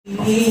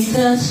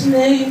Jesus'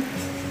 name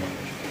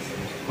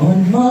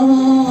on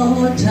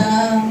mortal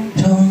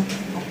tongue,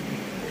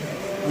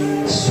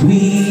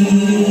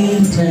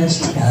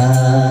 sweetest aroma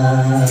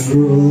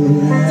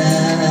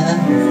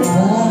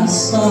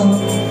song,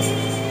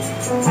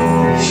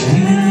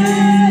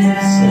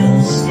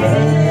 Jesus,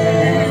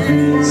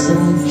 blessed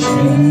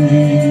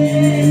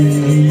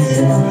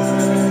Jesus,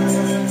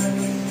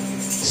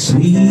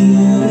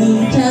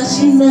 sweet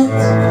as not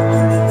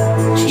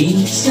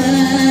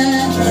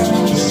inside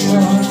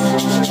song,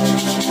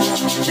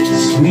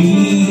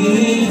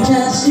 sweet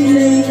as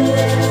lake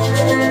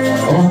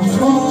on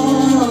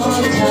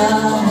mortal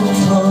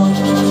tongue,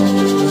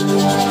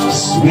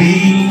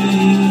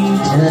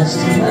 sweetest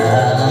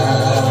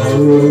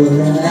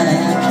aroma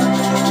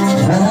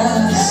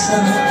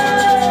song,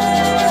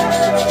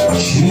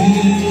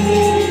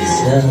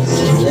 Jesus,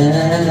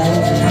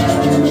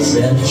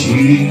 blessed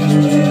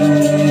Jesus.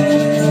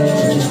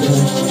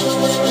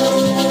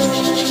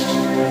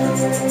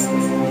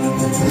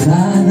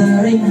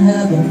 Father in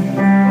heaven,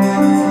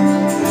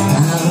 I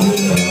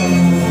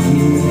love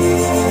you.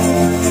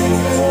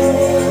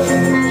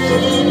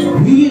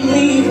 We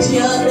lift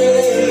your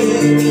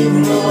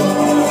name, Lord.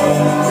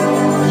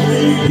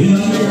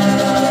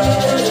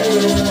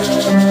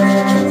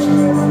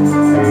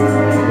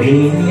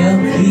 May your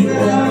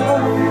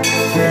kingdom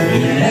be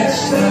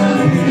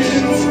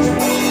established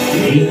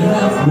in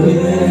our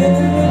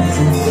presence.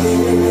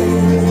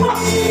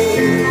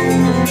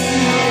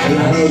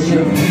 As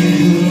your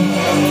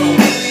people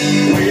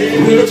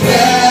will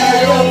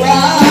tell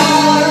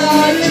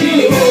about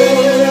you,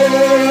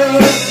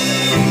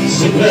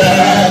 so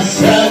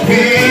blessed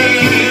be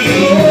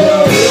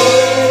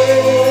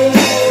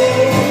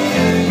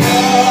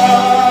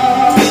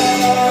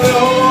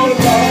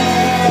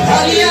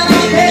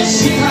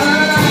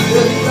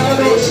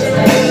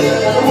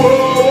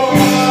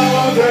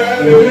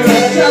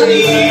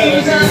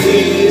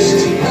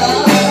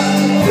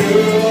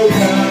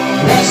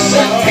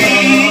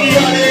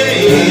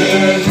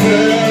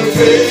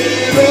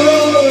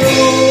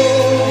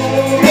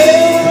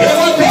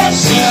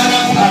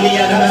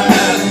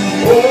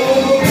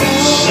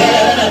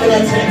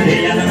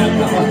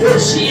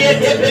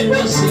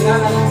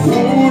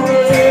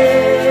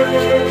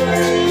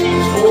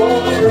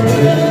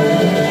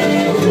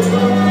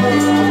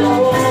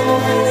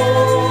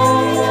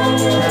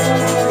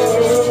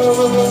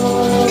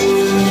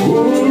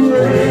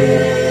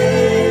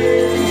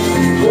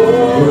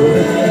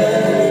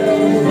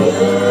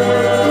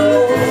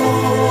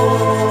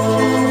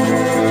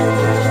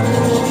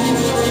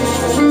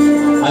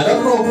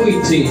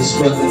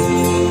but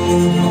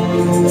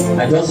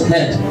I just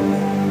heard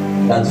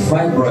that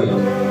fibroid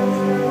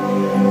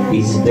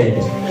is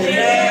dead.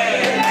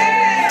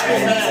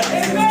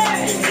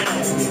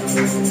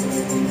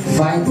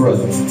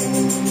 Fibroid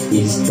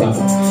is gone.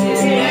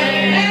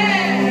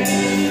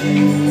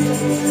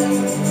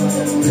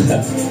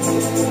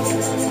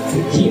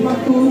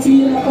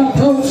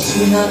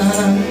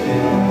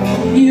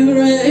 You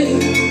reign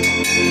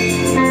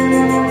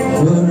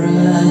forever.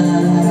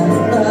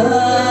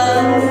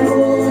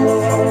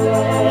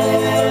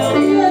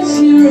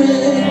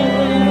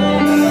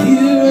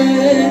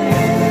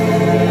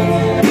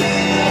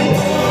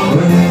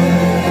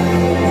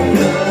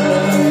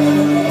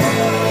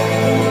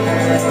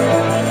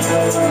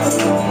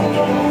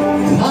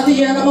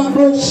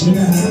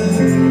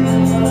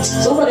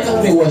 Somebody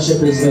help me worship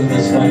this God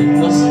this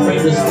morning. Let's pray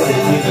this spirit,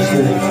 pray this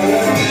spirit.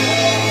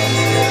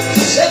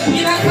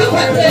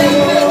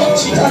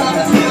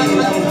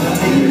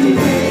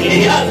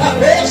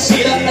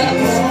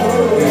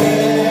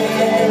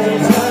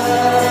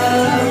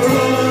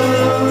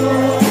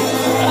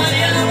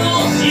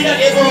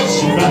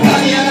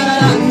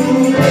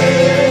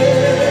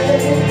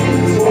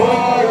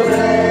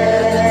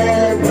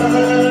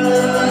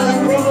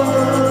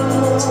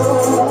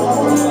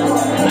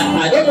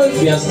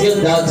 We are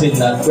still doubting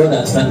that God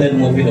has started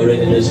moving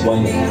already this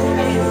morning.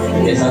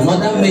 There's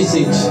another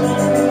message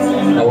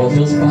that was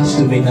just passed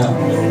to me now.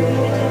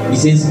 It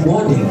says,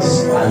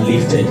 burdens are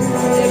lifted.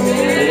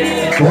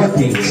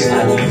 Burdens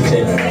are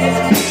lifted.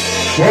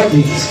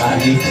 Burdens are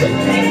lifted.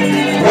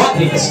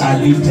 Burdens are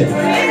lifted.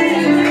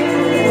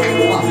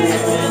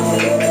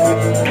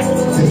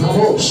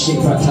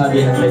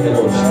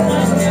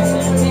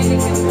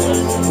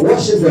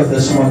 Worship God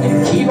this morning.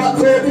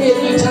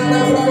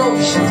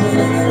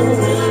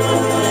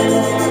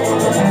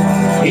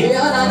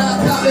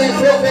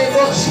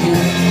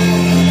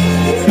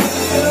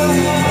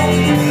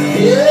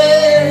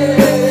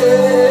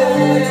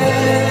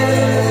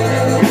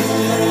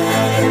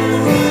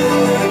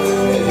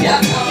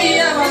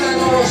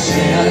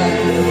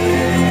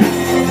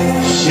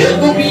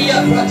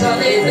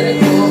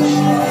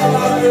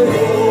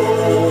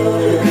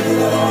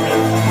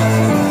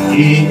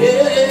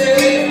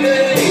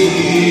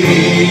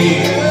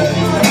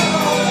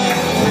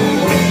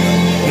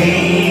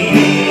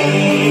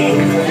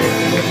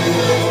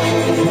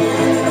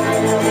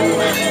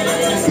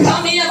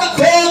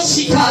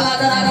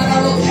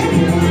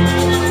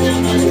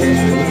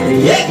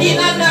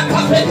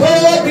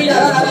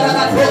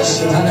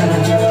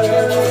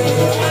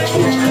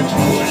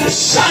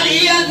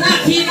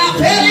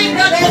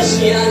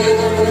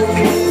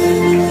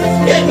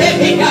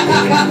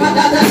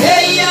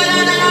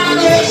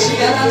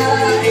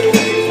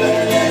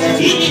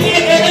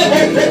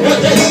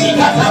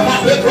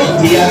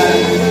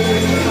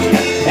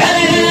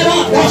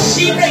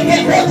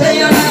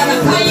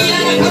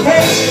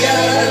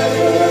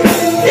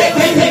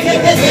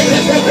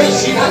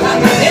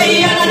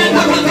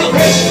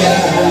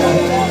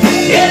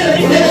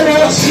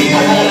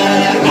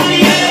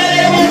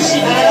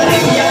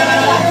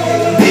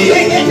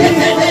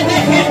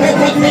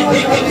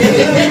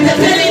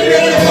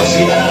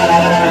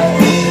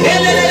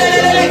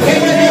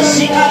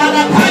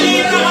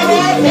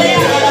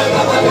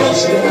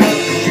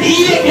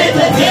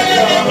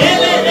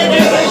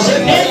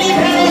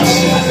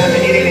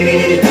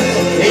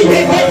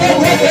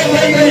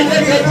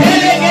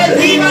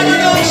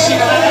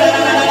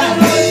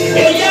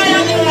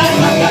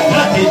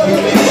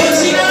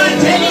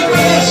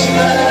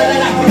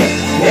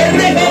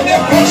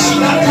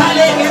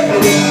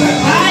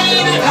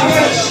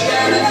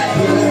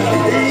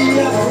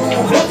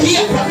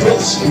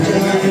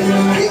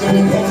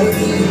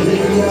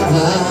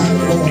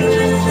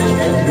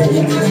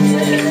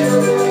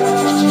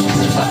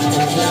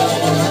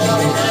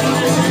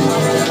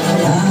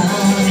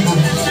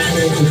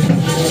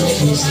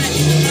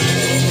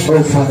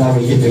 Oh, Father,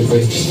 we give you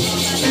praise.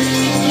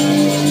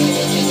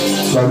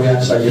 Lord, we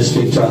ask that you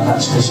speak to our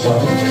hearts this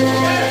morning.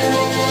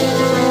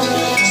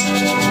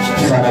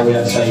 Father, we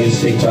ask that you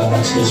speak to our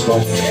hearts this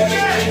morning.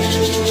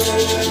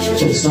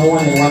 It's no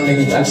one in 1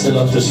 minute. Ask the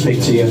Lord to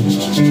speak to you.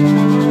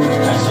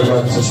 Ask the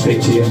Lord to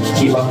speak to you.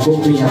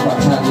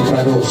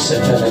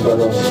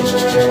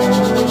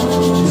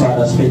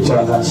 Father, speak to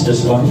our hearts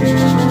this morning.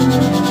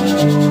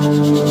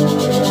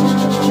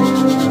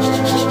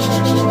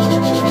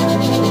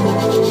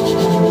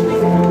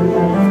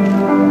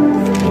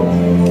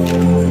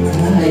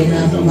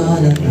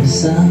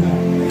 Sun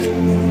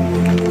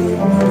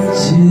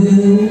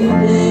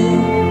today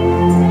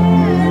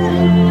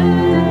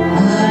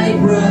I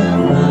brought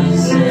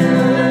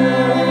myself.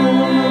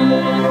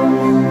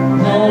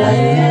 I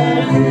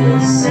am the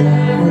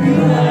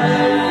sacrifice.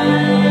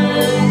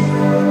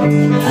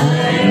 I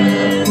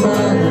am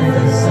Mother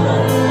the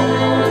Son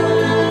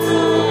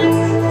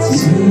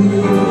today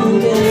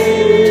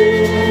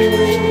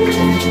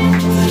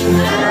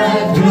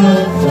I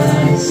brought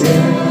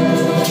myself.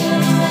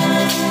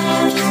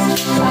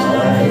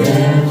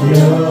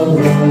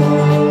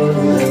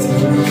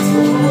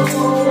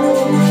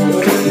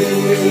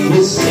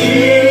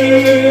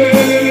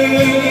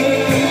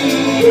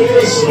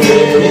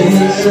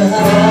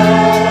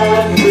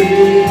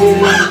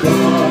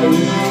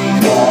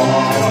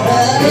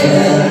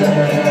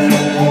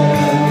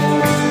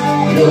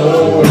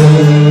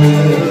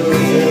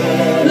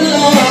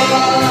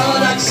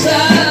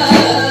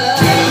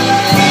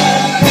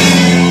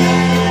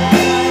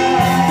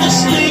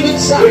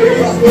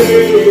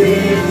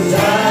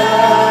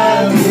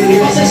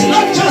 Because it's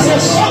not just a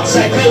song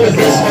cycle with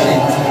this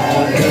one.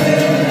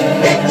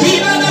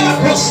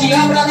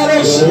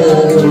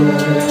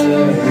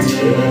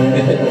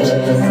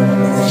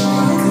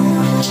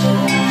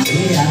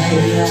 I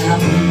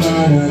am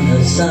under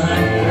the sun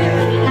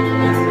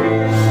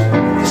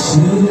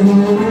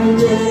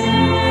today.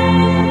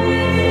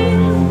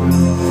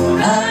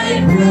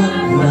 I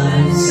brought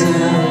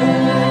myself.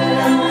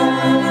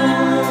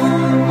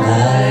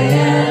 I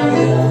am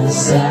your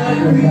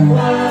sacrifice.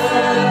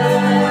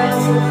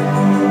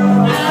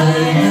 I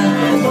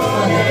am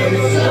under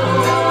the sun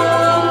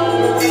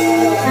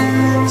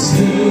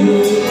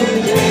today.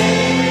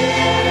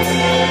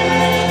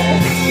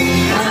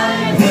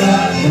 I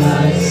brought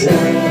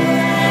myself.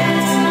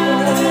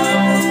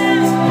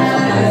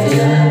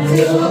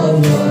 Your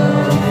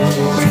word.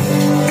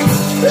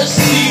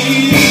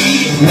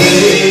 Receive,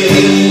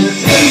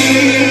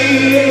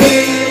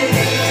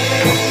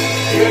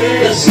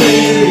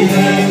 receive,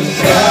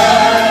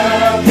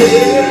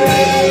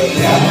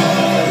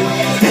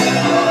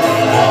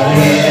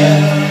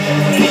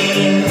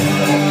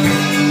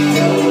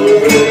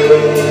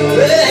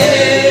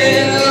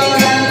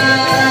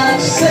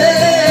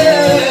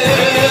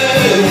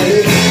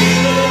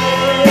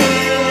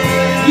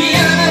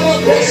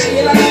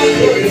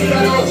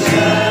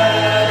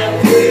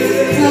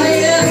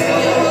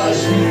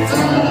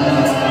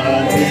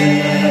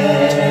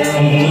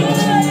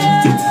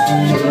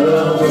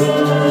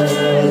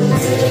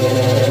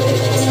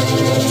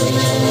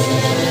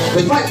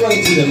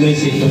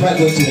 Before I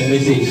go to the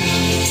message,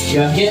 you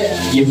are here,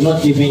 you've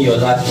not given your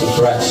life to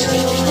Christ.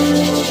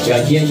 You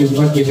are here, you've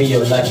not given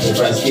your life to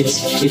Christ.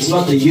 It's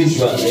not the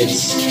usual,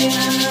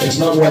 it's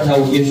not what I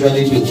would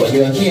usually do, but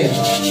you are here,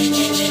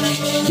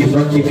 you've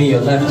not given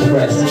your life to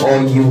Christ,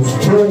 or you've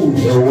pulled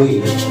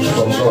away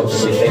from God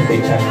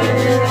significantly,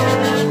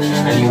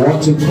 and you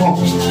want to come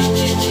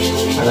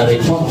and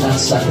return that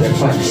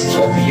sacrifice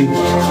of you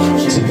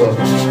to God.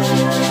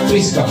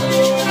 Please come.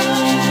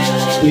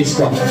 Please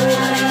come.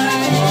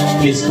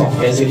 please come.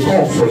 There's a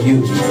call for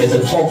you. There's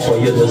a call for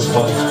you this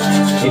morning.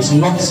 It's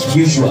not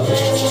usual.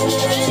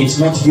 It's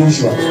not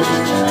usual.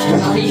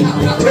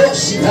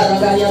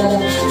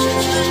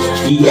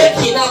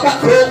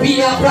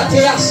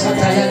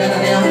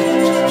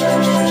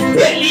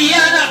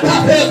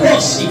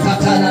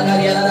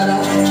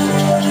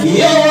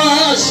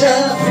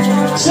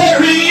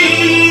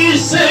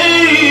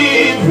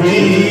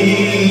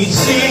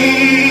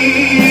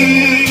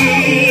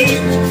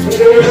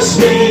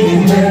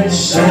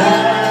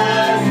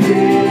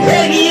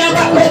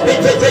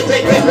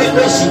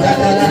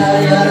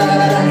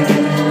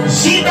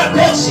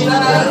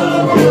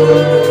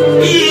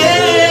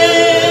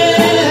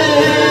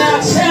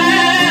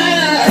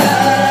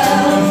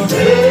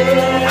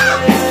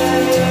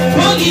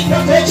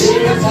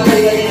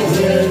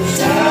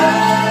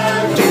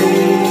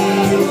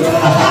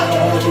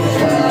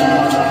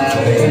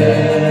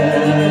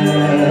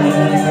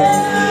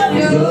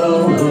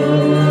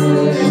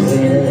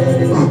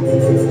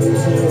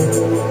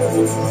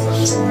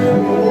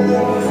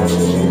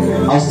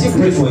 I'll still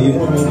pray for you.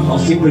 I'll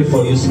still pray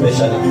for you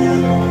specially.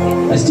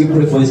 I still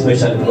pray for you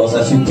specially because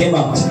as you came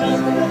out,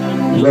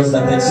 the Lord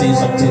started saying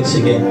some things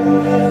again.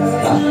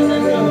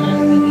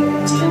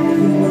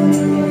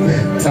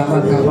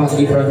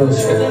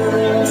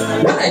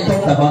 When I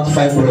talked about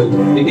fibroid,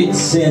 they didn't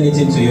say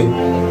anything to you.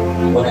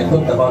 When I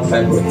talked about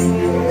fibroid,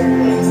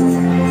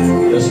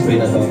 just pray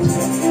that out.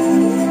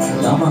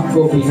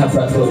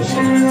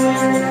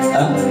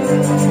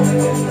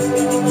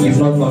 You've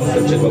not gone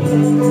for checkup.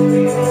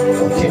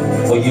 Okay.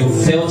 But you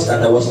felt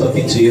that I was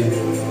talking to you.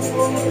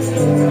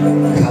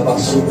 I'll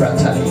still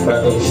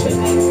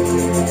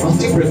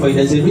pray for you.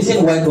 There's a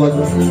reason why God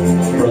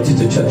brought you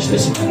to church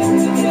this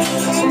morning.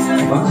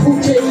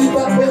 Do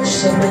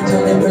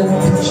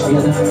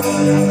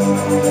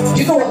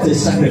you know what the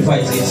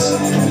sacrifice is?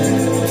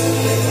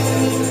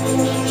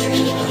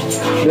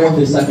 You know what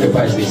the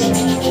sacrifice is?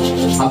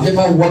 Have you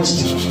ever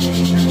watched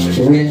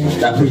where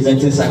they're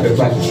presenting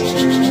sacrifice?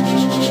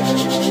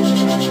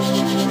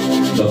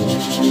 No.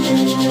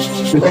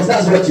 Because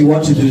that's what you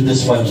want to do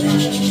this morning.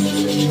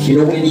 You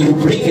know, when you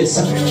bring a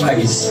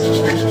sacrifice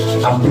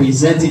and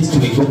present it to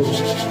a God,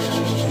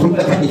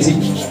 whoever it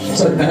is.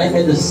 Sorry, can I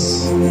get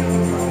this?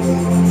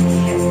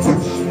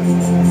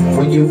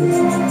 When you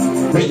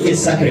bring a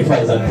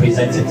sacrifice and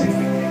present it,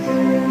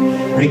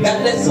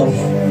 regardless of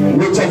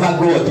whichever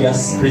God you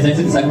are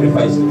presenting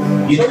sacrifice,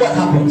 you know what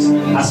happens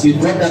as you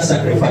drop that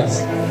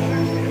sacrifice?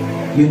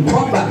 You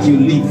come back, you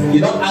leave.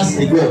 You don't ask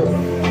the God,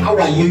 how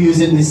are you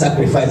using this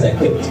sacrifice I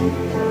kept?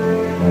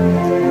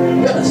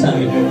 You understand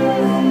me?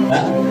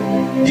 Huh?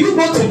 Do you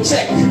go to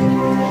check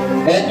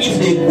if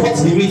they cut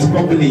the meat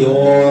properly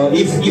or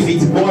if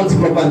it's burnt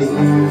properly?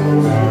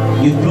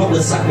 You drop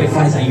the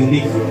sacrifice and you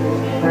leave.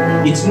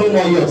 It's no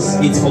more yours,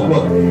 it's for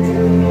God.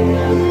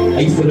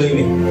 Are you following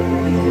me?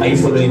 Are you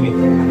following me?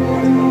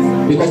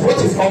 Because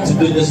what you've come to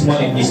do this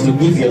morning is to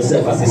give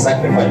yourself as a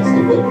sacrifice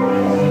to God.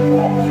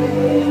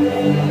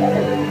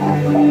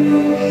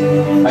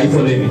 Are you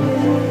following me?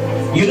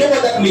 You know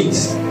what that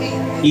means?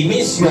 It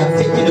means you are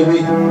taking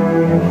away.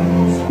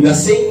 You are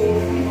saying,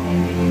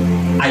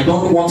 I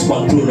don't want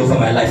control over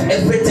my life.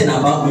 Everything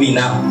about me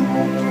now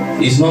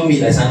is not me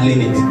that's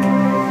handling it.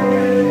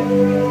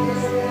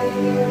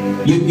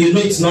 You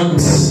know it's not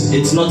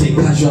a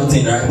casual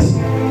thing, right?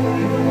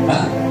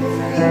 Huh?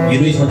 You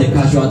know it's not a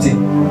casual thing.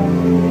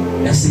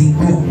 You're saying,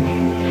 go.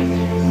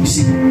 You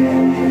see,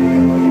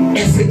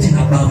 everything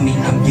about me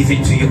I'm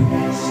giving to you.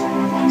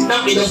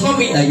 Now it does not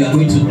mean that you are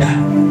going to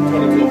die.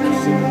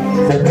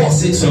 For Paul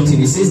said something.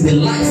 He says, the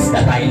life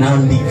that I now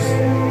live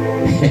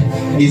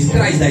is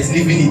Christ that is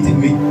living it in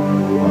me.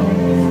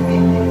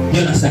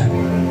 You understand?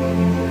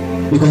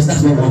 Because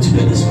that's what I want to do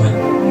this morning.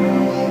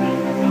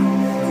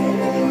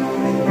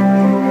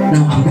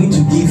 Now I'm going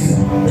to give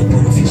the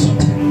both of you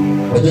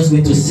something. We're just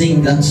going to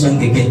sing that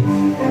song again.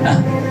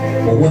 Huh?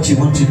 But what you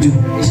want to do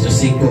is to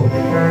say, go.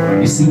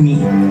 You see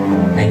me,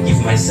 I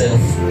give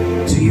myself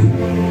to you.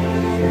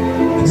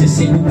 It's a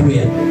simple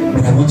prayer,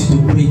 but I want you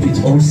to pray it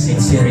with all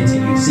sincerity.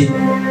 You say,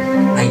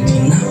 I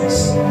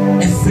denounce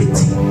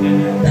everything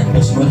that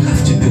does not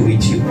have to do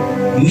with you.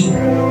 Me,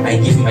 I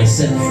give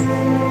myself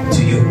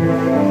to you.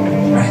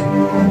 Right?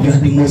 You are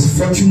the most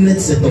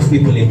fortunate set of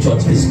people in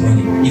church this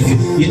morning. If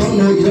you don't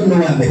know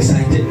why I'm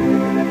excited.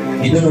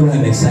 You don't know why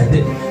I'm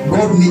excited.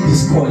 God made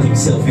this call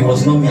himself. It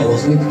was not me. I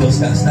was going to just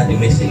start the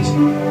message.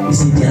 He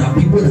said, there are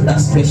people that are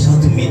special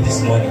to me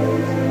this morning.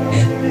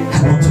 And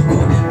I want to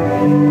call them.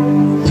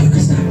 Do you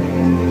understand?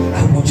 I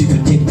want you to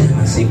take them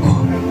and say,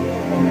 God,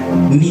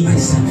 me,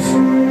 myself,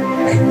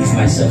 I give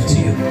myself to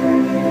you.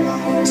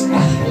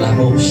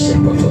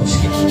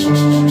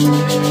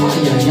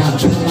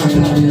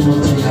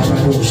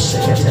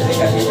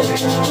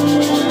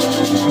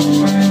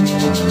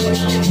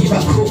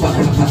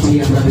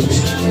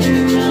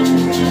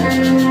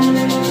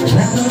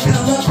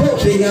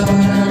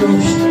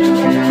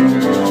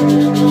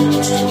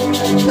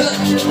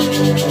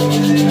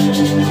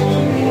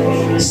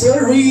 So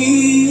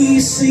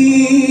receive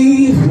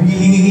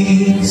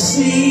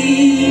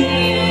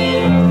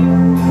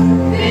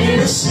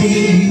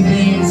deep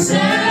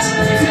inside.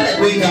 If you feel like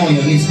going down on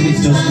your knees, please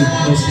just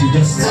feel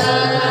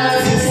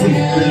free.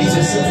 Release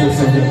yourself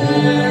from them.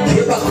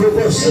 Give back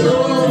over.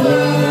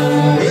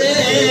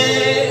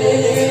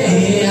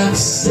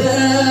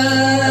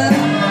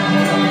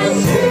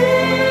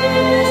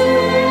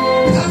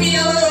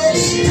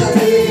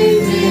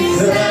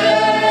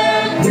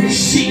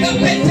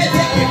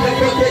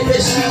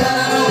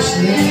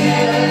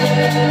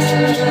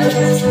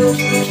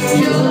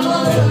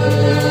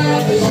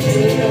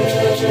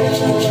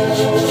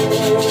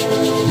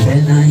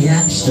 Then I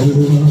asked the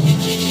Lord,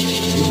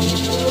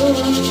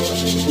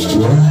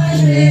 what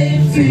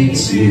name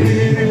fits you?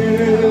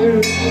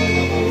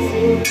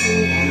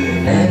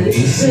 And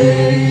he said,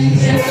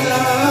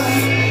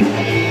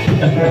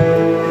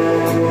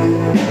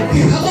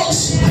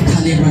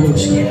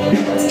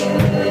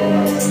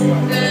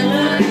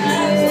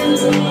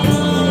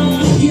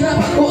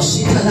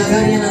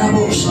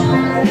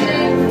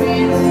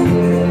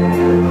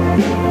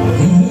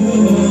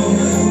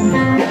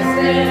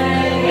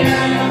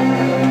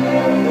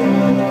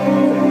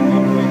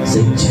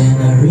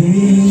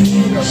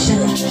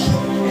 generation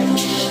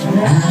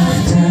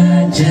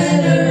after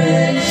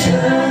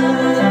generation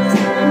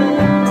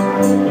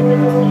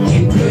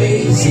keep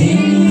praising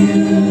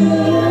you,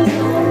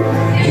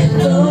 and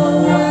no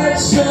one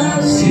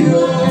sums you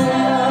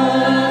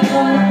up.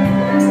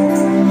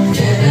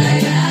 Then I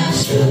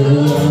asked the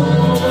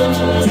Lord,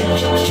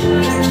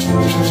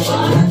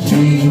 what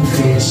name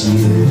fits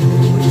you?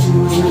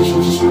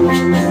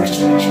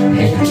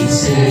 And he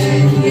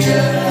said,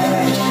 yeah.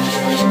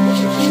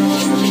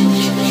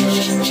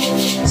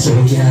 So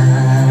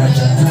Yahweh,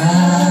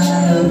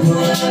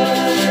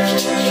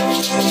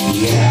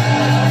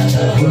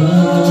 Yahweh,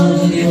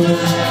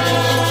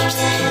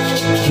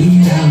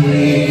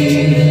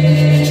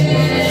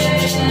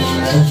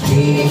 the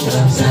King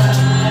of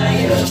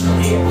Zion.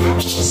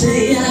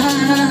 Say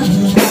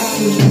Yahweh,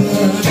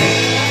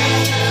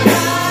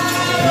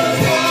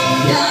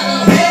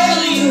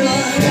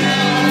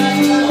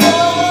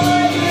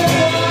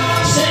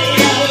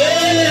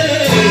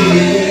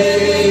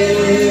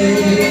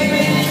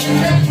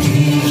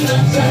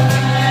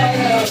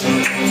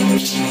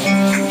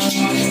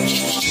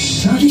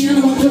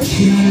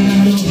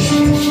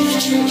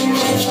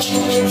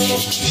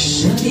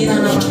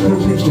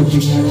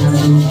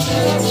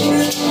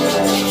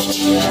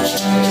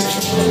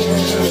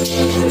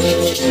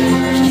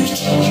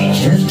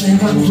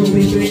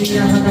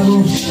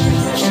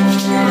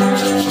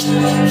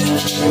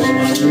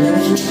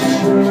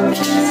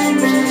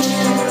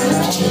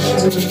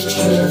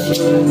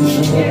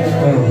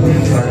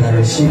 Father,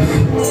 receive.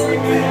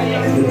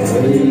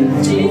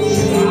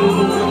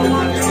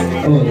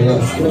 Oh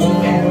Lord,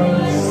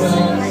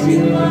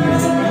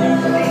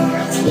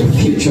 the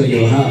future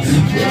you have for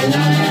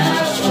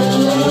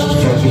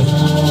me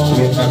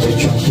will not be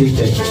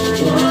truncated.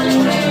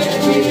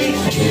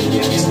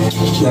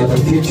 Lord, the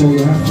future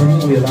you have for me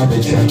will not be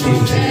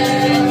truncated.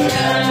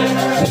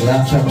 I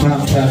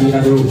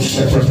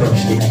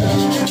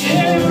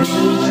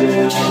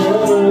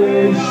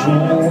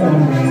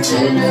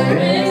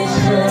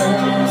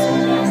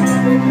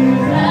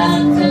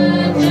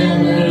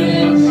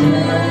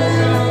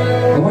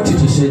want you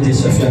to say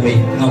this of me.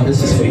 Now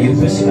this is for you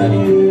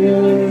personally.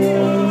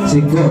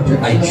 Say, God,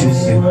 I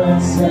choose you.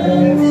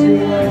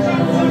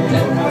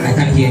 I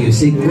can't hear you.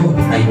 Say, God,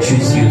 I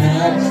choose you.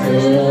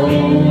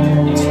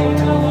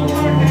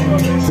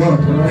 God,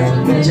 I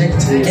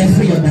reject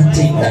every other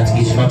thing that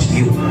is not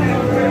you.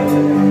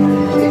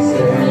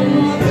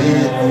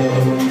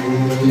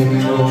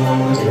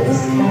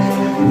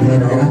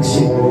 Lord, I ask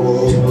you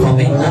to come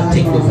in and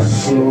take over.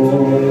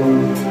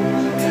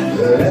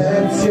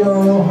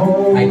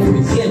 I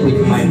proclaim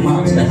with my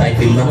mouth that I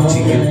belong to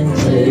you.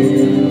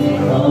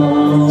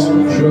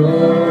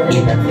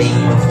 In the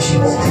name of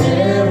Jesus.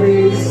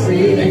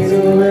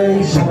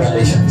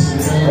 Congratulations.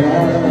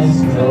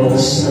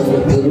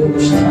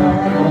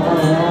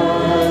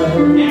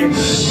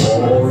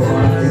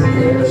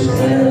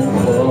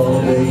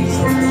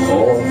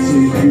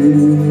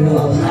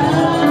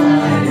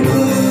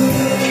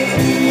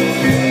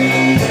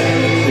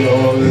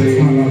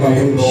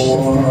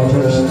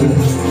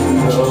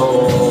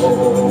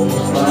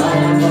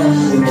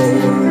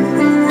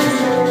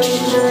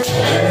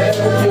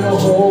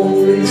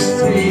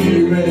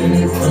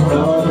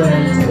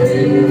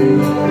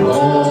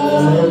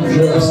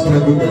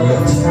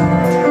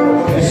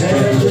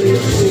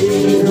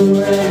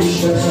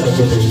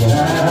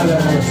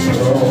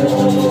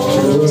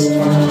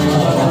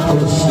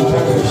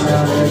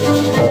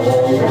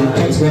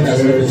 God has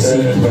already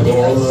seen anybody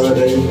else.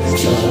 He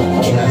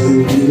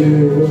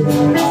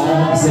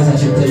says I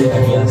should tell you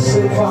that he has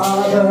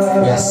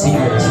seen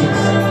your tears. He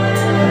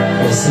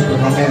has seen the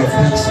number of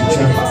times you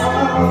tried.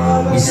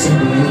 He's seen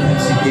the many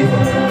times you gave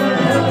up.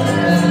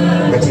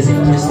 But he's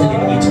interested in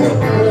it all.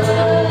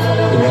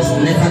 He was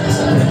never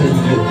disappointed in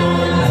you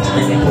at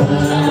any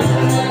point.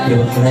 He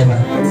was never.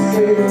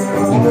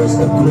 It was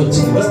the growth.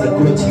 It was the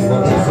growth he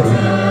wanted for you.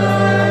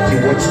 He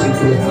watched you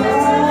grow.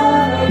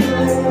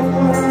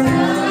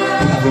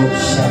 He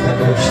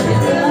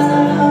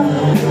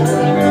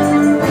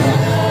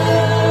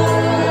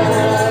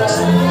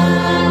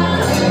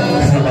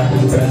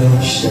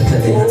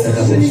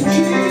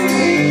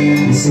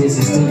says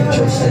he's still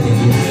interested in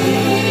you.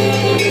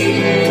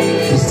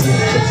 He's still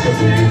interested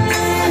in you.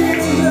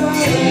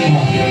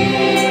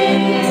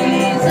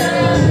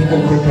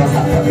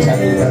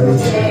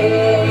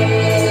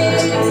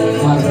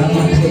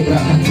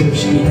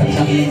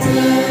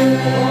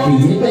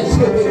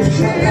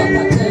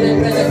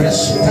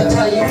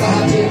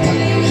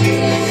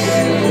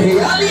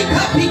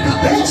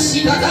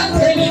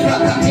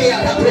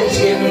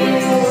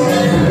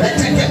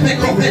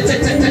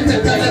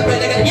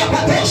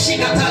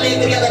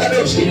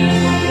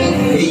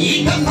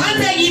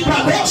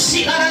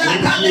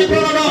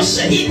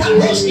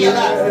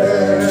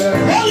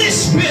 Holy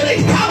Spirit,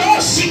 come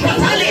on,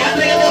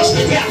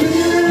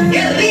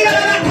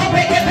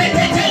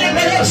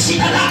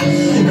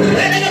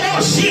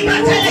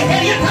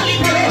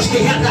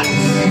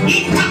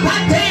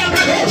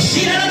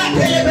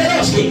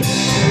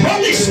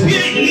 Holy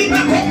Spirit,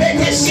 libra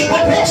competency,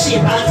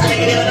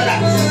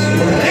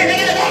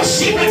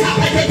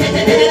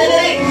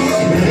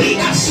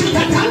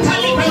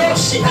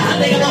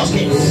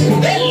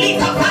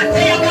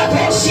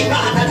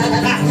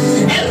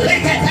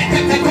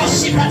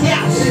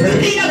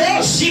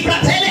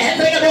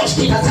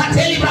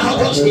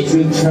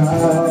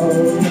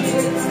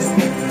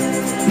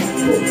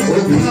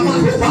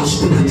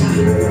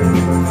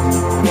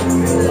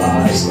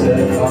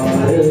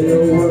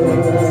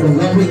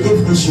 Lord, we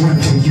give this one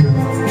to you.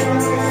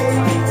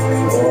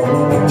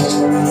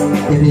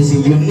 It is a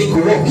unique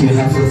work you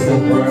have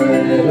fulfilled.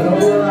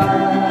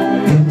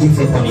 Don't give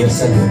up on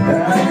yourself.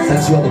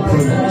 That's what the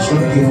program is.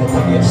 Don't give up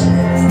on yourself.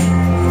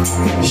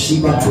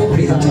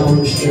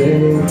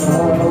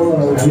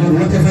 Lord,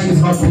 whatever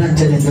you've not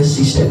planted in this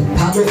system,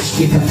 Lord,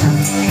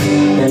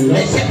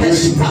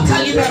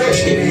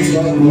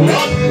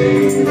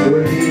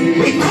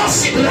 we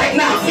curse it right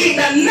now in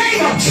the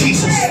name of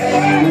Jesus.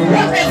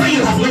 Whatever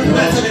you have not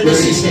planted in the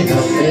system,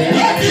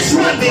 Lord, this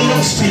one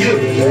belongs to you.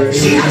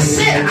 She has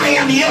said, I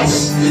am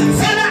yours.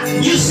 Father,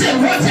 you said,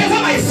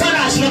 whatever my father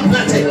has not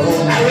planted,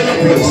 I will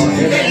uproot.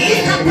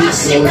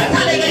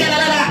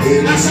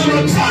 As an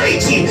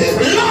authority,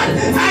 Lord,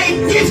 I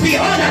give the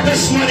order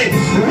this morning.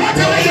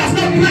 Whatever you have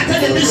not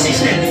planted in this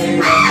system,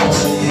 out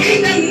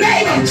in the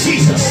name of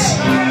Jesus.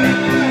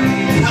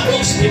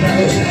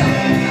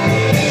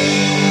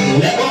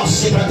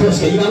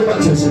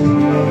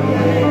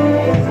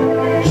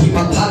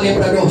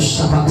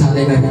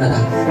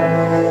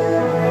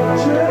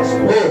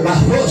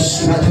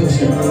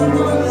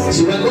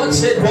 See, when God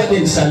said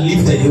burdens are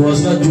lifted, he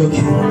was not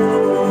joking.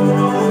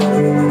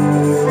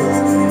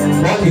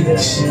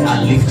 Burdens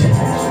are lifted.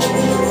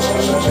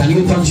 Can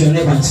you turn to your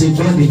neighbor and say,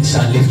 burdens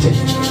are lifted?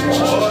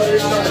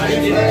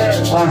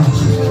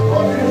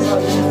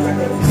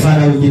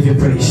 Father, we give you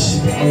praise.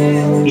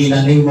 In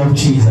the name of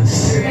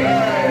Jesus.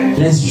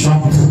 Let's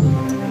jump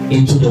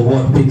into the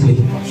word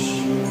quickly.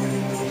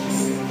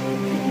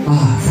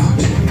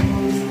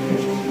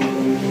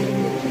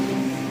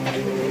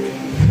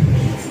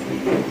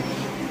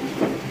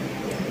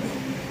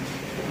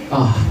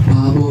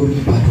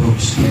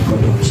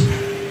 Lord.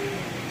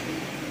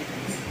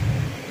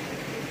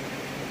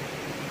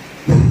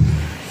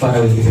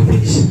 Father, we give you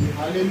praise.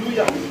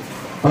 Hallelujah.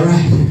 All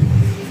right.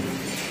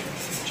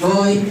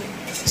 Joy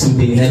to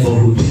the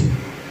neighborhood.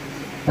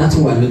 That's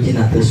what we're looking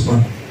at this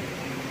one.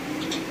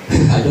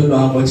 I don't know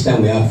how much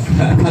time we have.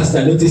 Pastor,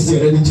 I noticed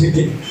you're already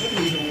checking.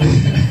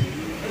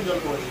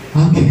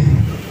 Okay.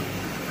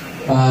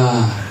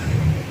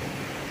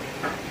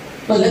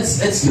 Well,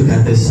 let's look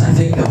at this. I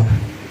think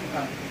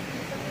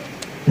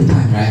the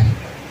time, right?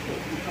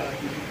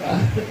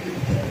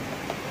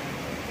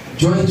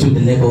 Joy to the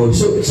neighborhood.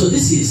 So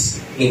this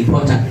is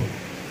important.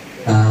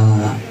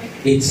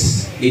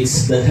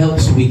 It's the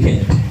Helps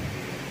Weekend,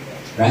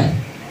 right?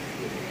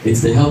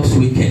 It's the Helps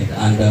Weekend,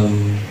 and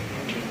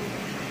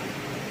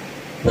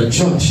the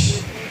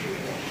church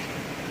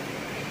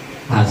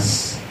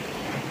has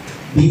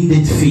deemed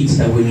it fit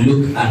that we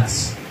look at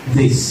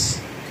this.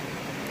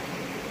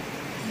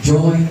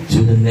 Joy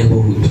to the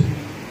neighborhood.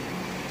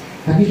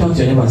 Can you talk to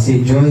your neighbor and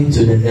say joy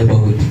to the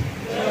neighborhood?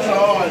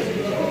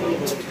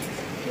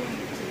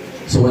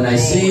 So when I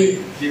say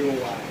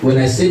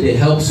the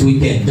Helps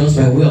Weekend, just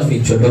by way of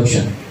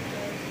introduction,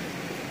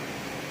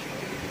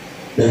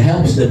 the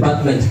Helps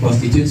department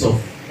constitutes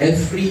of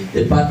every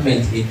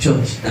department in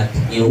church that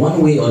in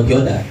one way or the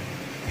other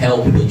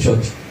help the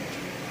church.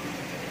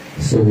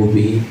 So we'll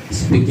be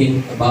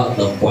speaking about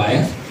the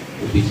choir,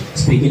 we'll be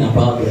speaking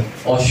about the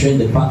ushering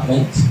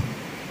department,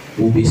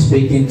 we'll be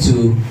speaking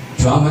to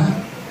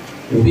drama,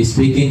 we'll be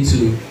speaking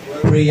to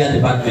prayer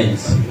department.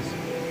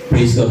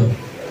 Praise God.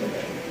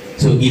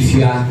 So if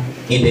you are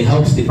in the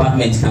Helps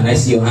department, can I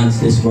see your hands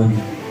this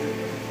morning?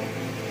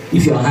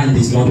 If your hand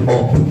is not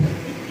up,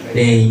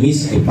 then it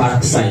means a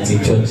parasite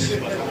in church.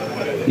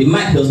 The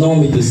mic does not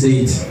want me to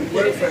say it.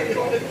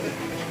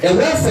 A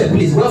welfare,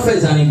 please. Welfare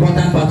is an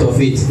important part of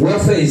it.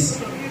 Welfare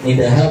is in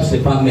the helps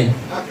department?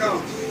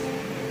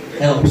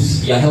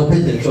 Helps. You are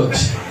helping the church.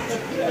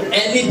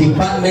 Any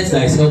department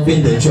that is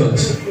helping the church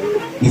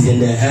is in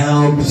the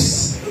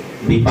helps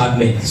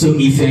department. So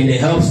if you're in the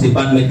helps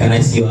department, can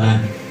I see your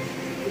hand?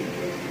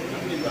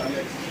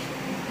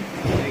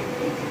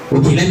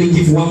 Okay, let me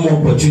give one more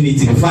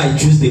opportunity before I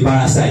choose the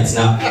parasites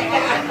now.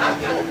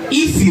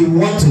 If you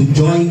want to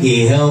join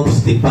a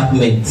helps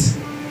department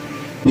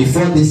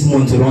before this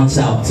month runs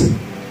out,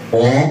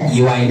 or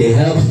you are in the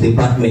helps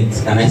department,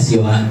 can I see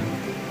your hand?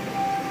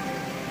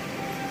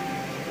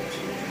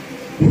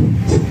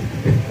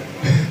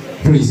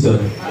 Praise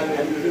God.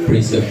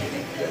 Praise God.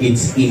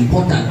 It's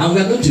important, and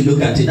we are going to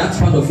look at it. That's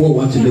part of what we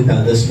want to look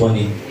at this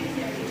morning.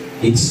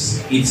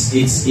 It's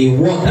a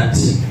word that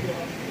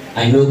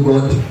I know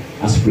God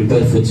has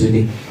prepared for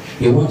today.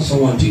 He wants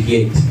someone to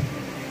hear it.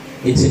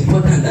 It's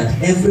important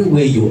that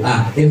everywhere you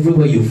are,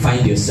 everywhere you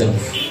find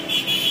yourself,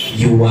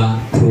 you are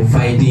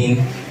providing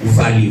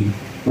value.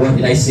 What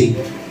did I say?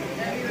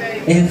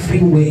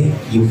 Everywhere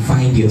you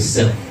find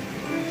yourself,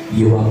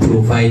 you are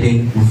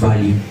providing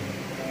value.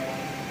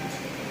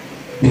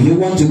 Do you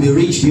want to be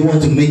rich? Do you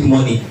want to make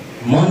money?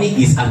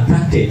 Money is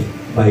attracted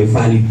by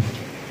value.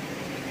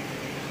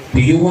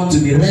 Do you want to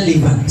be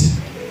relevant?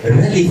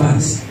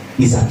 Relevance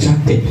is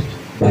attracted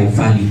by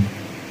value.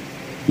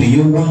 Do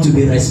you want to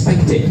be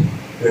respected?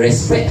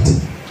 Respect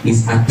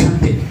is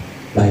attracted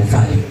by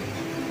value.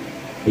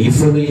 Are you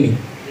following me?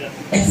 Yes.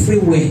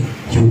 Everywhere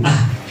you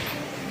are,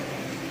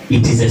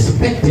 it is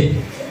expected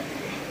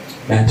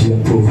that you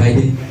are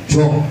providing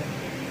joy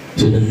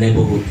to the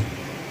neighborhood.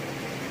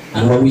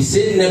 And when we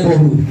say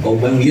neighborhood, or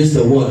when we use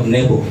the word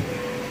neighbor,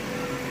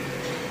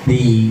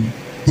 the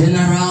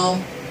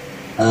general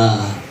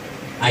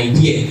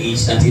idea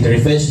is that it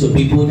refers to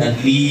people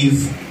that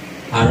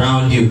live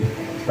around you,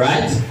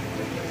 right?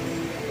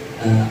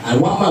 And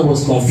one man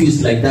was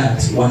confused like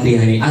that one day,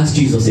 and he asked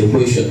Jesus a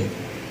question.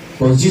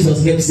 Because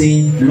Jesus kept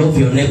saying, love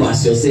your neighbor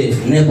as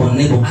yourself. Neighbor,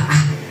 neighbor.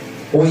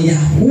 Oh yeah,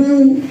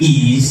 who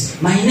is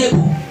my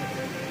neighbor?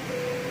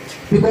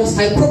 Because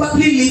I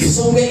probably live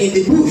somewhere in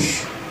the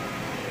bush,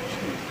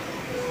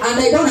 and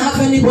I don't have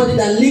anybody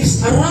that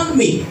lives around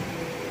me.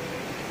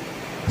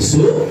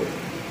 So,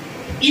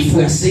 if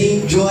we are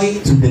saying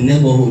joy to the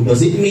neighborhood,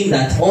 does it mean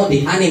that all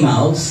the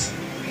animals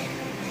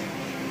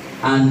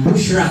and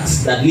bush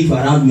rats that live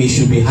around me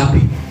should be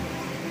happy?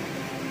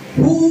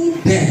 Who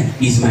then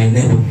is my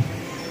neighbor?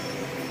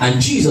 And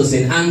Jesus,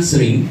 in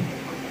answering,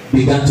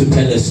 began to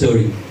tell a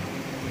story.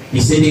 He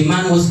said a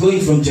man was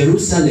going from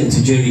Jerusalem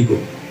to Jericho,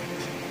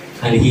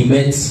 and he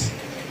met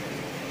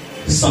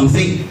some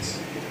things,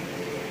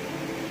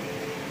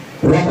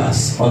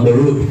 robbers on the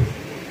road,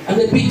 and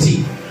they beat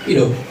him.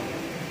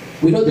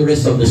 We know the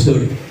rest of the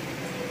story.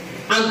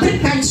 And 3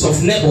 kinds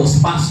of neighbors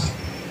passed.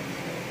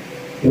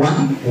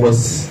 One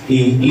was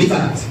a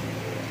Levite.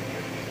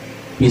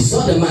 He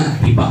saw the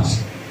man, he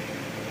passed.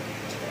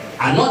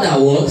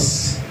 Another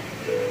was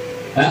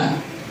a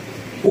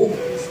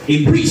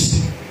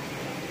priest.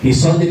 He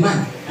saw the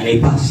man and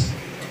he passed.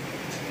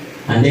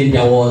 And then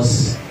there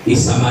was a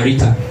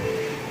Samaritan,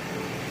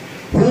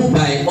 who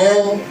by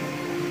all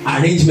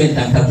arrangement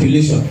and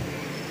calculation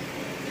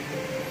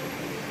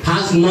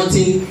has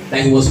nothing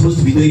that he was supposed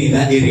to be doing in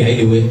that area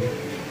anyway,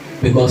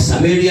 because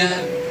Samaria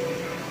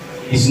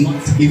is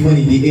not even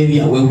in the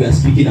area where we are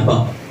speaking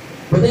about.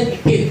 But then he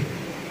came,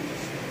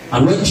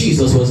 and when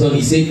Jesus was done,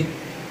 he said,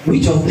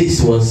 which of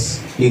this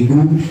was a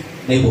good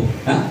neighbor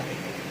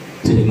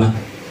to the man?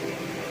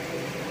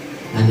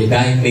 And the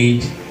guy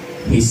made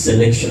his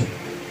selection.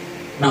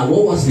 Now,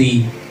 what was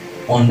the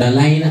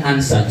underlying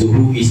answer to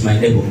who is my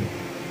neighbor?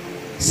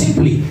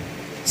 Simply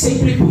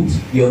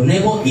put, your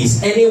neighbor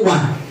is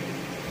anyone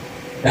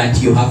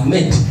that you have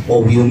met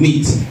or will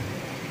meet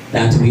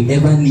that will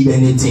ever need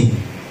anything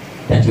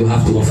that you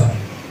have to offer.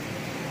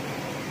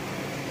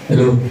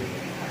 Hello?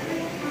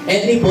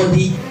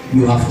 Anybody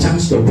you have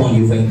chanced upon,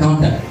 you've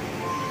encountered,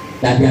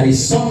 that there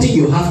is something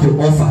you have to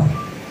offer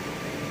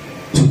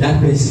to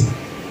that person,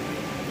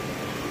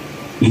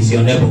 is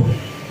your neighbor.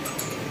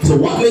 So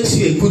what makes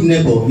you a good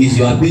neighbor is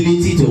your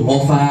ability to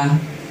offer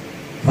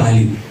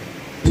value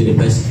to the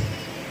person.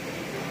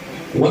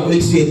 What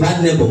makes you a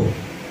bad neighbor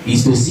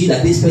is to see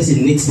that this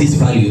person needs this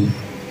value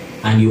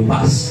and you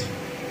pass.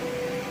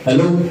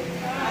 Hello?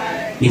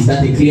 Is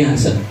that a clear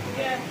answer?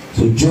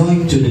 So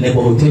joy to the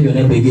neighborhood. Tell your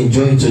neighbor again,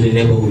 joy to the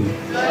neighborhood.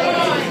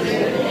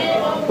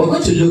 We're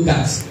going to look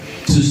at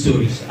 2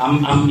 stories.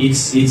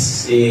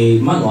 It's a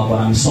manual, but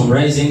I'm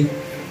summarizing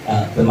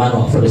the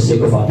manual for the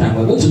sake of our time.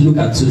 We're going to look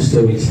at 2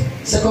 stories.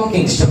 2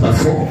 Kings chapter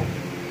 4.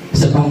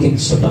 2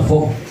 Kings chapter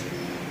 4.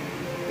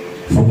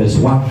 From verse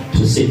 1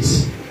 to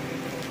 6.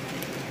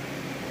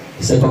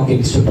 2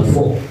 Kings chapter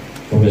 4.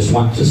 From verse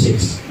 1 to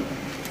 6.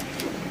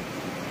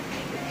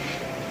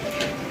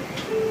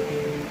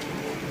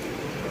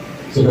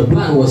 So the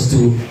plan was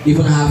to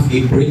even have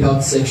a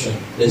breakout section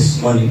this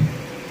morning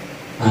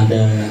and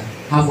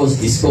have us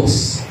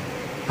discuss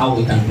how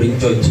we can bring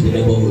joy to the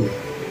neighborhood.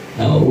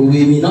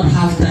 We may not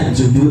have time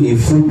to do a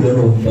full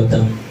blown one,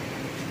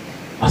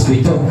 but as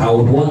we talk, I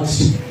would want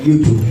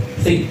you to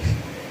think,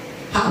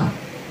 how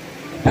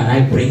can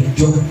I bring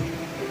joy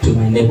to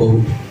my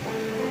neighborhood?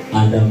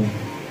 And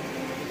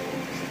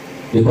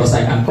because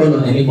I can call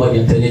on anybody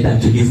at any time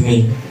to give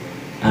me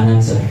an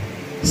answer.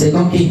 2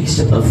 Kings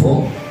chapter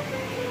 4,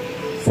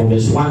 from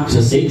verse 1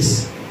 to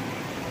 6.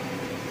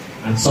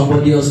 And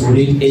somebody else will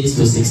read 8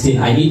 to 16.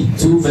 I need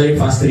two very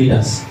fast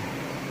readers.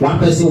 One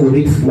person will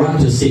read 1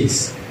 to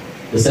 6.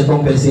 The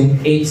second person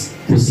 8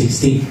 to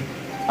 16.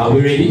 Are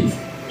we ready?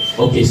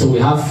 Okay, so we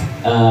have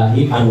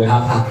him and we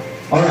have her.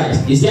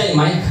 Alright, is there a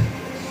mic?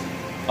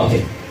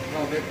 Okay.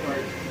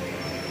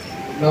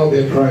 Now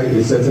there cried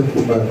a certain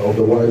woman of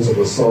the wives of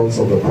the sons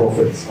of the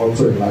prophets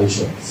unto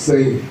Elisha,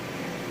 saying,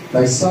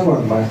 Thy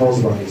servant, my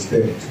husband, is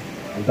dead,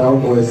 and thou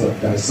knowest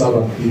that thy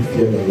servant did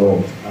fear the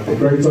Lord, and the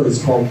creditor is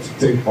come to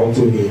take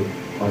unto him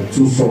my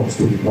 2 sons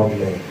to become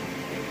men.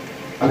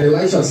 And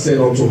Elisha said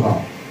unto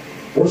her,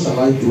 What shall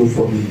I do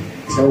for thee?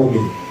 Tell me,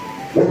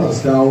 what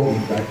hast thou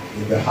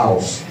in the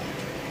house?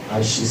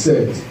 And she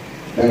said,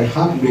 Thy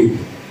handmaid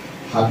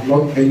had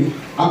not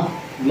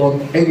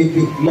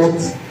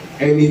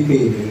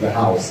anything in the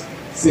house,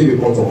 save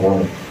a pot of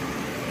oil.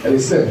 And he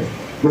said,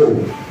 Go,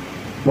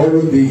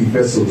 borrow thee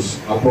vessels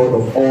abroad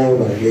of all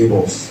thy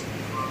neighbors,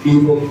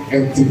 even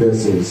empty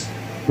vessels,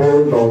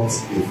 borrow not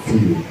a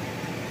few.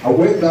 And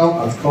when thou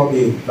art come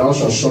in, thou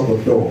shalt shut the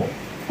door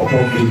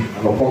upon thee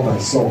and upon thy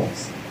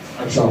sons,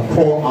 and shalt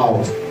pour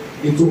out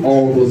into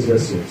all those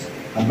vessels,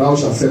 and thou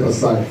shalt set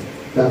aside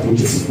that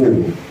which is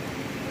full.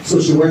 So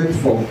she went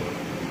from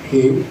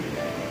him,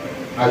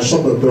 and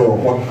shut the door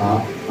upon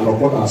her and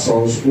upon her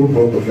sons, who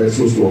brought the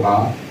vessels to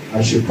her,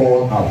 and she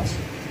poured out.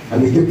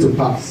 And it came to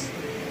pass,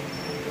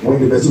 when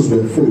the vessels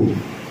were full,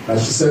 that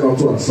she said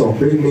unto her son,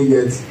 Bring me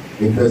yet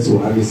a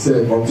vessel. And he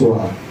said unto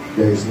her,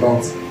 There is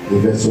not a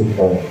vessel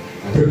more.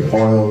 And the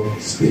oil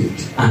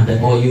stayed. And the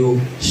oil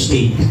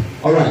stayed.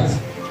 Alright,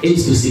 8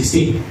 to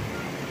 16.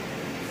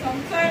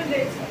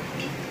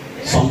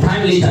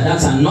 Sometime later,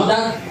 that's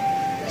another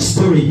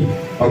story.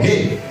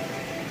 Okay.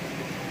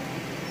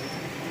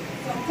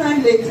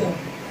 Sometime later,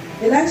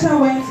 Elisha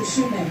went to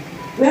Shunem,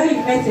 where he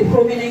met a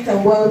prominent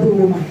and wealthy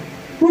woman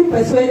who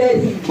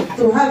persuaded him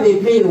to have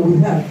a meal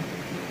with her.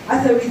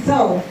 As a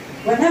result,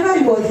 whenever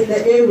he was in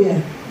the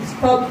area, he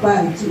stopped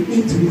by to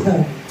eat with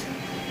her.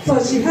 So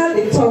she had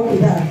a talk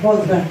with her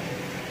husband.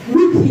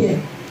 Look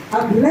here,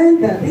 I've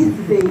learned that this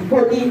is a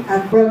holy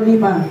and godly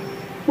man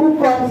who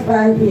comes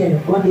by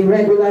here on a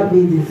regular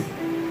basis.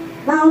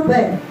 Now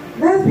then,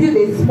 let's build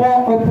a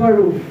small upper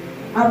room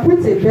and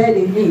put a bed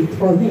in it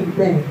for him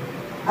there,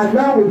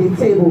 along with a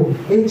table,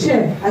 a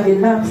chair, and a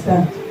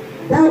lampstand.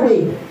 That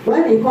way,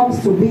 when he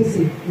comes to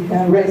visit, he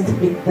can rest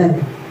in there.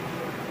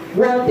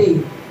 One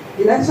day,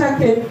 Elisha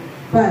came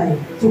by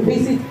to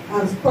visit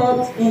and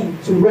stopped in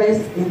to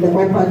rest in the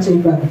upper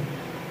chamber.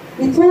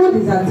 He told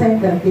his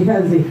attendant,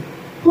 Gehazi,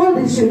 call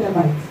the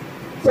Shunammite.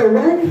 So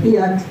when he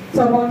had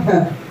summoned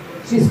her,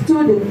 she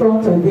stood in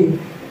front of him.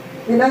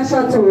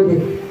 Elisha told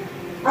him,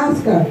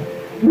 Ask her,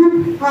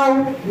 look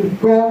how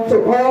you've gone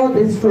to all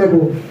this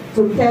trouble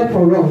to care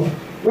for us.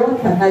 What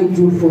can I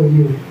do for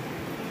you?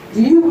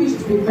 Do you wish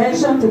to be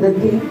mentioned to the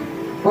king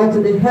or to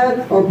the head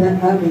of the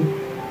army?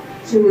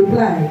 She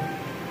replied,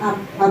 I'm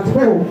at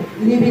home,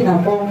 living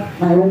among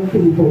my own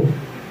people.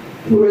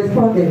 He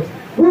responded,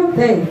 What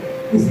then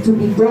is to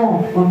be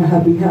done on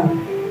her behalf?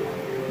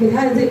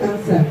 Gehazi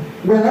answered,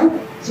 Well,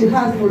 she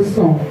has no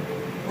son,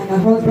 and her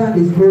husband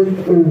is growing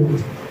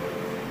old.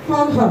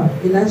 Call her,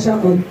 Elisha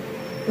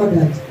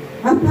ordered.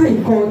 After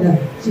he called her,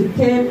 she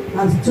came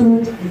and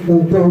stood in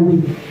the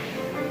doorway.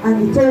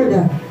 And he told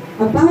her,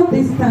 About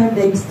this time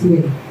next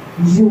year,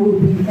 you will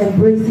be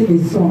embracing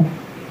a son.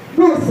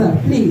 No,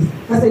 sir, please,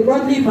 as a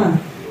godly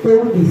man,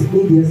 don't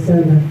mislead your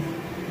servant.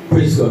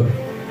 Praise God.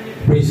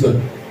 Praise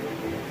God.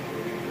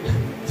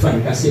 Fine,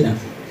 you can say that.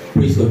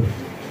 Praise God.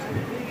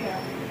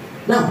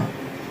 Now,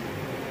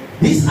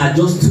 these are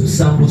just 2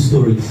 sample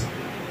stories.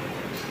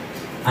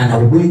 And I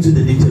will go into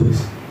the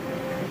details.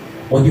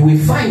 But you will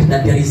find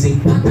that there is a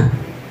pattern.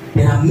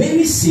 There are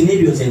many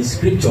scenarios in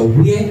scripture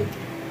where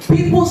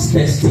people's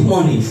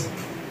testimonies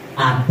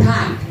are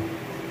tied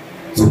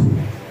to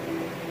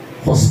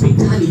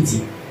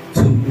hospitality,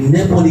 to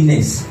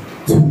neighborliness,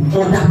 to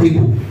other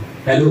people.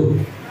 Hello.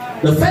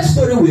 The first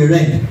story we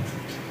read,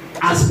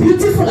 as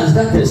beautiful as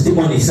that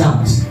testimony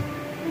sounds,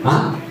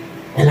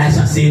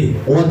 Elisha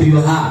said, What do you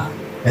have?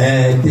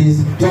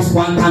 There's just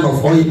 1 can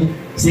of oil.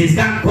 Says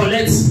that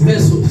collects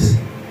vessels.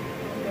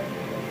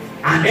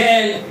 And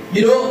then,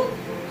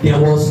 there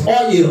was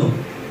oil.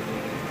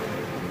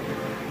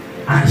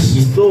 And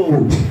she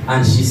sold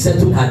and she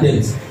settled her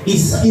debts.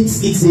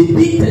 It's a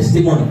big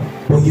testimony.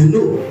 But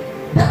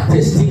that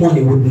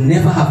testimony would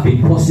never have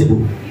been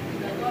possible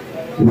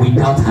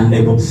without her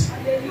neighbors.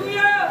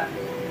 Hallelujah.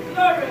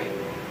 Glory.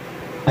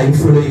 Are you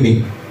following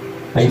me?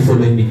 Are you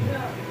following me?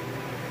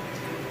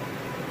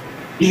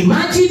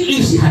 Imagine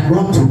if she had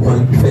gone to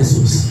collect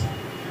vessels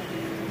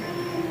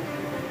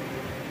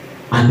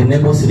and the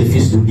neighbors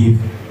refused to give.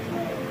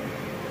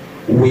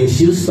 Will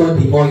she store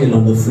the oil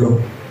on the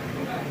floor?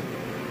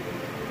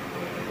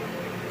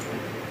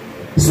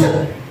 So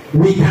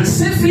we can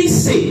safely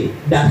say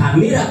that her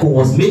miracle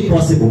was made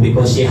possible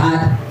because she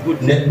had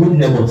good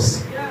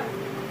neighbors.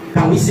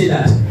 Can we say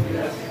that?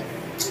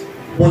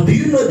 But do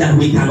you know that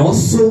we can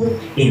also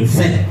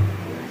infer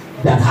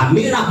that her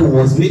miracle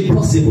was made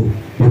possible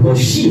because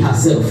she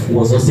herself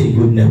was also a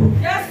good neighbor?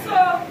 Yes,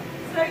 sir.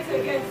 Say it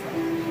again, sir.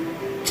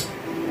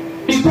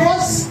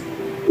 Because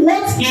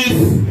what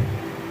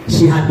if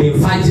she had been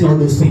fighting all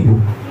those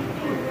people?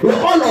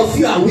 Well, all of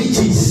you are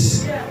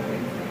witches.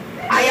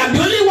 I am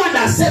the only one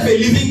that serves a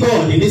living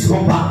God in this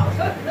compound.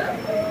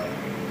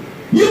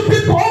 You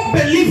people,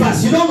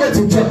 unbelievers, you don't go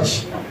to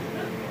church.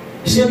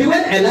 Shebi,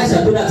 when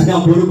Elisha told her to go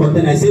and borrow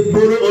container, I said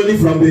borrow only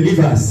from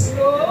believers.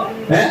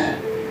 Eh?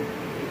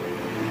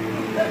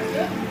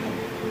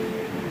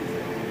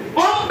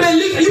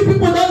 Unbelievers, you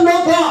people don't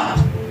know God.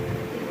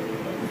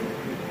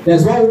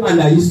 There's one woman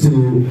that used to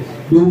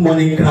do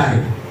morning cry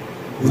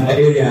in my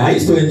area. I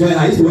used to enjoy her.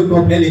 I used to wake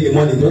up early in the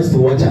morning just to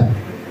watch her.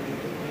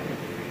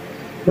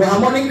 But her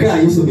morning cry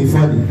used to be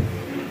funny.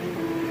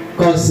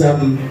 Because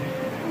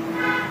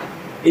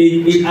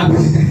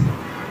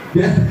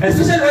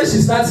especially when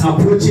she starts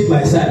approaching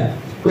my side.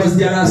 Because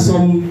there are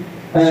some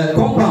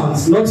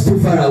compounds not too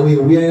far away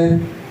where,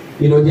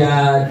 you know, there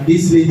are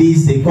these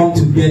ladies, they come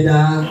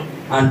together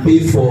and pay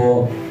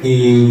for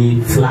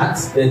a flat.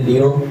 Then,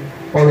 you know,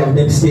 all of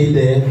them stay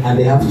there and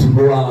they have to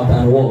go out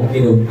and work,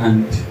 you know,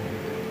 and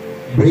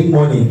bring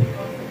money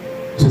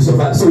to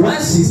survive. So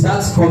once she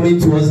starts coming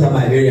towards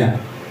my area,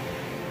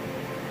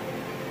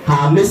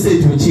 her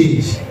message will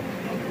change.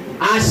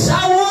 A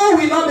shower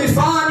will not be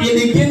found in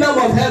the kingdom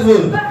of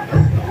heaven.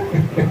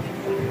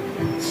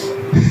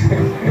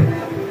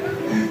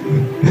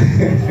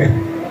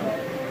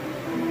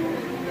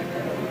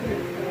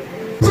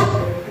 So,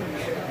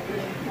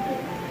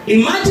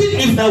 imagine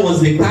if that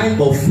was the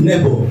kind of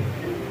neighbor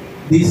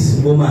this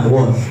woman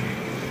was.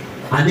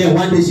 And then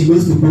one day she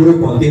goes to borrow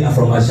container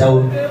from her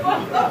shower.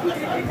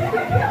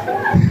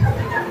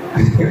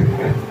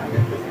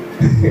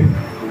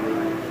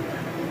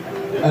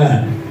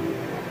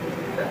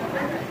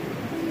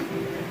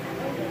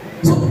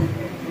 So,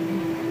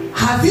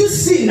 have you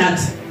seen that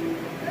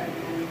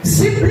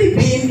simply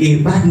being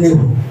a bad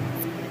neighbor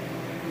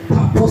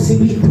can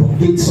possibly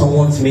truncate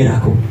someone's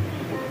miracle?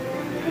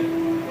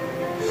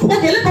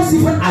 Okay, let us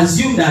even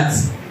assume that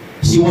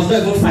she was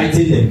not even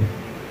fighting them.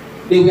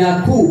 They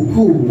were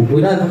cool,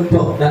 without even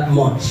talk that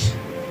much.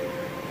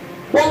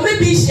 But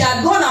maybe she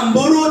had gone and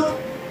borrowed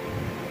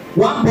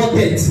one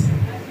bucket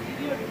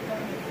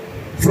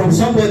from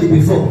somebody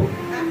before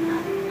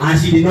and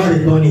she did not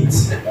return it.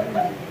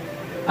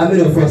 How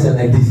many of us are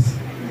like this?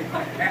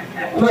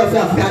 How many of you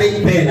have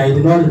carried pen and you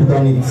did not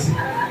return it?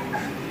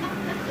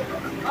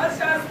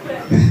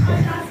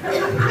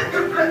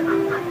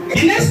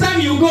 The next time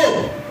you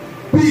go,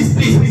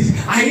 please,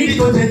 I need it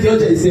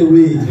urgently. You say,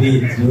 wait,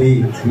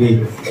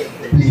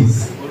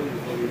 please.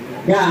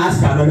 Yeah,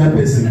 ask another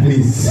person,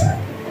 please.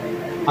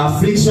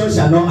 Affliction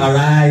shall not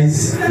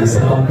arise the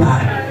second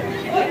time.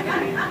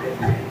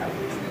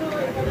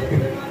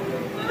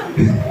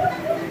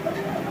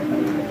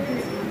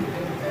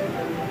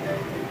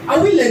 Are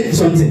we learning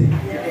something?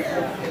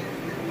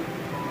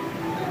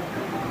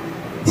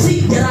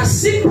 See, there are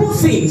simple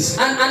things,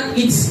 and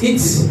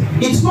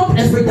it's not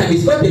every time.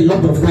 It's not a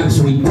lot of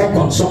times we talk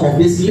on some of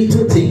these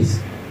little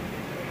things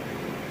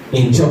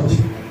in church,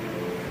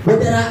 but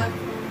there are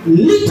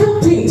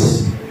little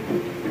things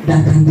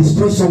that can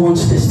destroy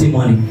someone's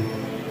testimony.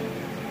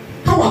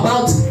 How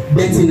about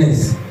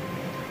dirtiness?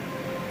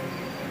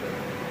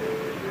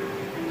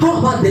 How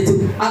about that?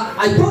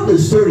 I told the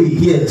story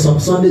here some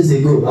Sundays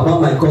ago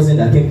about my cousin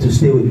that came to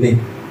stay with me.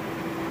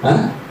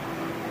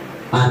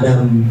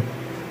 And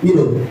you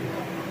know,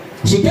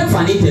 she came for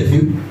an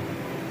interview.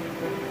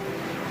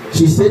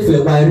 She stayed for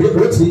a while,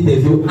 wrote the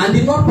interview, and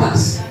did not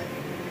pass.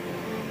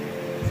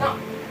 Now,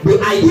 the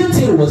ideal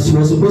thing was she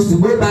was supposed to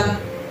go back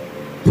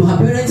to her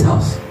parents'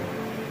 house.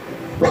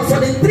 But for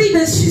the 3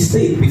 days she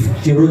stayed before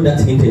she wrote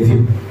that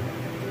interview.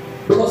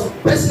 Because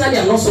personally,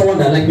 I'm not someone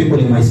that like people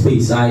in my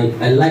space. I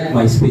like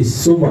my space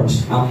so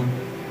much.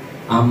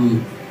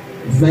 I'm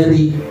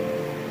very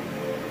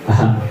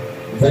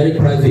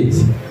private.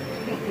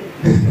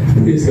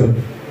 Praise God.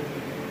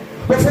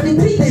 But for the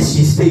 3 days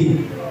she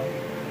stayed,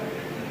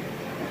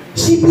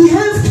 she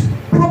behaved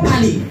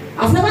properly.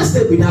 I've never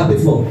stayed with her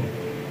before,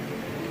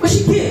 but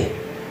she came.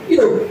 You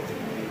know,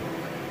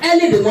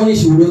 early in the morning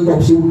she would wake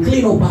up. She would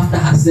clean up after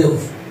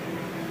herself.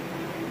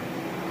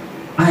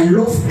 I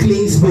love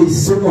clean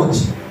space so much.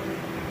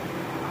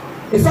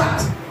 In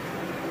fact,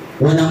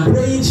 when I'm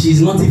praying, she's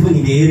not even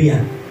in the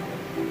area.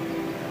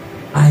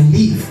 I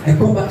leave, I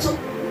come back. So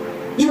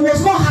it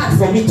was not hard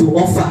for me to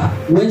offer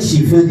when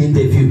she failed the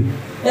interview.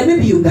 And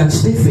maybe you can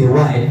stay for a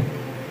while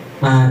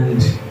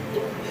and,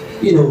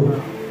 you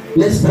know,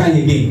 let's try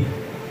again.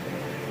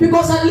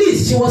 Because at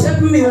least she was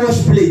helping me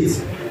wash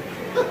plates.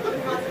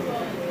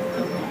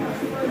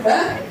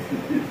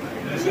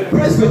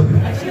 Praise God.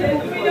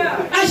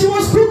 And she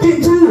was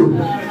cooking too.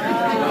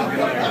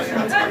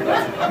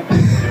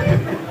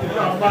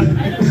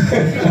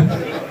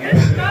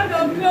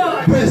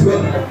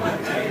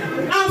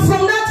 And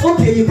from that,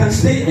 okay, you can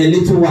stay a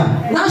little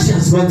while. Now she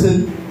has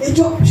gotten a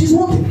job. She's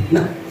working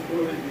now.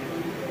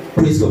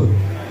 Praise God.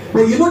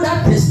 But you know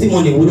that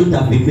testimony wouldn't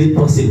have been made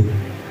possible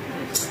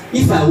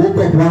if I woke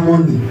up one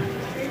morning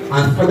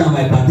and thought that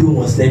my bathroom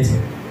was dirty.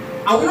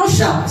 I will not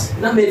shout.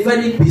 I'm a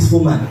very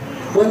peaceful man.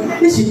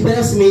 When she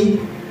tells me,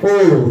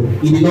 oh,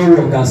 it did not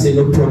work, I'll say,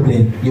 no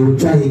problem. You will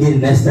try again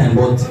next time,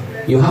 but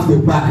you have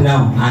to pack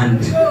now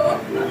and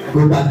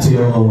go back to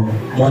your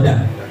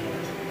mother.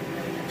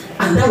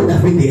 And that would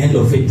have been the end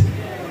of it.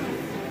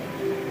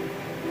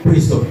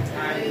 Praise God.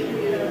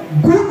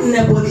 Good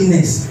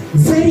neighborliness,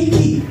 very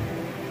key.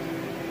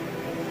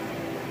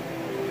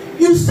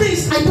 You say,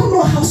 I don't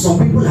know how some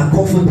people are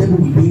comfortable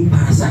with being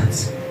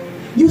parasites.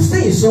 You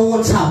stay in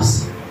someone's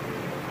house.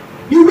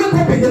 You wake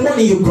up in the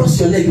morning, you cross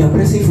your leg, you are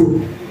pressing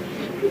food.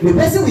 The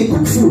person will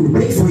cook food,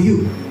 wait for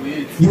you.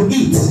 You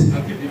eat.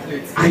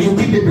 And you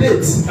keep the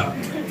plate.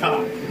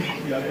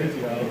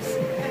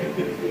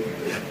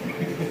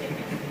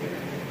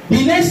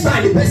 The next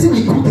time the person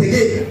will cook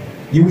again,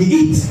 you will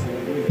eat.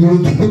 You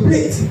will keep the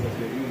plate.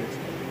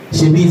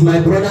 She is my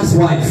brother's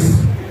wife.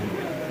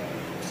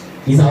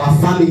 Is our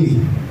family.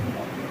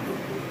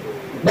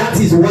 That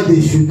is what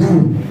they should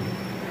do.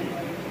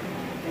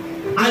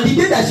 And the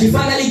day that she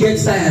finally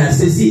gets tired and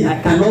says, see, I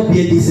cannot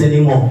bear this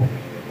anymore.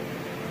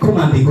 Come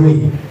and be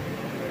going.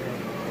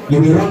 You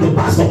will run to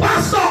pastor.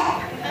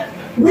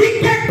 Pastor!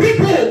 Wicked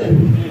people!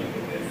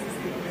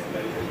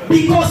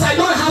 Because I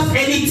don't have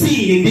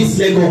anything in this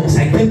Lagos.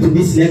 I came to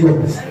this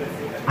Lagos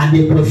and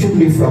they pursued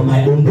me from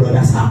my own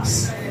brother's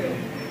house.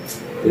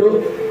 You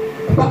know,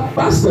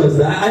 pastors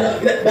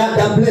that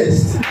are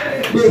blessed.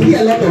 They hear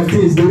a lot of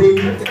things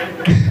during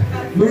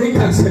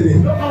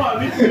counseling.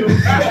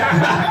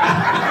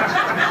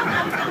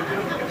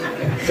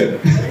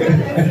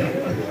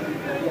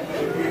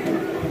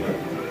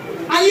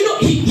 And you know,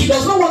 he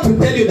does not want to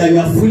tell you that you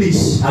are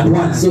foolish at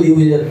once. So he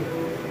will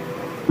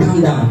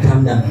calm down.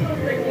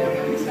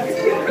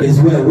 It's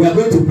well. We are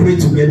going to pray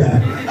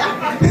together.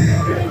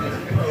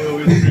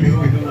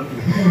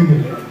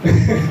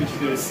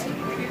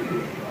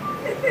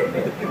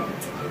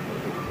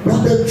 But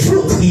the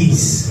truth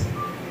is,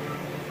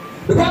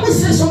 the Bible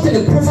says something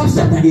in Proverbs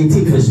chapter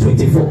 18 verse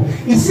 24.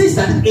 It says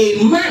that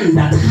a man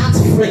that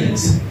has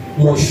friends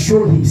must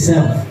show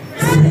himself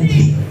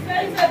friendly.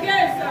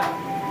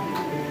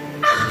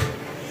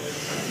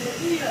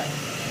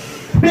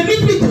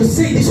 Permit me to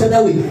say this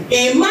other way.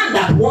 A man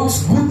that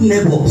wants good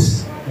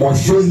neighbors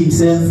must show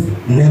himself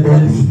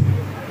neighborly.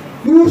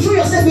 You will show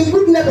yourself a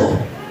good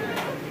neighbor.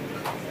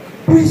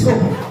 Praise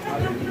God.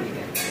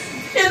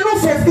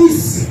 Enough of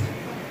this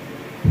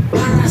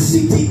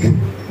parasitic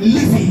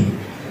living.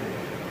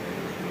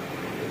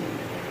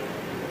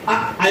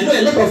 I know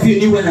a lot of you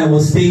knew when I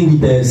was staying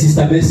with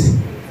Sister Mercy.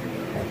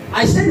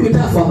 I stayed with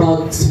her for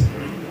about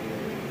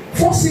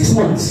 4-6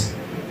 months.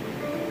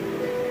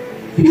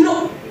 You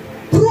know,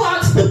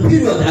 throughout the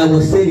period I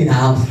was staying in her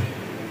house,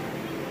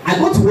 I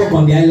got to work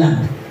on the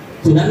island.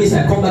 So that means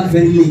I come back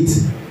very late.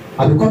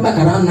 I will come back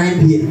around 9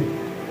 p.m.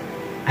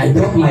 I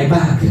drop my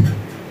bag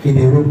in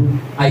the room.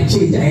 I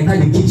change, I enter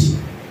the kitchen.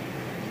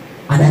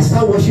 And I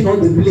start washing all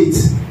the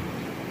plates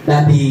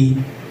that the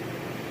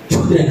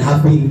children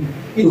have been,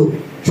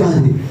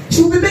 trying.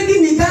 She will be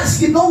making me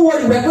gasket. Don't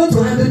worry, we are going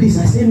to handle this.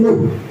 I say,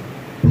 no,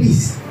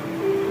 please.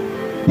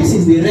 This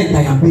is the rent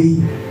I am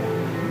paying.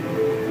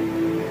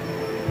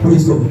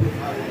 Praise God.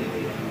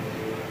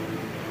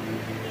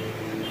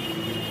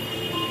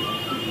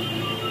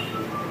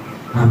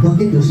 I'm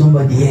talking to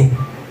somebody here.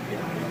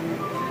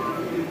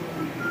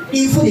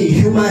 Even in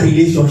human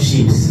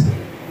relationships.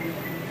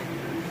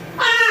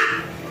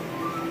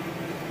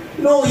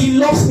 No, he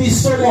loves me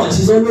so much.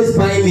 He's always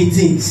buying me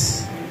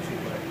things.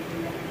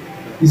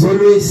 He's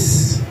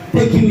always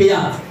taking me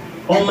out.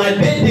 On my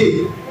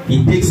birthday,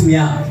 he takes me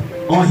out.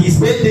 On his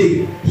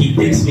birthday, he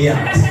takes me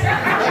out.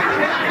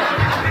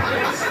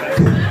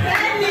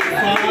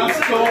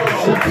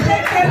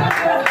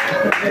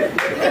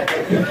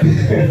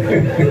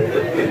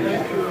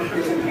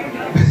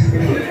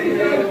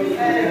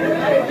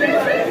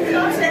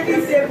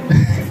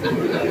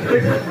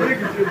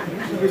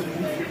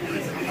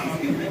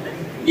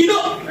 You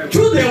know,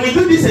 children, we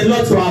do this a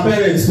lot to our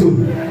parents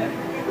too.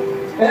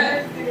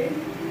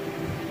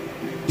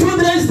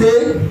 Children's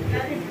Day,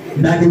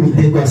 Daddy will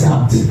take us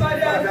out.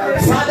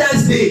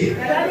 Father's Day,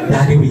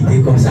 Daddy will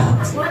take us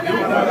out.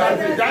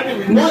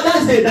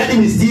 Mother's Day, Daddy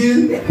will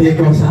still take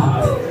us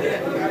out.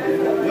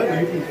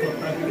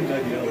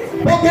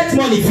 Pocket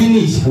money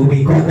finish, we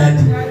will call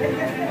Daddy.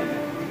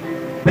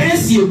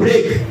 Pencil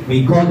break,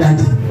 we call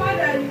Daddy.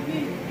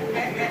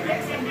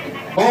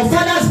 On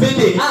Father's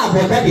birthday,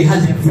 but Daddy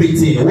has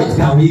everything. What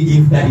can we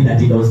give Daddy that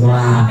he does not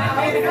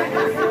have?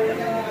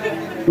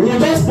 We will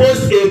just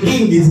post a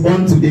king is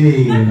born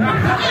today.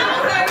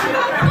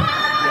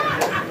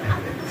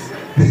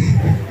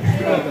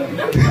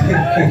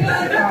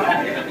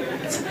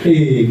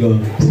 Hey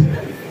God.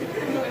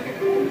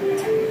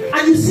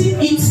 And you see,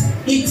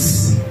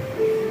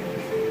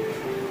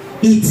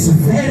 it's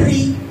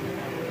very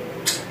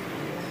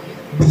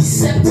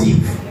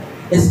deceptive,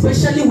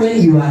 especially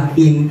when you are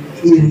in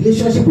a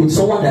relationship with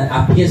someone that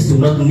appears to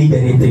not need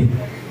anything.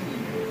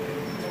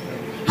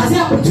 Has it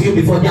happened to you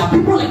before? There are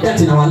people like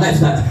that in our lives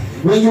that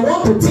when you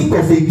want to think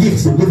of a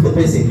gift to give the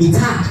person, it's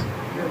hard.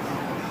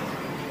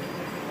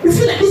 You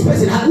feel like this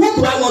person, what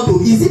do I want to?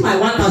 Is it my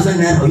 1,000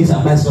 naira or you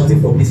shall buy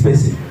something from this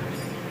person?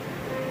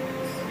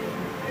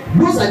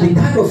 Those are the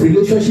kind of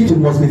relationships you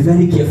must be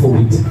very careful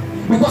with.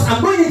 Because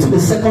I'm going into the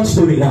second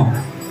story now.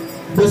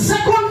 The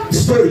second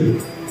story,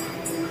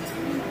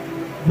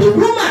 the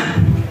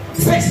woman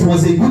first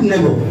was a good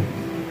neighbor.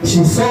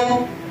 She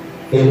saw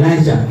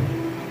Elijah.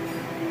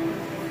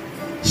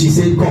 She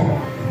said,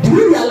 come. Do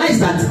you realize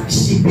that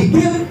she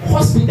became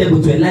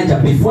hospitable to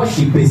Elijah before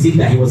she perceived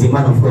that he was a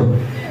man of God?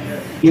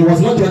 It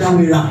was not the other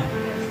way around.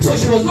 So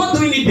she was not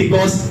doing it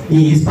because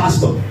he is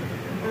pastor.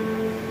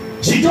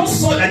 She just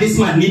saw that this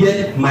man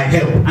needed my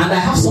help and I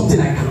have something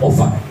I can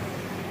offer.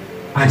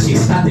 And she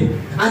started.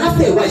 And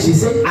after a while she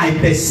said, I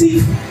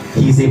perceive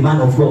he is a man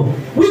of God.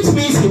 Which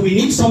means he will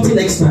need something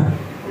extra.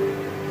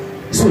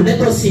 So let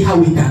us see how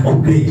we can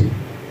upgrade.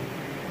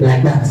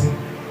 Like that.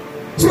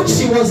 So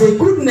she was a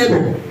good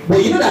neighbor.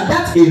 But you know that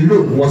that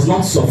alone was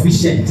not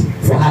sufficient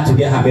for her to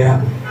get her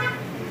miracle.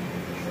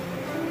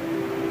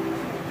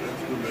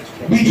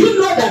 Did you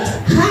know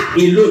that her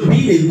alone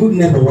being a good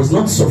neighbor was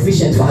not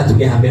sufficient for her to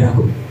get her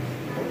miracle?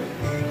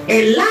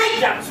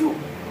 Elijah too.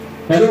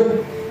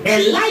 Hello?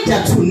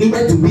 Elijah too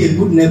needed to be a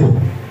good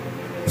neighbor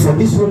for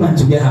this woman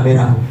to get her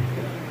miracle.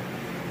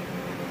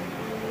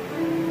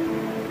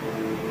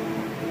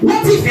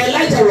 What if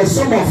Elijah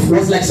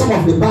was like some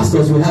of the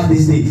pastors we have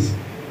these days?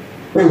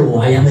 Oh,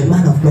 I am a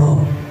man of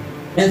God.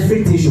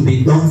 Everything should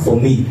be done for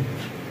me.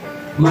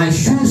 My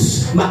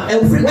shoes,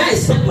 everywhere I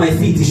set my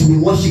feet, it should be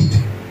worshipped.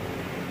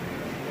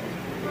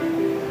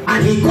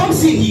 And he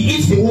comes in, he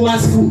eats the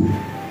woman's food,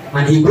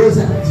 and he goes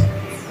out,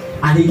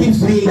 and he keeps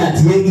doing that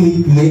year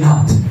in, year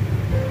out.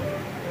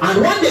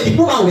 And one day the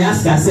woman will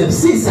ask herself,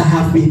 since I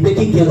have been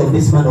taking care of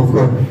this man of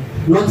God,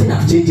 nothing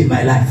has changed in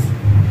my life.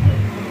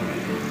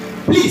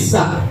 Please,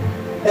 sir,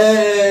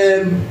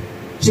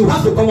 she will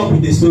have to come up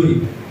with the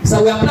story.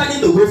 So we are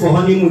planning to go for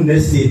honeymoon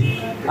next year.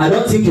 I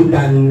don't think you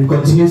can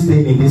continue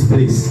staying in this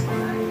place.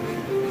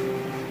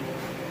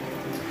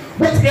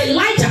 But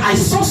Elijah, I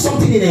saw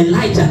something in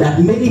Elijah that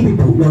many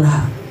people don't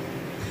have.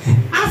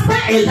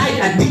 After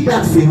Elijah did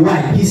that for a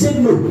while, he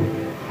said, no,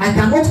 I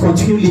cannot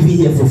continue living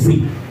here for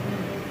free.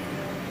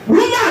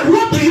 Woman,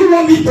 what do you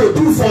want me to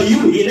do for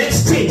you in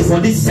exchange for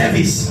this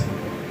service?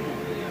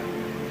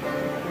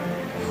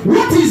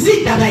 What is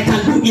it that I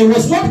can do? It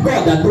was not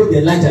God that told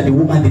Elijah the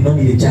woman did not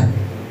need a child.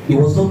 It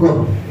was not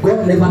God.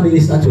 God never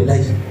ministered to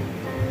Elijah.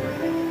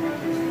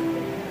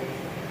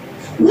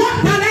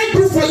 What can I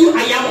do for you?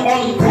 I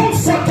am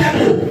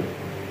uncomfortable.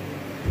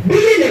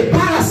 Being a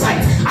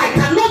parasite, I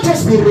cannot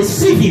just be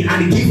receiving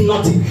and give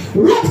nothing.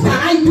 What can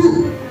I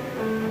do?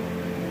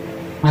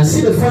 And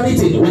see the funny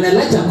thing, when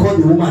Elijah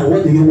called the woman,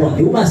 what do you want?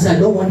 The woman said, I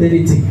don't want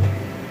anything.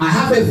 I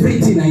have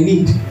everything I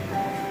need.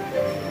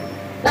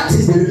 That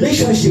is the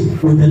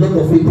relationship with a lot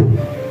of people.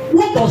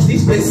 What does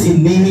this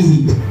person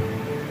need?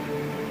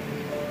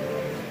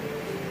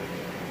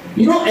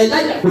 You know,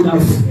 Elijah could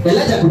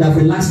have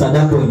relaxed at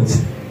that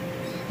point.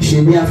 She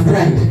may have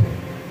tried.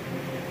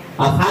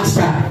 I've asked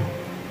her.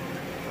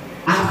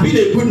 I've been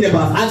a good neighbor.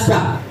 I've asked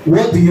her,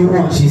 what do you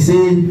want? She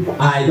said,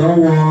 I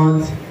don't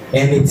want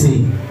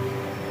anything.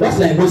 That's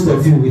like most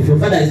of you. If your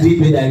father is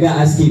doing it, I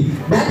gotta ask him,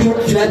 Daddy,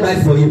 what should I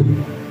buy for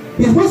you?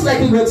 He's most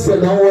likely going to say,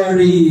 don't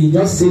worry,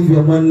 just save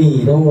your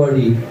money. Don't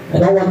worry. I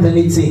don't want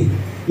anything.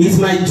 It's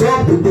my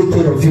job to take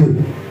care of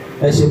you.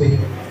 That's what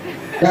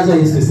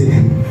he used to say.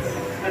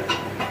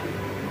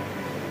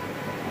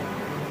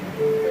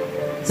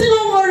 Say,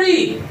 don't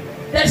worry.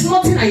 There's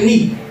nothing I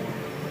need.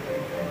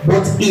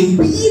 But in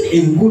being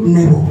a good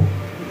neighbor,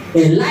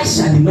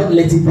 Elisha did not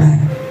let it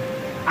die.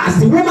 As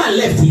the woman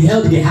left, he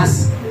held the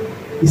house.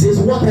 He says,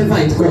 whatever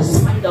it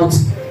costs, find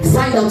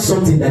out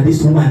something that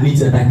this woman needs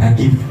that I can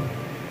give.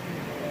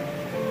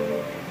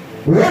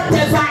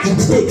 Whatever it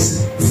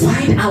takes,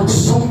 find out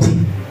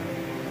something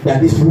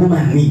that this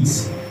woman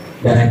needs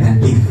that I can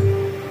give.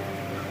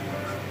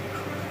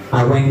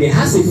 And when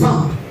Gehazi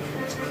found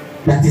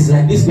that is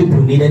like these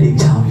people needed a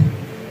child,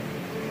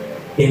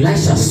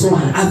 Elisha saw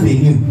an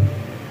avenue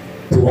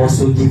to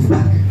also give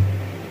back.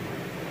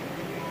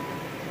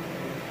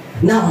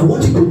 Now I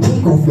want you to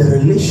think of the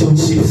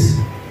relationships.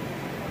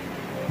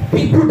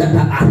 People that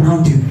are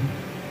around you.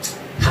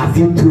 Have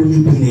you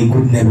truly been a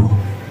good neighbor?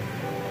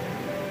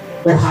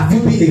 Or have you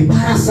been a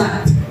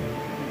parasite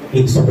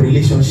in some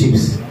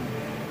relationships?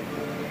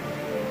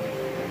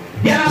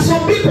 There are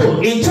some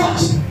people in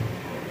church.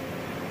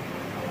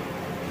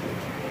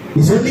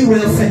 It's only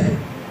welfare.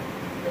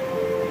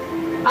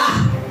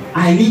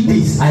 I need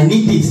this, I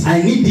need this,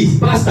 I need this.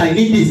 Pastor, I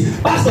need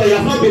this. Pastor, you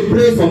have not been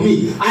praying for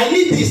me. I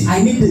need this,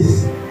 I need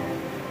this.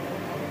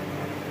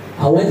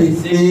 And when they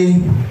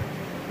say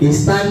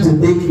it's time to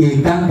take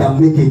a can and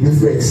make a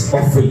difference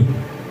offering,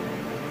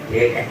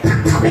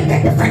 can make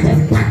a difference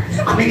every time.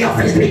 How many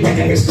offerings do we take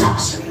in this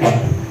church?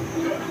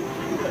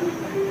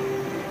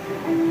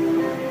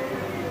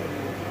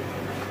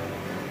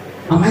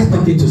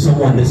 talking to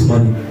someone this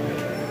morning.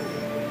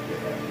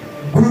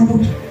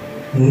 Good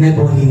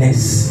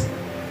neighborliness.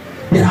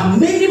 There are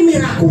many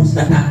miracles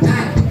that are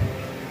tied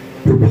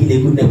to being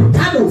a good neighbor.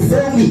 Time will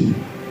fail me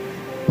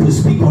to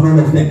speak on all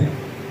of them.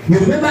 You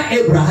remember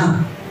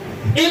Abraham?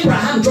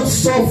 Abraham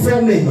just saw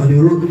 4 men on the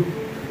road.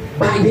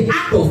 By the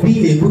act of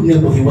being a good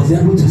neighbor, he was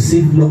able to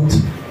save Lot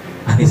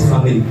and his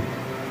family.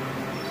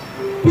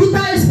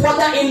 Peter's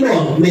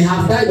mother-in-law may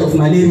have died of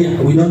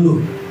malaria, we don't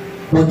know.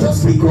 But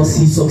just because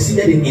he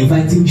succeeded in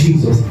inviting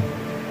Jesus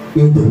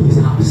into his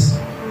house.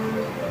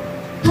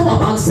 How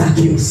about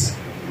Zacchaeus?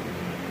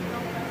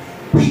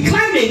 He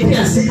climbed a tree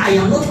and said, I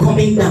am not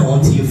coming down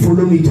until you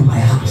follow me to my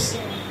house.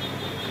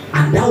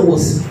 And that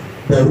was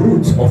the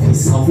root of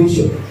his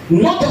salvation.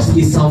 Not just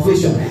his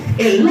salvation,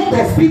 a lot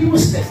of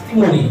people's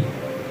testimony.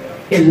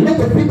 A lot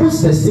of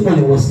people's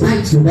testimony was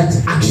tied to that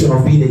action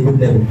of being a good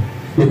neighbor.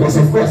 Because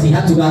of course he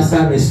had to go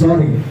start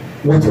restoring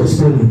what was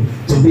stolen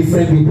to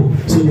different people.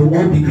 So they will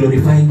all be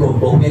glorifying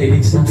God. But where did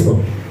it start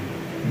from?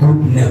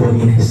 Good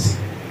neighborliness.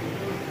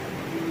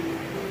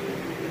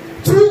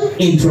 2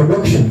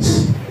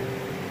 introductions.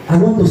 I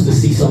want us to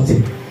see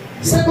something. 2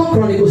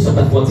 Chronicles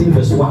chapter 14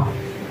 verse 1.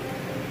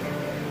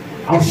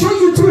 I'll show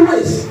you 2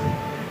 ways.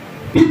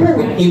 People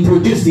were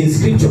introduced in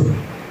scripture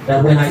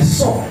that when I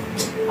saw,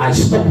 I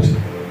stopped.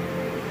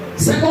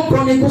 2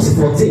 Chronicles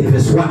 14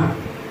 verse 1.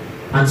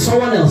 And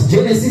someone else,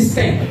 Genesis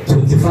 10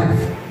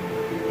 25.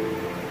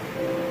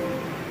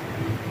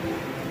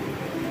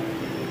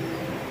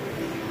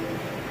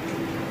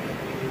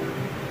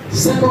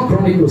 Second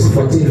Chronicles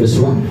 14 verse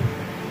 1.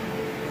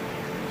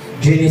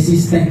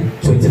 Genesis 10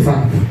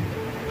 25.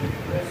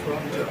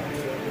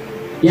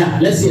 Yeah,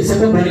 let's see it.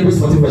 2 Chronicles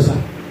 14 verse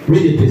 1.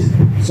 Read it, please.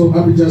 So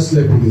Abijah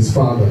slept with his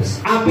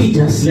fathers.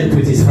 Abijah slept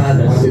with his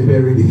fathers. And they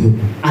buried him.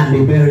 And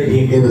they buried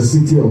him in the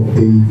city of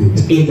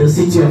David. In the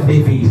city of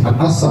David. And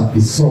Asa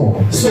his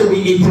son. So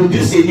we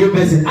introduce a new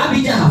person.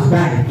 Abijah has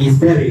died. He's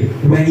buried.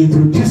 We're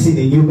introducing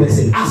a new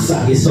person.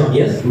 Asa his son.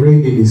 Yes.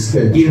 Reigned in his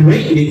stead. He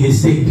reigned in his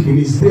stead. In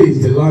his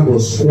days the land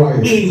was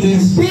quiet. In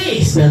his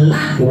days the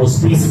land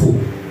was peaceful.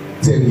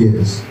 10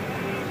 years.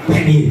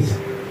 10 years.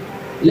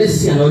 Let's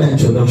see another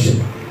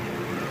introduction.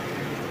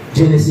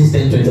 Genesis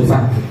 10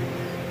 25.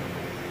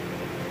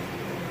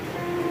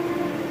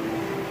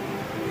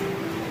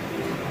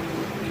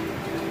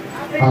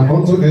 And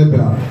unto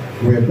Eber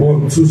were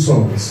born 2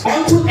 sons.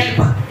 Unto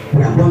Eber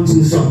were born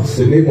 2 sons.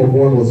 The name of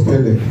one was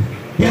Peleg.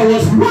 There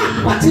was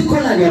one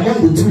particularly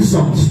among the 2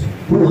 sons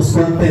who was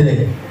called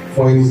Peleg.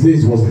 For in his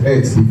days was the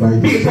earth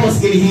divided.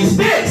 Because in his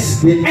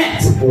days the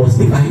earth was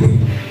divided.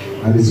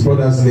 And his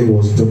brother's name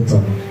was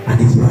Joktan. And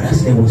his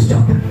brother's name was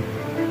Joktan.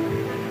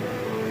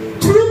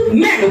 2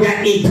 men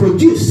were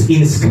introduced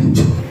in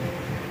scripture.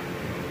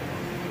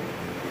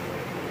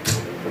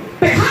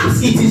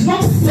 Perhaps it is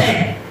not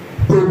fair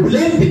to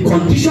blame the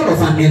condition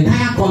of an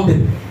entire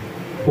company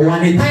or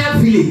an entire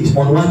village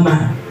on one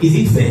man. Is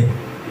it fair?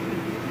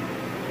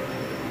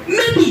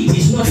 Maybe it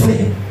is not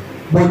fair,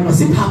 but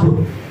does it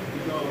happen?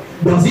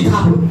 Does it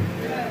happen?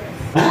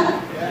 Huh?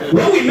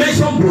 When we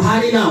mention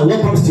Buhari now,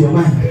 what comes to your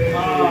mind?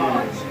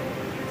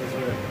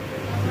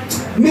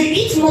 May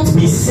it not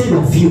be said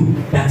of you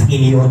that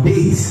in your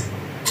days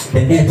the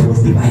earth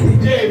was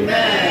divided.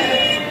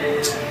 Amen.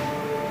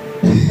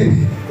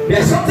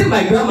 There's something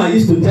my grandma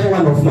used to tell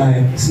one of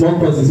my small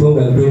cousins when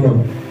we were growing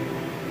up.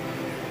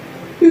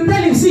 You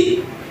tell him,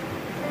 see,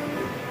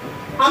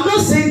 I'm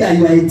not saying that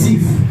you are a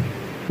thief,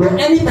 but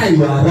anytime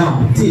you are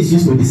around, things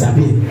used to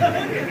disappear.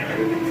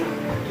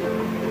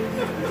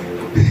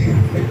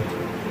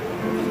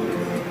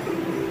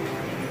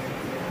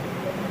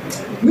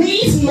 May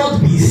it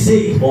not be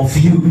said of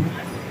you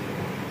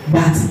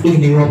that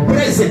in your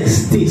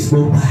presence things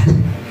go bad.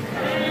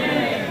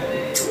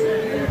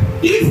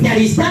 If there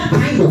is that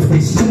kind of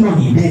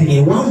testimony, then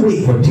in one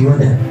way or the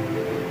other,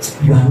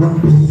 you are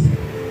not being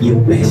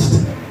your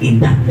best in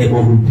that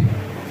neighborhood.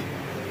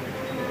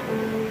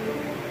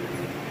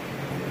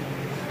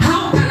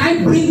 How can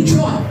I bring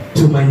joy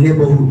to my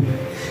neighborhood?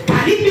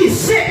 Can it be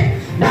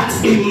said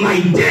that in my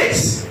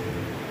days,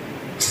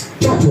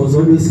 church was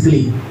always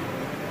clean?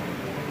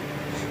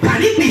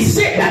 Can it be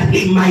said that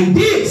in my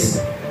days,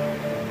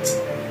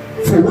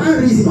 for one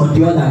reason or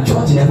the other,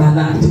 church never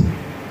lacked?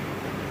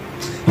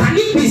 Can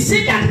it be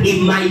said that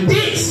in my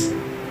days,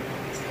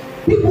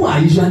 people are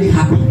usually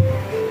happy?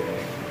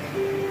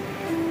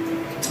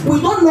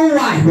 We don't know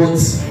why, but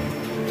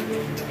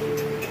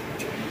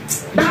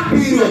that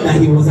period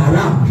that he was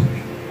around,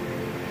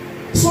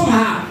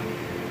 somehow,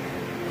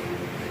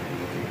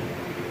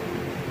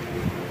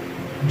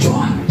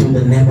 joy to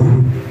the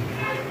neighborhood.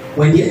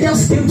 When the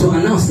angels came to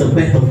announce the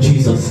birth of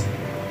Jesus,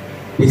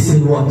 they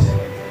said what?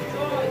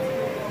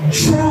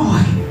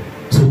 Joy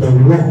to the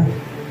world.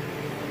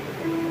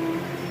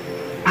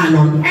 And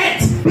on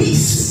earth,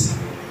 peace.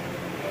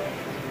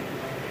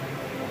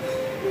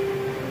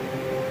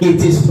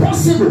 It is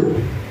possible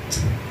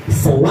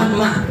for one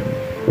man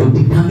to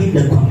determine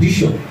the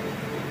condition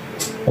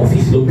of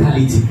his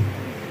locality.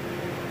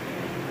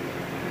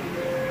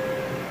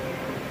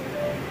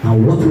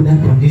 And what would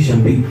that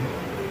condition be?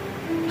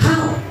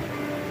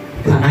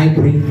 can I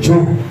bring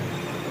joy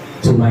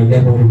to my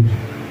neighborhood?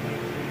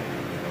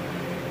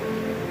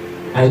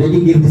 I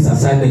already gave this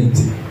assignment.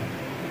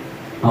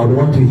 I would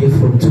want to hear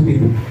from two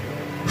people.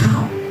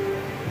 How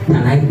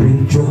can I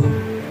bring joy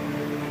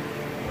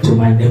to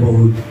my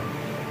neighborhood?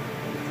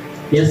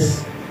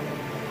 Yes.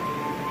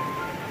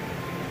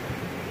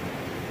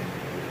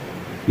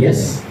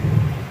 Yes.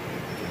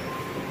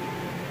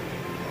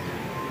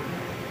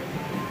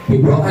 Hey,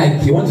 bro,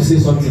 Ike, you want to say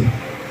something?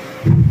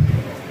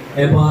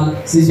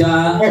 But since you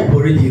are up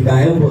already, you can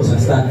help us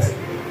and start.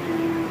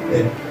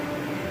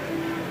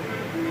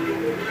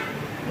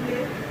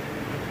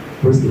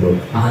 Praise the Lord.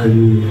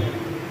 Hallelujah.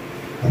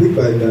 I think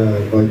by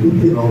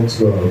looking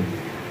out,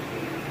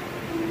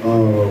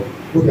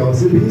 okay, I was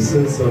saying this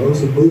since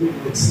also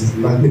it's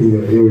lacking in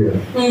your area,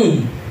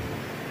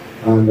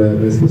 and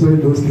especially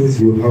those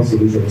things you have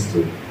solutions to,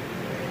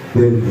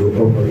 then you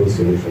offer those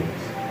solutions.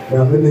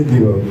 Now, let me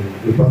give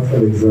a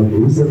practical example.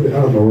 Recently,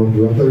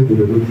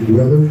 we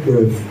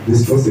were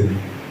discussing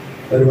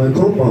that in my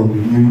compound,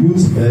 you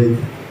use egg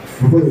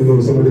before you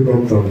know somebody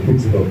comes and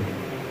picks it up.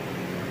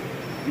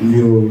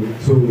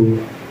 So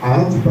I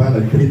have to buy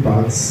like 3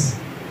 bags.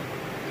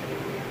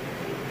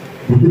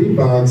 The 3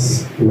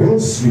 bags,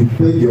 once you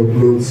peg your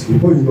clothes,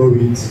 before you know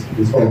it,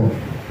 it's off.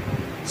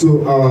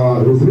 So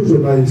our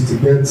resolution now is to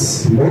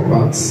get more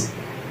bags,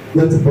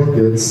 get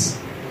buckets,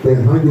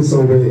 then hang it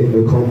somewhere in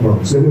the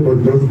compound. So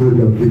anybody just go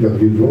there and pick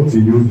and use. Once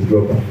you use the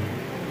dropper.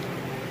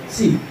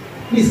 See,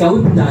 please can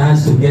we put our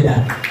hands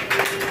together?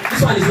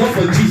 This one is not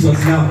for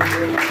Jesus now.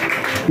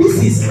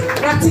 This is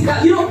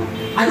practical. You know,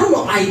 I don't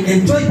know, I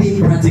enjoy being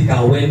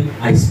practical when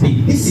I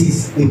speak. This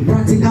is a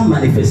practical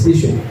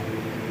manifestation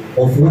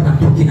of what I'm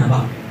talking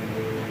about.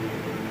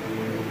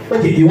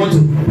 Okay, you want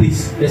to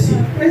please let's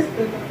see. Praise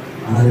the Lord.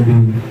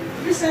 Hallelujah.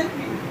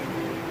 Recently,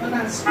 on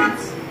our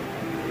streets,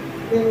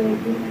 they were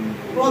doing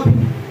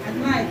robbing at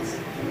night.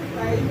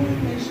 I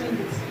even mentioned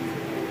it.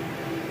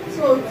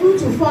 So 2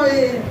 to 4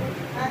 a.m.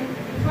 and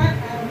in fact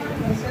I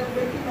found myself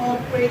waking up,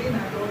 praying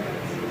and all that.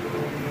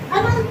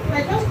 And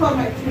I just called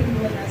my twin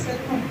and I said,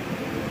 come.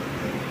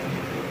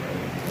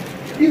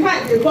 In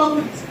fact, they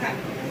bought this car.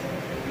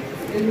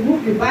 They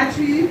removed the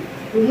battery,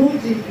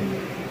 removed the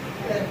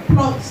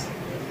plugs,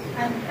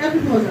 and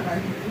everything was about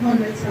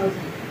 100,000.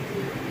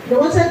 They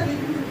wanted me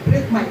to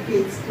break my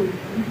gates to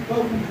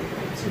open my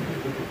car too.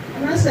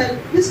 And I said,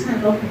 this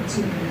cannot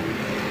continue.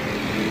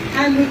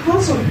 And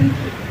because of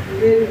people in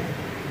the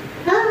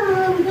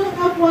area, we don't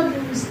have what they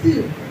will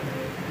steal.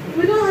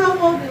 We don't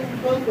have what they will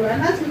go for.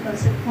 And that's when I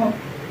said, come,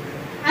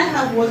 I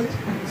have what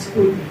can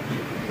steal.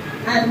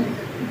 And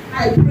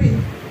I pray.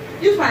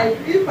 If I,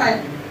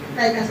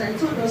 like as I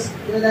told us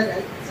the other day,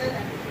 I said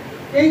that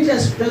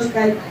angels should just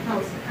guide my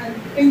house, and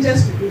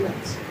angels will do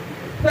that.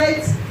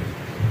 But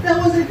there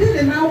was a day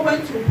they now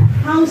went to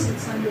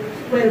houses and they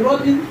were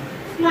robbing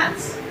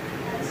flats.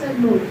 I said,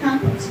 no, we can't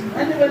continue.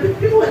 And there were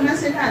people when I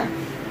said that,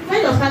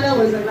 when your father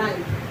was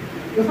alive,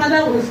 your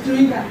father was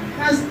doing that,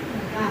 that's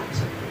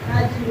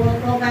that he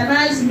would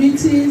organize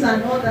meetings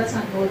and all that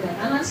and all that.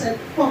 And I said,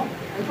 come,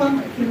 I called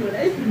my children,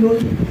 if you know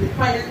the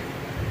quiet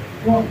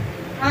one,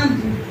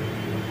 and the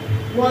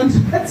one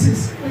that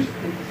is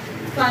pushing.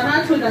 So I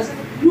now told us,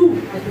 you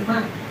are the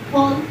man,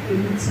 call a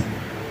meeting.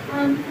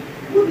 And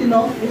good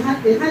enough, they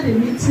had a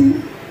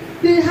meeting.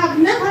 They have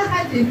never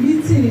had a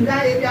meeting in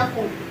that area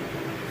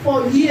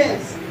for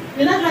years.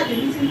 They now had a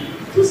meeting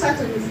 2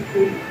 Saturdays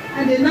ago,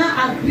 and they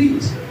now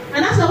agreed.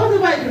 And I said,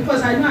 whatever it is,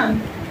 because I know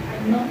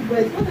I'm not,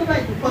 but whatever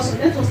it is, because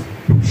let us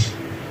push.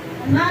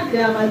 And now they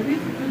have agreed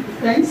to do the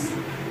fence,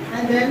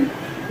 and then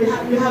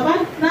we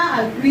have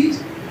now agreed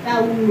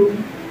that we will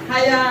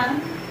hire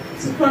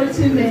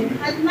security men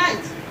at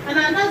night. And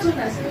I now told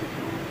myself,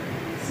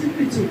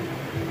 secretly,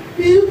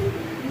 if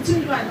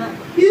between you and I,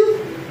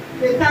 if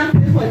they can't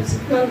pay for the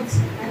security,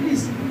 at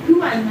least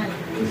you and I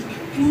will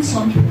do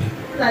something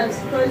so that the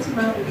security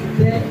man will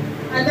be there.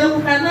 And then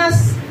we can now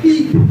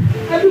speak.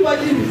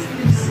 Everybody will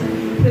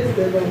sleep. Praise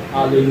the Lord.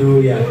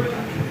 Hallelujah.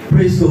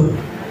 Praise God.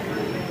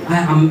 I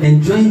am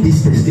enjoying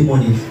this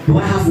testimony. Do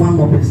I have one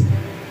more person?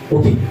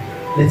 Okay,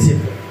 let's hear.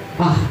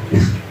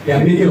 There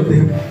are many of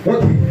them.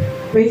 Okay.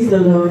 Praise the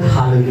Lord.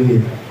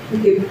 Hallelujah.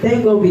 Okay,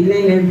 thank God we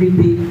learn every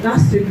day.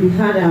 Last week we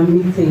had our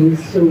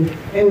meetings, so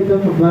when we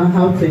talk about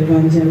how to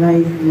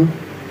evangelize,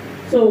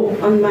 So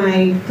on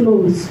my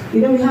clothes,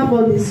 we have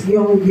all these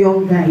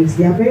young guys.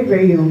 They are very,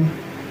 very young.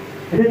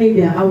 I don't know if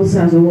they are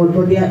outsiders or what,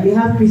 but they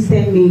have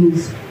Christian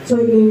names. So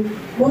in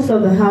most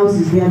of the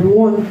houses, they are the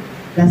one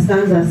that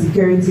stands as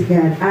security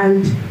guard.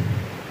 And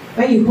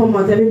when you come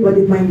out,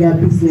 everybody mind their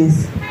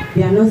business.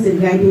 They are not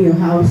guiding your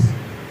house,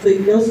 so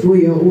you just go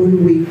your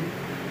own way.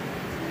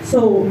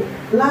 So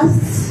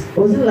last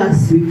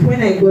week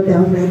when I got there,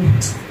 I was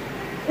like,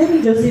 let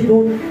me just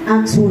even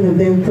ask one of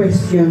them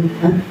question,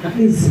 at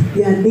least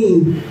their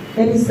name.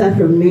 Let me start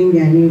from knowing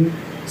their name.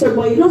 So,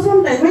 but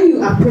sometimes when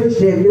you approach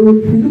them, they will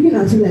be looking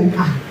at you like,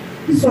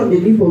 this one they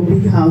live for a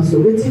big house, so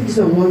waiting this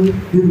one want to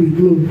do with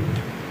me.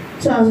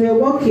 So as we were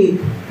walking,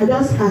 I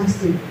just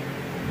asked him.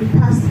 He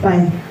passed by.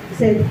 He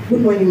said,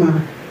 good morning,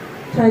 ma.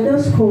 So I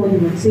just called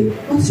him and said,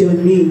 what's your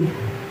name?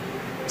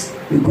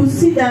 You could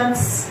see that,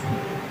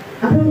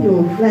 I don't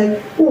know,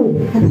 like, oh,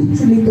 are they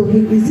truly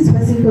talking? Is this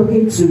person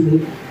talking to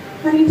me?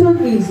 And he told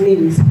me his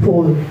name is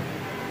Paul.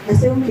 I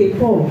said, okay,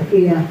 Paul,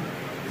 yeah.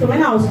 So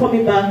when I was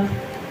coming back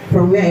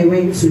from where I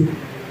went to,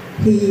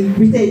 he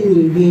greeted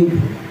me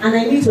again. And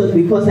I knew it was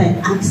because I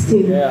asked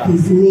him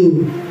his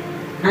name.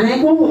 And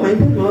I go home and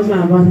told my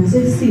husband about it. I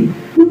said, see,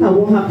 look at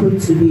what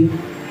happened today.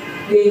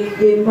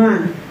 A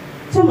man,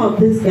 some of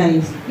these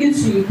guys, you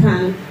too, you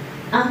can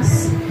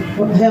ask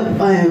for help,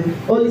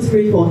 Holy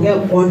Spirit for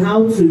help on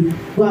how to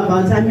go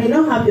about it. I may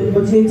not have the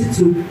opportunity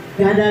to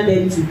gather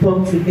them to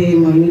talk to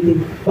them or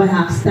anything, but I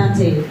have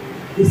started.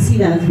 The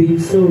seed has been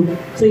sown.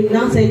 So he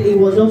now said he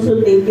was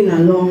also thinking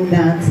along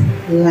that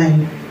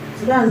line.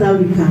 So that's how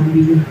we can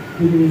be.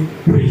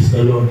 Praise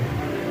the Lord.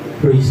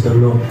 Praise the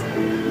Lord.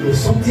 There's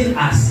something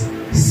as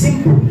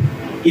simple.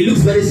 It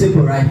looks very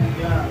simple, right?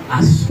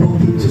 As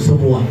talking to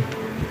someone.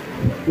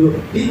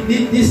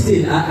 This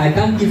thing, I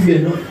can't give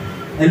you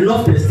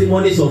enough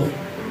testimonies of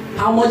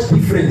how much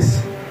difference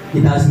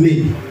it has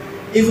made.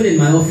 Even in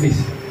my office.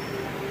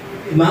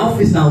 In my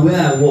office now where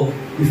I work,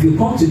 if you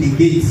come to the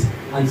gate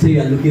and say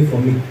you are looking for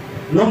me,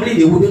 normally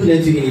they wouldn't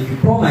let you in. If you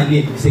call my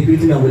name, the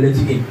security man will let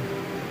you in.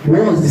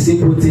 What was the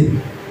simple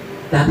thing?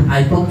 That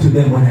I talk to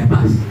them when I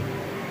pass.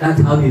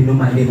 That's how they know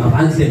my name. I've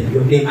asked them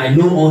your name. I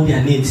know all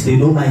their names. They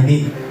know my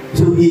name.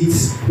 So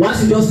it's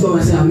once you just come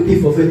and say I'm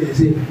looking for Felix,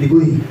 they say they go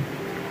in.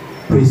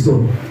 Praise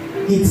God.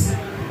 It's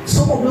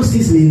some of those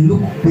things may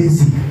look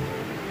basic,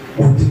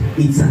 but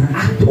it's an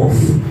act of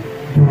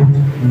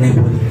good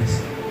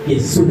neighborliness.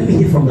 Yes. So let me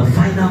hear from the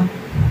final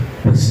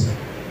person.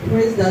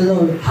 Praise the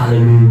Lord.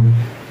 Hallelujah.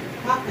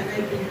 How can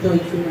I bring joy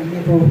to my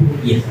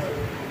neighborhood? Yes.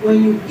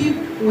 When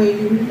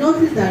you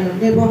notice that your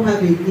neighbor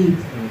have a need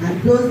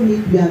and those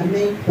needs were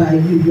met by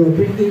you, you're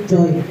bringing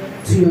joy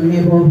to your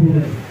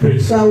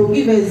neighborhood. So I will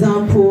give an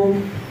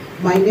example.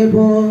 My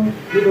neighbor,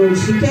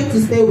 she came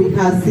to stay with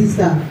her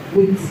sister,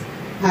 with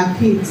her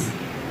kids.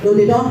 So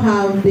they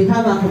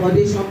have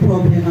accommodation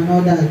problem and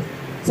all that.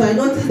 So I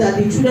noticed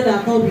that the children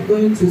are not be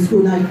going to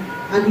school, and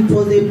it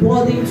was a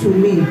burden to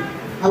me.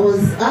 I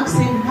was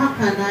asking, how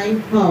can I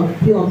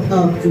be of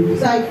help to?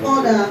 So I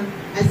called her.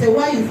 I said,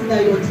 why is it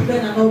that your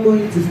children are not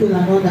going to school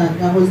and all that?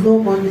 There was no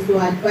money, so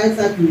I advised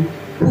her to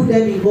put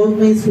them in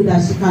government school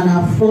that she can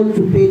afford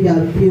to pay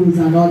their bills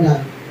and all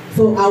that.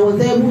 So I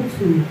was able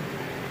to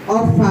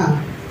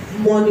offer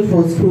money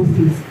for school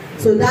fees.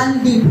 So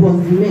that need was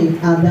met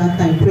at that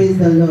time. Praise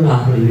the Lord.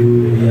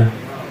 Hallelujah.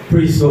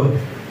 Praise God.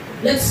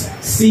 Let's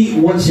see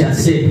what she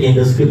has said in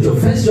the scripture.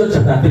 1 John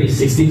chapter 3,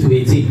 16 to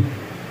 18.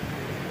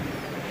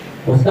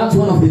 Because that's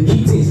one of the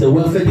key things the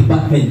welfare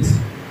department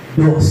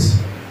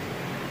does.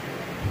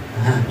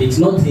 It's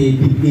not a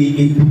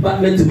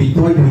department to be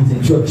toyed with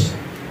in church.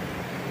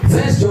 1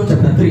 John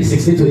chapter 3,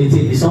 16 to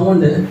 18. Is someone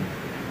there?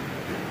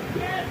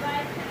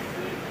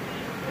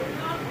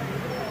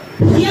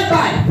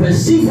 Hereby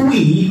perceive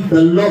we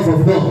the love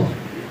of God.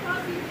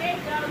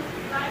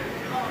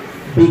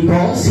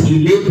 Because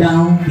he laid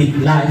down his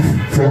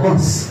life for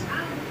us.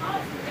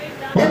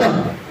 Hold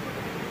on.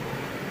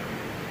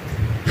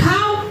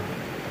 How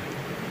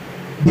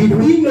did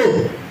we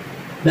know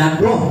that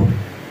God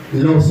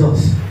loves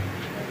us?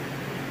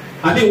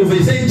 I mean, if they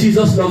say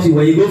Jesus loves you,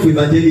 when you go for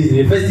evangelism,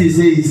 the first thing you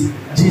say is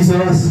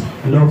Jesus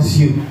loves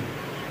you.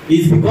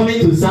 It's becoming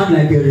to sound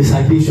like a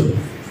recitation.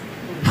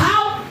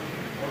 How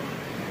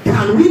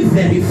can we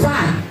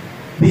verify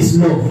this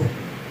love?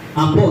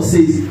 And Paul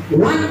says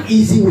one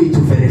easy way to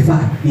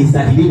verify is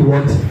that he did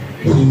what?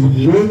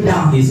 He laid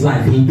down his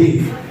life. He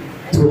gave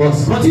to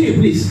us. Continue,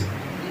 please.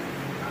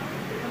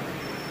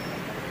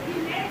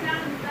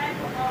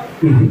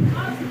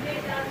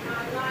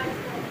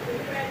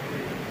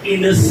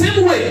 In the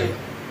same way,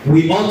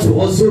 we ought to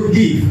also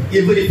give,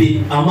 even if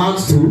it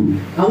amounts to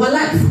our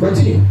life.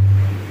 Continue.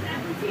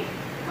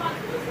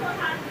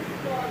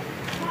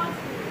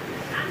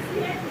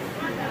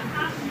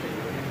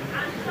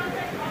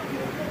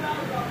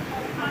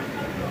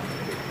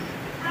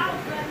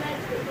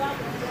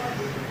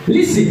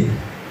 Listen,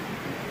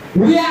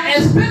 we are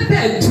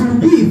expected to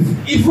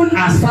give even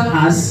as far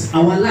as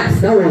our life.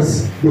 That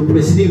was the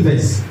preceding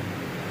verse.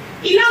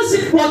 He now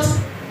said, but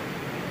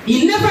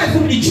he never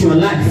even eat your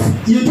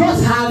life. You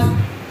just have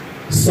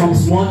some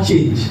small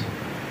change.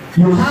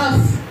 You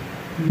have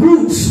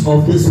goods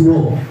of this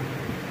world,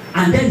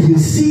 and then you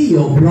see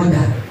your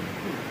brother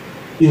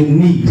in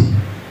need,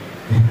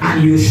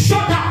 and you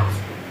shut up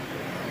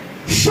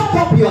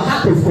your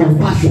heart of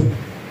compassion.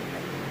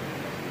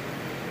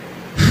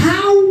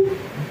 How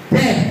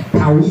then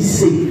can we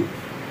say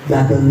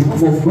that the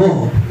love of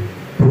God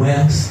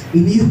dwells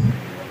in you?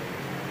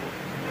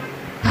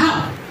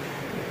 How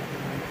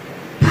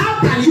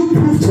can you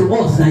prove to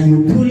us that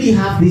you truly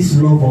have this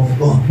love of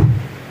God?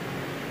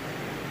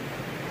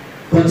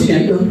 Continue, are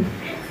you done?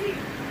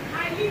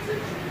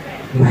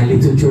 My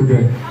little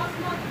children.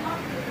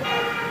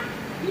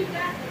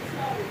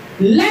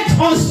 Let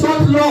us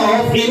not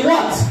love in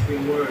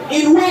what?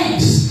 In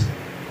words.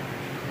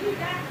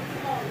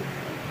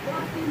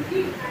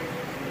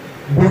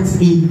 but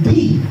in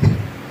deed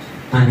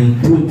and in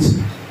truth.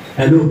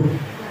 Hello.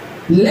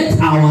 Let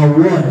our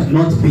word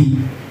not be.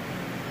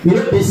 You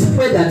know, the same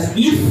way that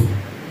if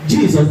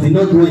Jesus did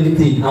not do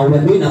anything and we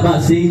are going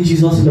about saying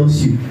Jesus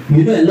loves you,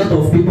 you know a lot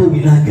of people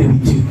will not agree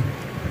with you.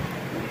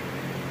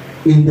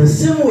 In the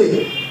same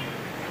way,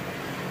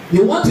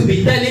 you want to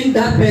be telling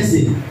that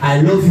person, I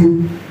love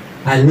you,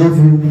 I love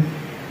you.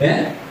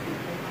 Eh?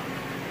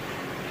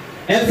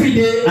 Every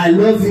day, I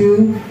love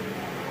you,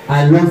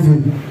 I love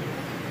you.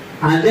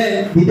 And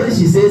then the day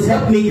she says,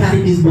 help me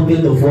carry this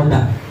bucket of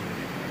water.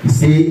 You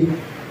say,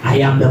 I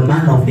am the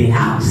man of the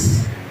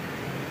house.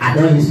 I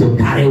don't used to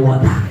carry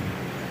water.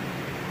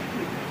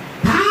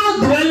 How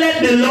dwelleth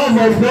the love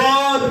of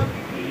God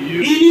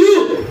in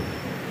you?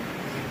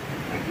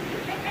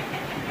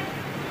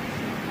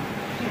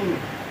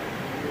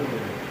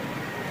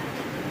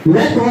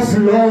 Let us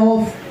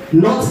love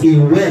not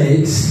in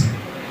words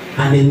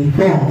and in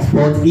thought,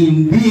 but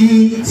in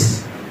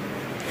deeds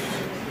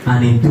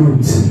and in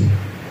truth.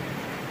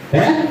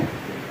 Eh?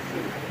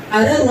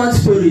 I read one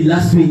story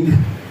last week.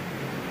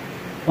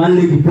 One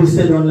lady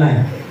posted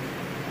online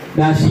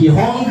that she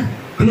hung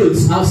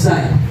clothes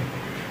outside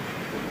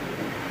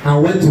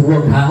and went to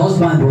work. Her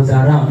husband was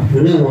around.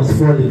 The rain was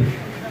falling.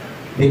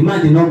 The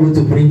man did not go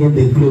to bring in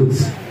the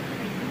clothes.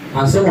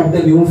 And some of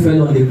them even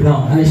fell on the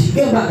ground. And she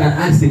came back and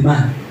asked the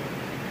man,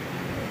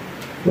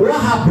 what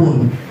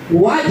happened?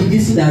 Why did you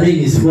see that rain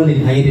is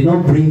falling and you did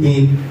not bring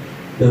in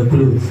the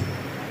clothes?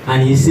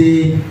 And he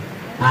said,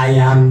 I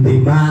am the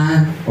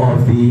man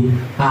of the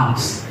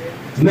house.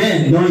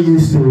 Men don't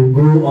used to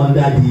go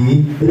under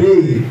the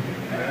rain.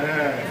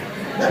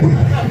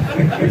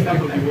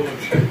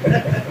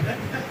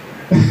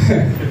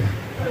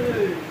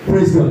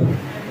 Praise God.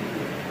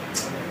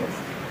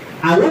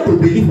 I want to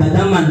believe that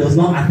that man does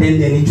not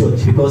attend any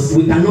church, because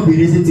we cannot be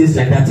raising things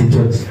like that in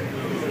church.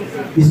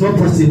 It's not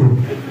possible.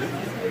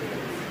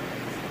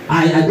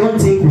 I don't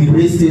think we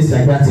raise things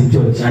like that in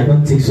church. I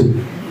don't think so.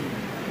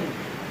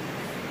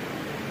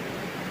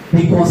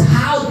 Because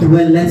how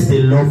dwelleth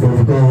the love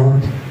of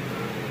God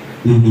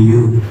in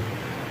you?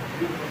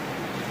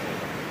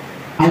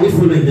 Are we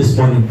following this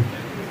morning?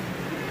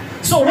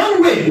 So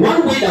one way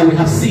that we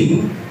have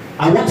seen,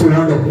 I want to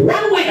round up.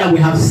 One way that we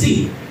have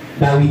seen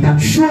that we can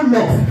show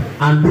love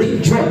and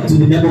bring joy to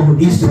the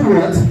neighborhood is through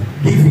what?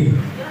 Giving.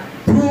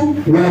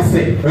 Through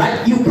welfare,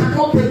 right? You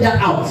cannot take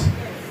that out.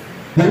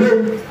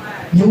 Hello?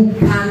 You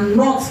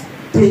cannot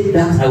take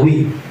that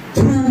away.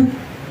 Through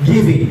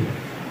giving.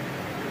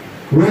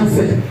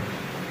 Welfare.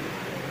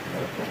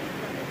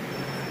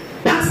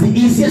 That's the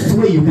easiest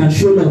way you can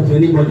show love to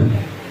anybody.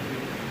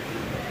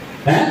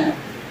 Eh?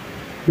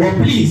 But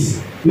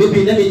please,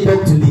 maybe let me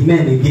talk to the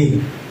men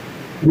again.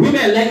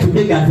 Women like to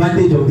take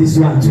advantage of this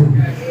one too.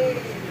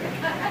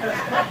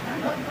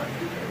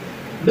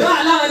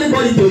 Don't allow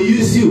anybody to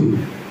use you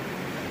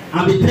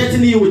and be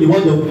threatening you with the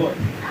word of God.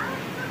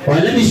 Or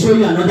let me show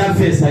you another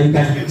verse that you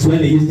can use when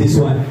they use this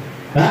one.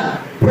 Huh?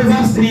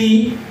 Proverbs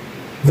 3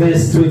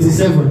 verse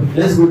 27.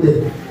 Let's go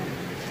there.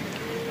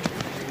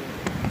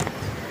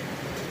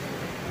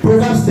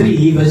 Proverbs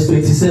 3 verse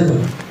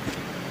 27.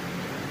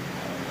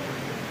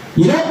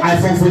 You know,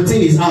 iPhone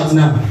 14 is out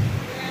now.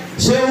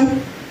 Show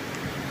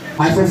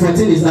iPhone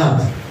 14 is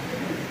out.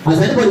 Has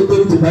anybody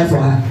told you to buy for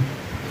her?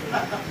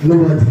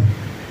 Nobody.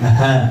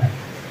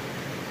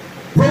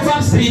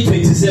 Proverbs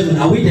 3:27.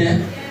 Are we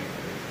there?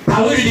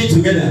 Can we read it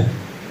together?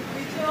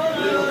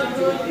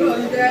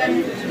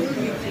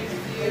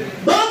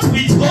 Don't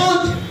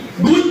withhold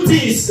good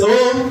things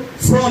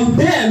from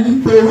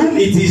them to whom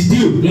it is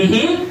due. When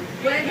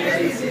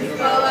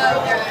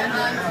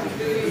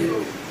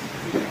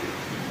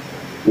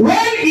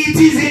it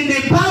is in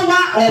the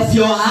power of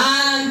your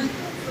hand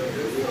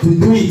to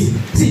do it.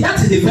 See, that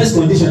is the first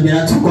condition.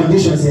 There are two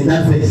conditions in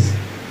that verse.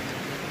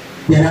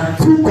 There are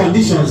two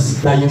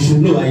conditions that you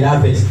should know in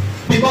that verse.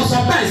 Because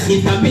sometimes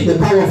it can be the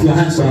power of your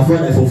hands to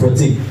afford iPhone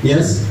 14.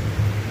 Yes?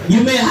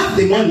 You may have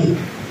the money,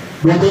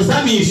 but does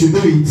that mean you should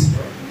do it?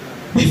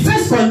 The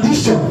first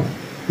condition,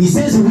 he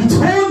says,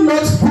 withhold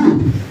not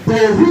good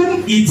to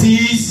whom it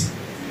is.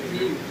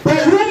 To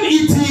whom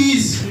it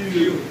is.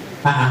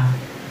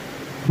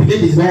 The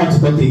ladies don't want to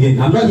talk again.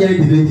 I'm not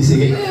hearing the ladies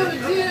again.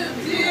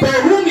 To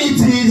whom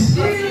it is.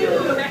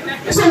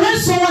 So when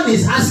someone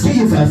is asking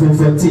you for iPhone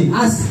 14,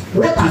 ask,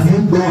 what have you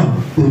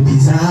done to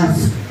deserve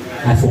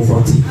iPhone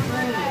 14?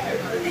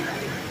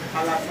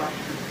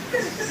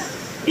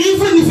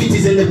 Even if it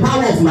is in the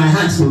power of my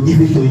hands to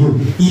give it to you,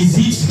 is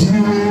it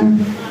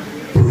due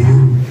to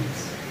you?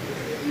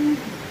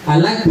 I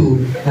like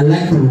to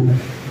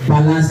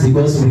balance the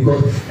gospel,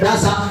 because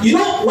that's how, you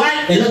know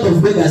why a lot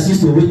of beggars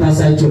used to wait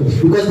outside church,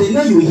 because they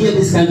know you hear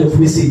this kind of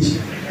message.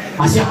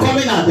 As you're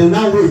coming out, they'll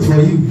now wait for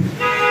you.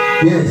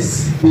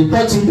 Yes, they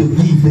taught you to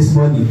give this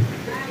money.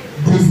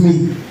 Give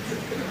me.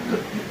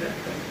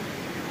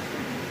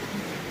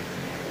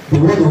 The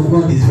word of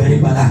God is very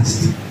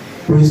balanced.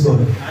 Praise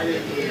God.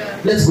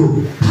 Let's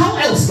go. How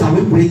else can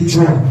we bring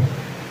joy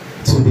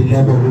to the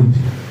neighborhood?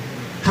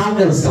 How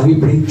else can we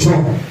bring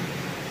joy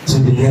to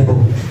the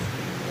neighborhood?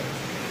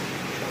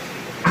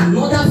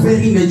 Another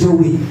very major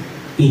way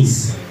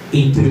is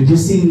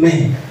introducing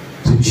men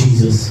to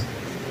Jesus.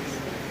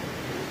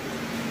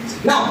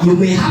 Now, you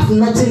may have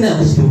nothing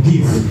else to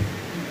give.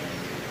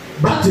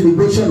 Back to the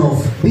question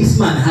of, this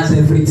man has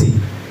everything.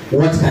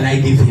 What can I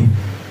give him?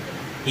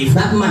 If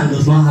that man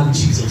does not have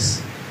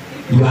Jesus,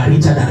 you are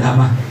richer than that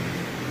man.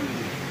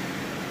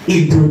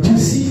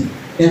 Introducing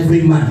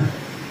every man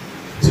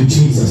to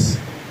Jesus.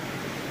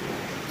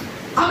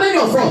 How many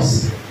of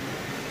us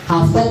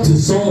have talked to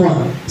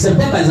someone?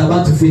 September is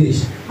about to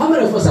finish. How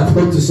many of us have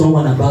talked to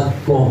someone about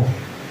God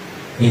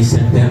in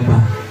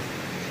September?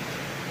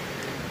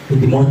 In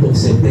the month of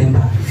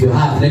September? If you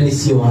have, let me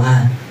see your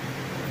hand.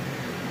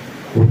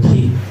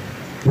 Okay.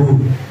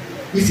 Good.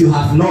 If you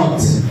have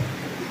not,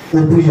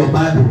 open your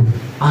Bible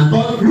and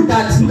don't look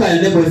at your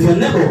neighbor. If your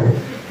neighbor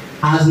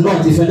has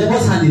not, if your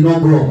neighbor's hand did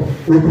not grow,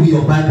 open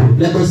your Bible.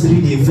 Let us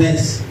read the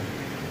verse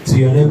to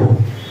your neighbor.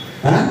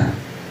 Huh?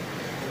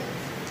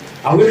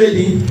 Are we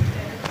ready?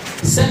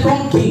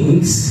 2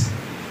 Kings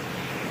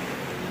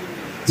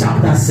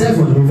chapter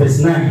 7 verse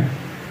 9.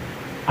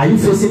 Are you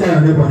facing that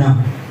your neighbor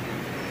now?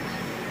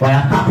 Or you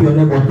tap your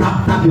neighbor,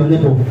 tap your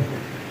neighbor.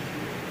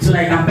 So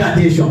that you can pay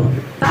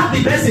attention. Tap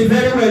the person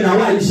very well now.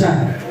 Why you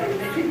shy?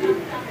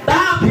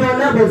 Tap your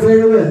neighbor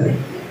very well.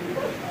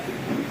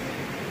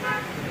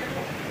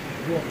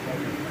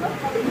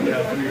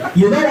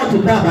 You don't want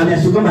to tap, and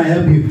I should come and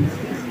help you.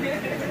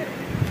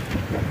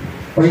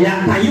 Oh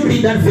yeah, can you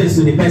read that verse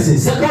to the person?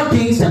 2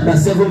 Kings chapter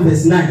 7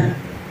 verse 9.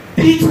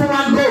 3, 2,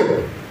 1,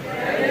 go.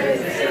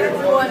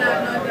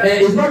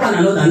 It's not one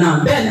another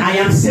now. Then I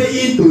am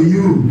saying to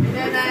you.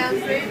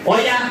 Oh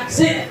yeah,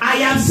 say I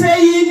am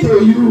saying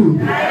to you.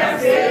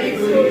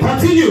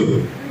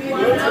 Continue.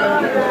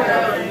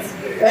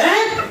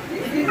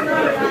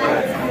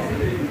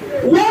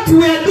 What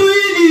we are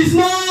doing is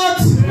not.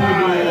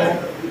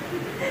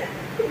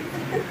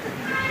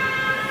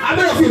 How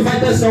many of you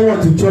invited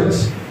someone to church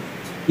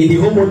in the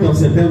whole month of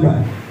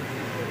September?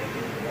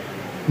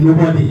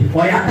 Nobody.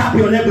 Oh yeah, tap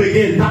your neighbor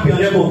again. Tap your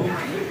neighbor.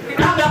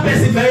 Tap that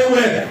person very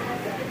well.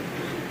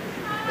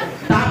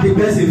 Tap the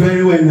person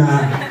very well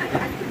now.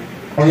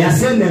 Oh yeah,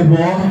 say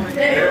neighbor.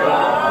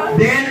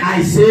 Then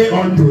I say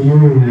unto you.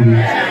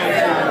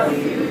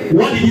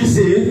 What did you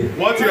say?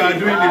 What you are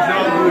doing is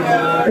not good.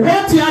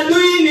 What you are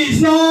doing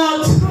is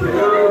not.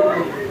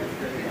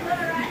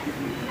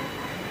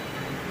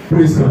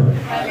 Praise God.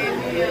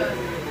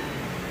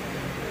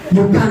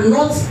 You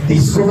cannot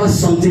discover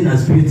something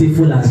as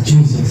beautiful as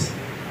Jesus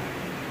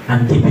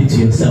and keep it to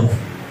yourself.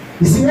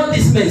 You see what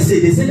these men say?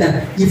 They say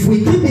that if we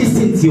keep this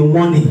thing till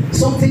morning,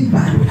 something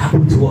bad will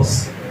happen to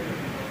us.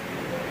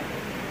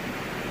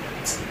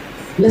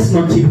 Let's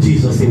not keep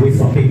Jesus away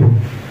from people.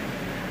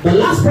 The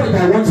last point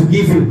I want to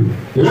give you,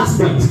 last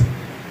point,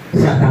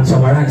 so I can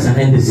summarize and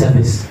end the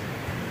service.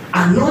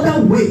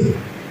 Another way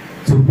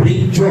to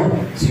bring joy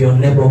to your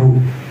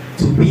neighborhood,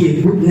 to be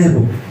a good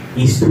neighbor,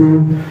 is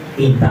through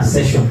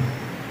intercession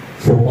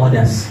for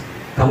others.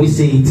 Can we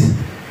say it?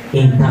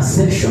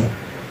 Intercession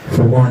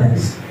for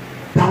others.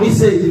 Can we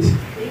say it?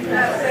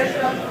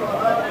 Intercession for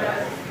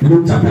others.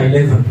 Luke chapter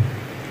 11.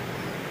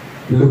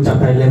 Luke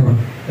chapter 11.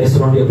 Let's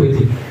run there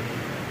quickly.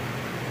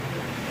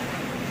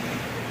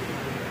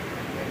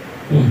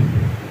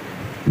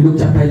 Luke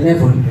chapter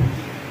 11.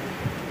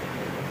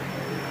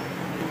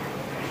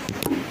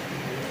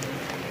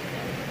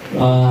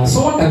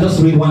 Someone can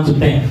just read 1 to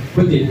 10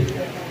 quickly.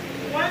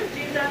 Once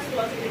Jesus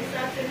was in a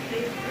certain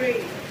place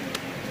praying.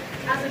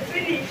 As he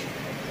finished,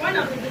 one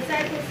of the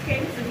disciples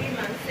came to him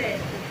and said,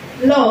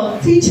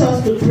 Lord, teach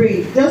us to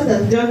pray, just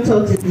as John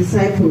taught his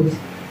disciples.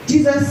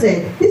 Jesus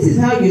said, this is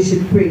how you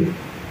should pray.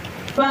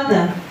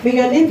 Father, may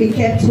your name be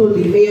kept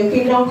holy, may your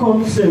kingdom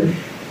come soon.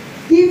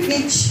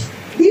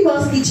 Give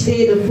us each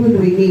day the food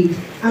we need,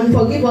 and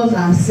forgive us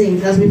our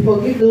sins as we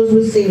forgive those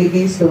who sin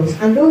against us,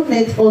 and don't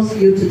let us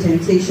yield to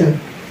temptation.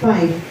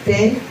 5.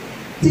 Then,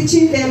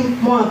 teaching them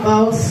more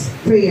about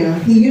prayer,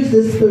 he used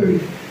this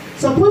story.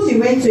 Suppose you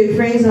went to a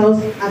friend's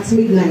house at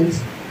midnight,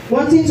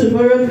 wanting to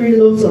borrow 3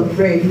 loaves of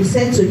bread. You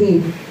said to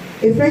him,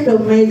 a friend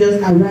of mine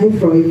just arrived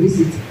for a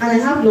visit, and I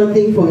have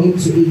nothing for him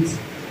to eat.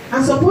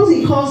 And suppose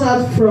he calls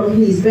out from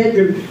his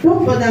bedroom,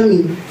 don't bother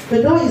me,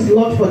 the door is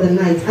locked for the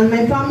night, and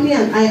my family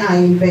and I are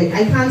in bed.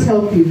 I can't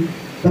help you.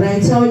 But I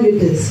tell you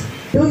this,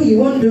 though he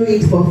won't do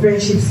it for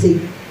friendship's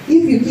sake,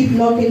 if you keep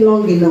knocking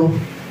long enough,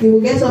 he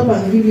will get up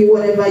and give you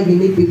whatever you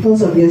need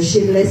because of your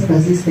shameless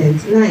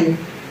persistence. 9.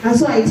 And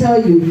so I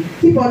tell you,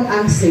 keep on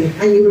asking,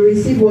 and you will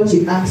receive what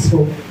you ask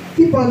for.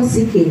 Keep on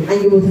seeking,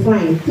 and you will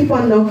find. Keep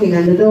on knocking,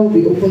 and the door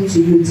will be open to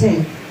you.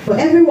 10. For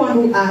everyone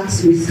who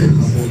asks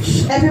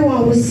receives,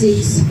 everyone who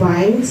seeks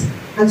finds,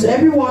 and to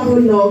everyone who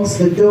knocks,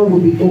 the door will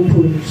be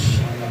opened.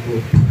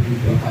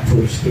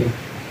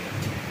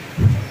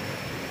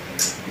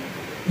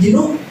 You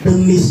know, the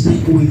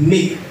mistake we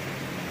make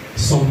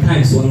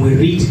sometimes when we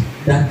read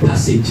that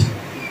passage,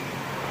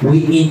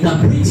 we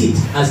interpret it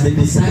as the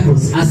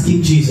disciples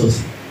asking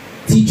Jesus,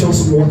 teach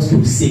us what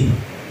to say.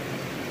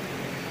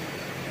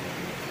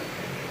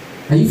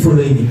 Are you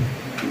following me?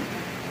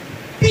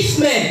 This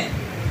man,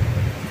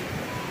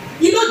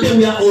 You know, they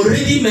were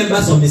already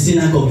members of the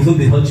synagogue even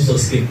before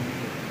Jesus came.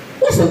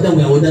 Most of them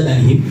were older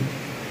than him.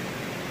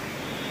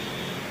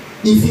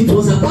 If it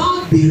was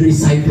about the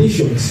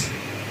recitations,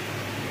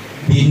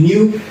 they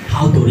knew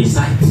how to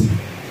recite.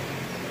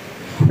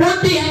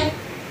 But they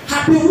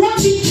had been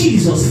watching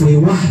Jesus for a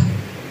while.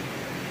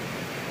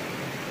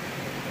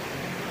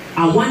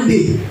 And one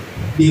day,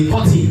 they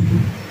caught him.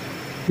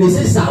 They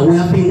said, sir, we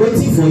have been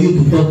waiting for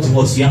you to talk to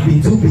us. You have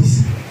been too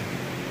busy.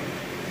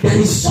 There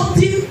is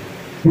something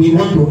we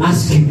want to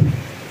ask you.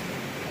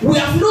 We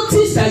have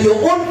noticed that your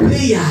own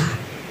prayer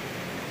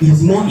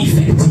is more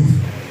effective.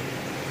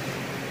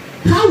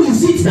 How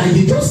is it that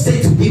you just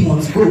say to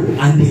demons, go,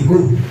 and they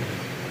go?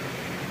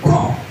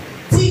 Come,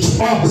 teach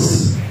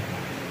us.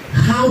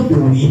 How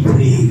do we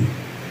pray?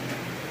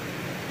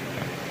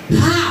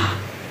 How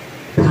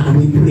can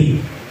we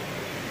pray?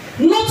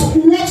 Not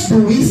what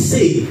do we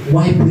say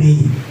while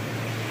praying.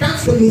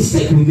 That's the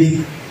mistake we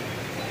make.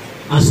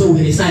 And so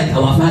we recite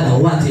our Father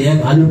who art in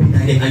heaven, hallowed be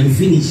thy name, and you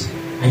finish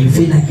and you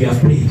feel like you have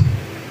prayed.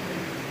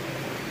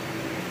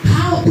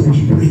 How do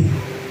we pray?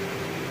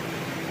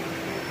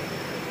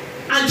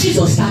 And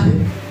Jesus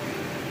started.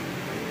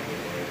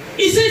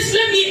 He says,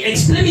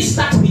 let me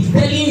start with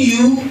telling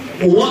you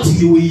what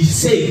you will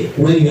say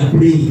when you are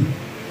praying.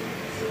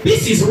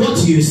 This is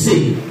what you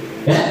say.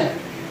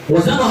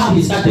 Was that not how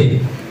he started?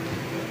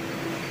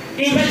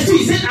 In verse 2,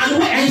 he said,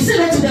 and he said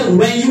unto them,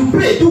 when you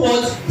pray, do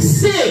what?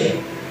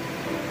 Say.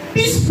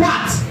 This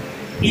part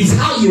is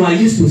how you are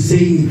used to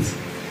saying it.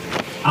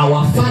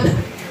 Our Father,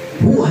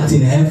 who art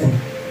in heaven,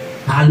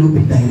 hallowed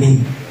be thy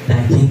name,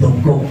 thy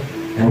kingdom come.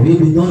 And will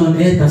be done on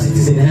earth as it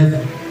is in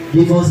heaven.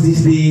 Give us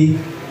this day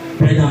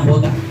bread and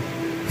butter.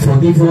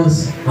 Forgive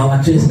us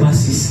our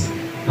trespasses,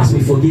 as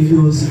we forgive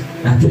those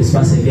that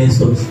trespass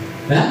against us.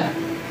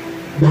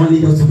 Don't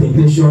lead us to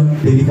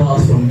temptation, deliver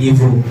us from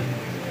evil.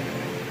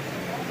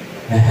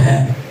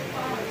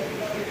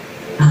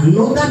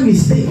 Another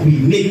mistake we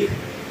make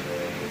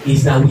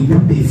is that we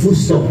put a full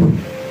stop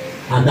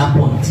at that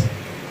point,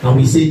 and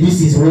we say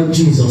this is what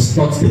Jesus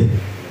taught them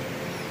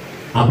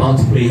about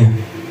prayer.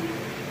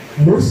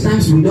 Most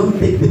times we don't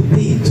take the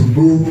pain to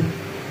go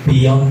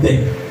beyond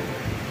them.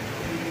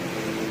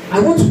 I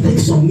want to take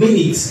some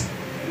minutes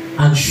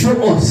and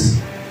show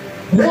us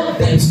more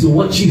depth to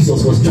what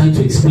Jesus was trying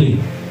to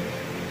explain.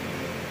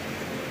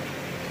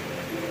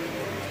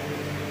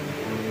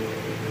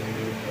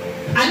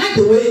 I like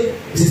the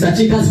way Sister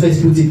Chika's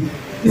verse put it.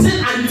 He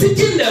said, I'm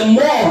teaching them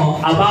more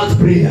about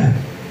prayer.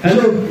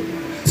 Hello?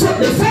 So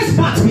the first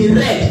part we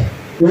read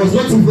was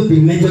not even the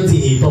major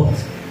thing he taught.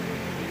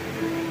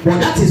 But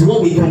that is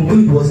what we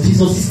conclude was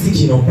Jesus'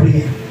 teaching on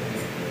prayer.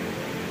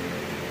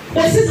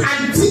 But he says,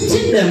 I'm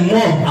teaching them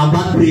more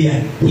about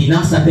prayer. He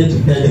now started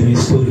to tell them a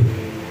story.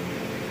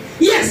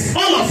 Yes,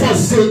 all of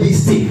us say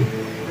this thing.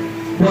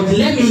 But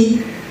let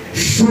me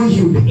show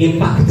you the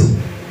impact.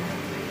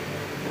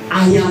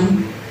 I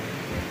am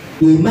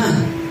a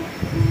man.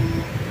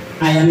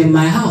 I am in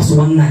my house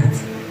one night,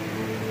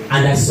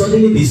 and I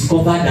suddenly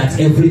discovered that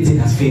everything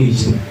has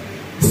finished.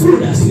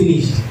 Food has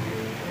finished.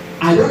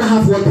 I don't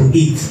have what to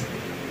eat.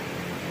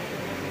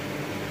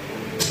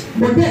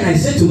 But then I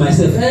said to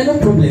myself, no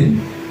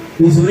problem.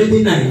 It's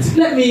already night.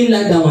 Let me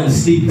lie down and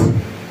sleep.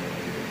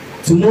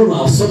 Tomorrow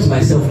I'll sort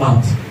myself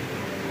out.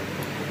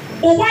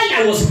 But while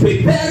I was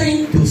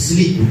preparing to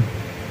sleep,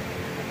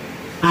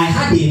 I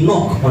had a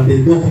knock on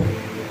the door,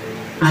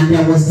 and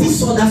there was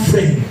this other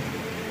friend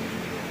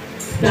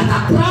that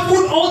had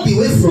traveled all the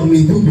way from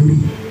Maiduguri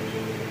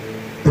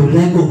to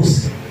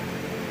Lagos,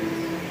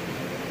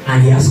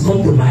 and he has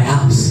come to my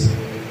house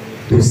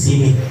to see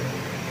me.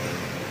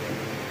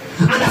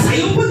 And as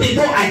I open the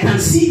door, I can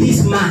see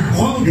this man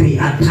hungry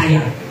and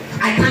tired.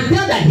 I can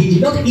tell that he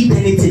did not eat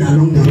anything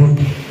along the road.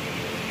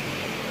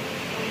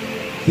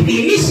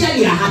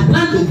 Initially, I had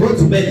planned to go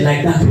to bed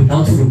like that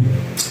without food.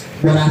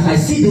 But as I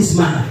see this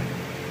man,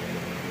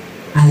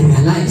 I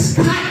realize,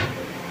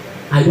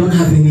 I don't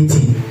have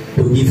anything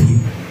to give him.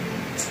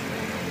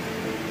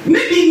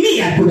 Maybe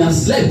me, I could have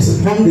slept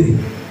hungry.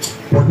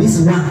 But this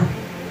man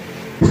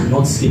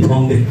cannot sleep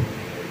hungry.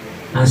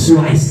 And so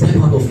I step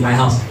out of my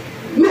house.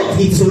 Look,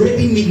 it's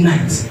already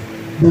midnight.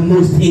 The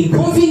most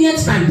inconvenient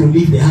time to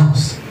leave the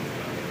house.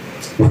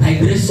 But I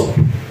dress up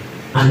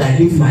and I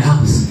leave my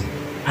house.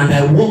 And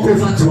I walk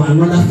over to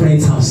another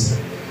friend's house.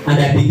 And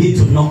I begin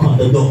to knock on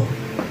the door.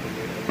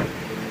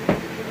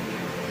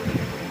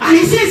 And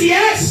he says,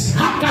 yes,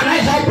 how can I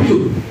help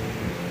you?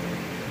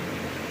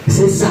 He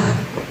says,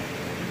 sir,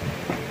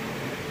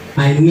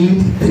 I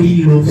need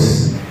 3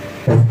 loaves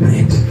of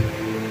bread.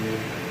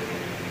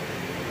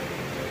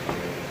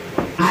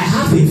 I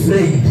have a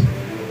friend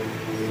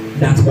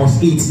that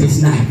must eat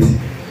this night.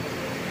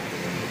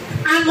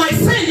 And my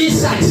friend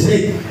inside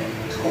said,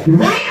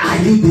 why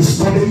are you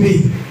disturbing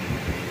me?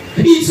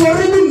 It's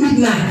already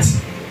midnight.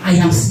 I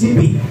am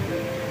sleeping.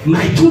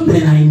 My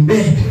children are in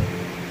bed.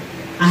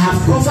 I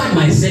have covered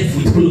myself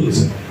with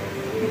clothes.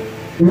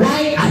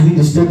 Why are you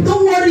disturbed?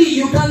 Don't worry,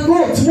 you can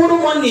go. Tomorrow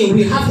morning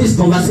we have this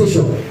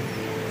conversation.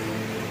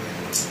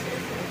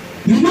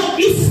 You know,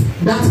 if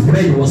that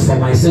bread was for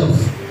myself,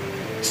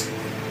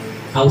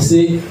 I will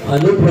say,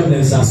 no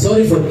problem, sir.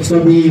 Sorry for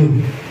disturbing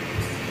you.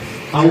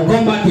 I will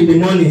come back in the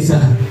morning,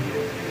 sir.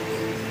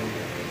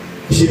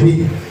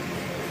 Shibi.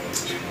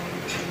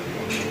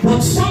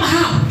 But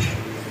somehow,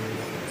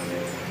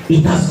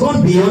 it has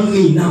gone beyond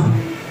me now,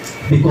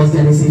 because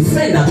there is a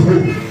friend at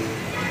home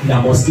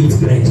that must eat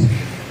bread.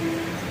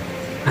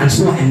 And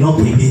so I knock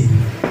again.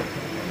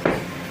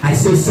 I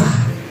say, sir,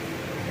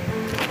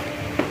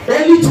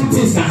 only two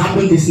things can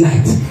happen this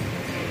night.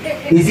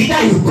 Is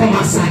either you come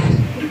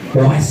outside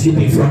or I sleep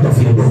in front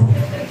of your door.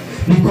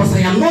 Because I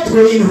am not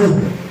going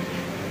home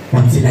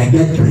until I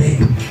get bread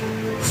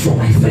for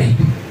my friend.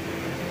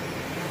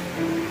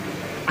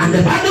 And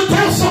the Bible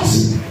tells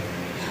us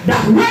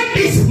that when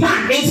this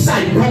man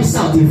inside comes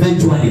out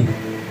eventually,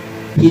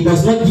 he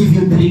does not give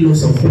you 3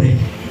 loaves of bread.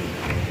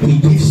 He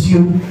gives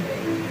you,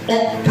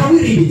 can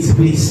we read it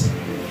please?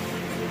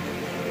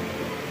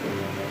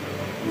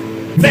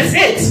 Verse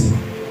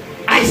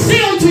 8. I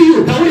say unto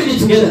you, can we read it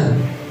together?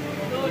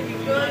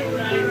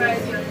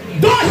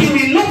 Though he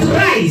will not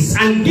rise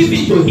and give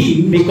it to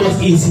him because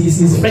he is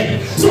his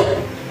friend. So,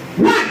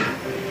 one,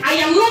 I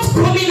am not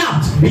coming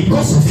out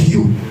because of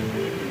you.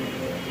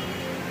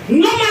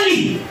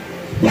 Normally,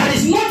 there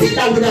is nothing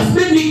that would have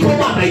made me come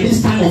out by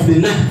this time of the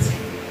night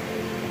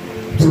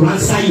to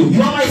answer you.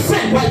 You are my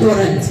friend, quite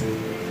alright.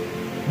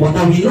 But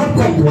I will not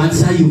come to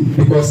answer you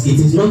because it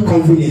is not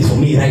convenient for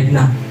me right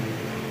now.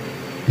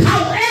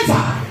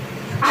 However,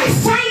 I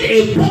find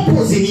a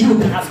purpose in you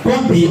that has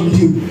gone beyond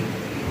you.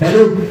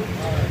 Hello?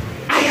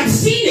 I have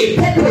seen a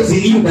purpose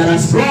in you that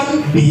has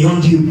gone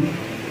beyond you.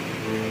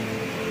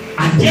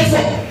 And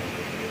therefore,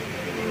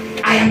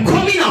 I am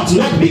coming out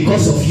not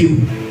because of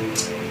you,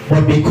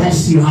 but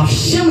because you have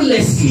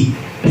shamelessly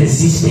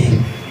persisted.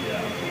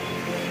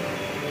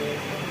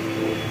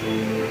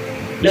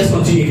 Let's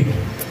continue.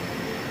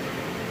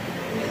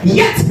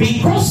 Yet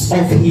because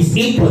of his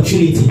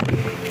importunity,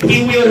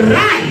 he will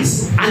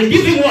rise and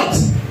give him what?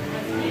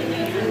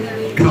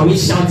 Can we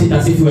shout it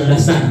as if we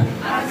understand?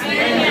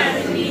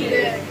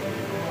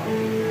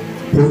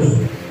 Hold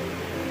on.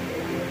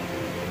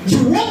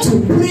 You want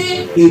to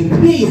pray a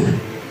prayer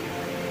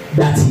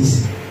that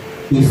is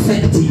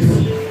effective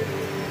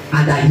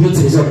and that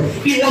yields result.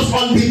 It was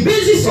on the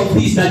basis of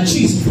this that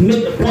Jesus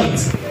made the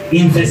point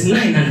in verse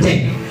 9 and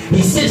 10.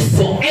 He says,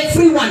 for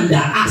everyone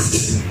that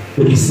asks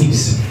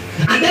receives.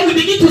 And then we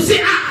begin to say,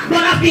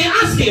 but I've been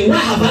asking, why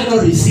have I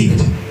not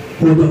received?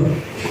 Hold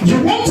on.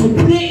 You want to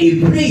pray a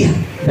prayer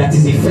that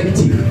is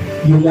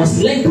effective, you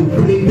must learn to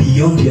pray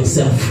beyond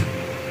yourself.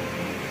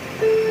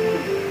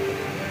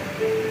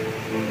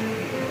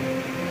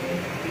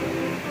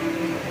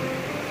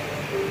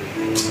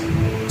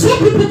 Two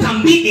people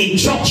can be in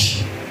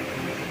church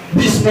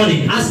this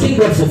morning asking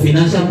God for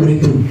financial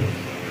breakthrough.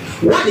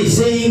 One is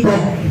saying,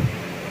 God,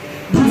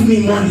 give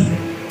me money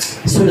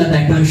so that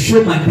I can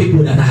show my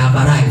people that I have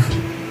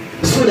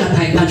arrived, so that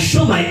I can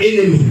show my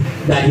enemy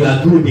that you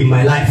are good in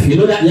my life. You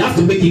know that you have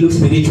to make it look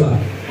spiritual.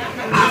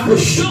 I have to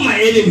show my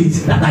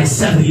enemies that I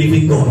serve a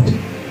living God.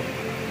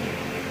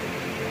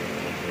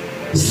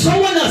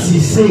 Someone else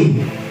is saying,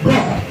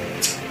 God,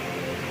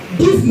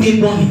 give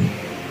me money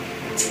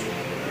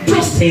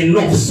just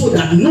enough so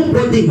that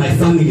nobody in my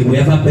family will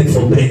ever beg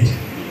for bread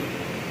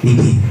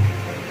again.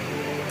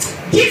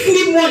 Give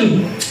me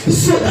money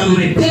so that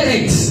my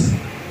parents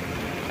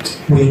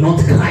will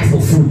not cry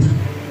for food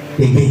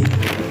again.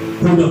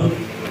 Hold on.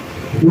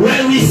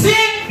 When we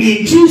say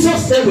in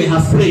Jesus' name we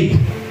have prayed,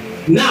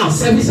 now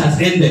service has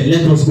ended,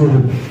 let us go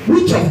home.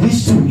 Which of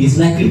these two is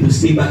likely to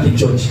stay back in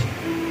church?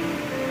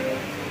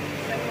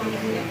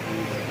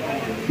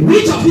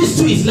 Which of these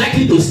two is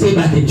likely to stay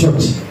back in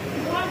church?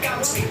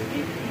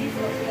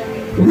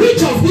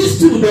 Which of these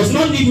two does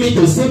not need me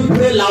to say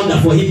pray louder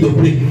for him to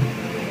pray?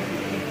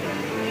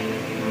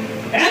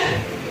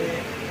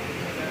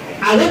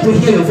 I want to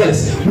hear your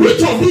voice.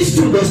 Which of these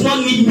two does not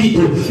need me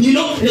to,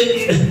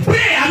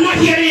 pray, I'm not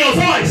hearing your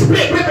voice.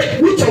 Pray, pray,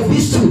 pray. Which of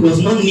these two does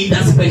not need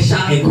that special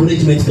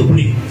encouragement to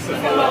pray?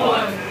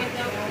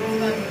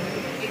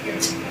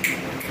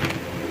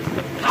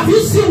 Have you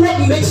seen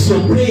what makes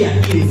your prayer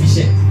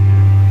inefficient?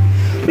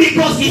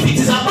 Because if it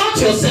is about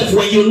yourself,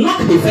 when you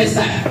knock the first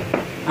time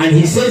and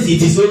he says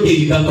it is okay,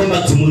 you can come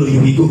back tomorrow, you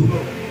will go.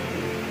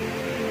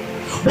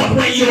 But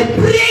when your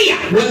prayer,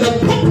 when the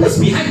purpose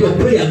behind your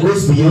prayer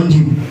goes beyond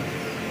you,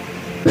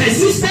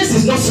 persistence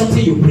is not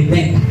something you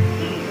pretend.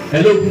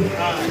 Hello?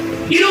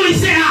 We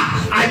say,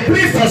 I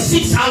pray for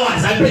 6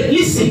 hours. I pray.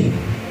 Listen,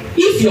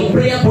 if your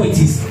prayer point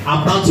is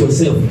about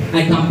yourself,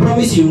 I can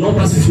promise you will not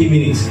pass 15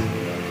 minutes.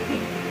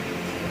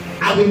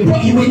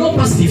 You will not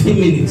pass 15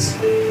 minutes.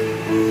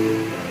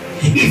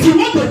 If you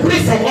want to pray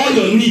for all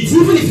your needs,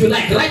 even if you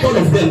like, write all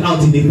of them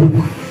out in the book.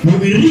 You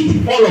will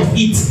read all of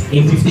it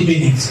in 15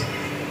 minutes.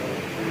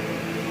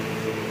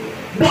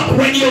 But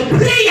when your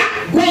prayer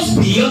goes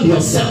beyond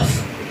yourself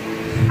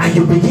and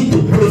you begin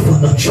to pray for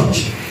the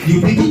church,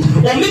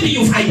 or maybe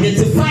you've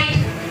identified,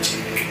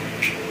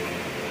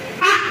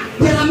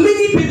 there are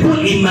many people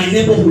in my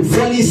neighborhood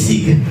falling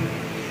sick.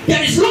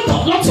 There is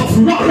lots of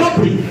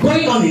robbery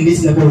going on in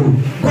this neighborhood.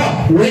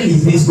 God, when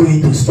is this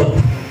going to stop?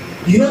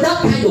 You know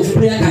that kind of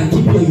prayer can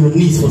keep you on your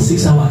knees for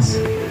 6 hours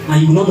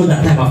and you will not know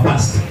that time has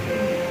passed.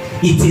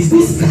 It is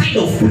this kind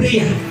of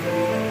prayer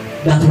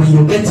that when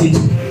you get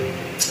into,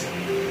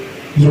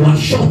 you are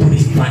sure to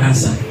receive an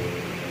answer.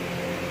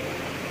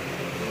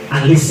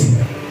 And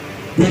listen,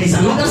 there is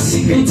another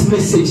secret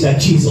message that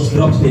Jesus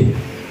dropped there.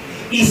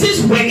 He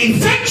says, when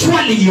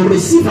eventually you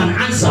receive an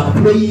answer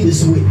praying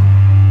this way,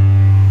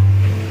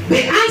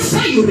 the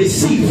answer you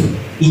receive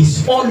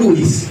is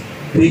always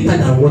greater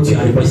than what you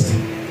are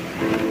requesting.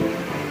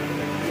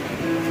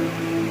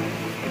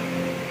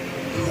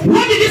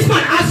 What did this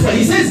man ask for?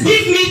 He says,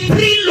 give me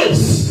 3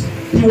 loaves.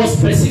 He was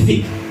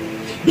specific.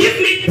 Give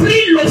me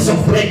 3 loaves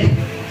of bread.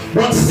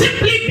 But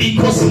simply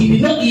because he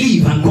did not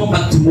leave and come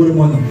back tomorrow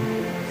morning.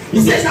 He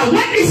says that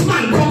when this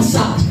man comes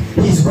out,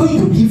 he's going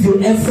to give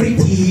you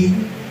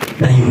everything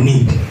that you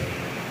need.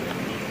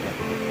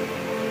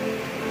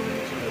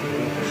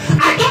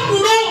 I don't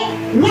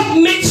know what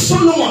made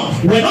Solomon,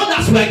 when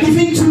others were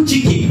giving 2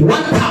 chicken,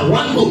 1 cow,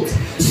 1 goat,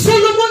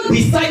 Solomon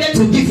decided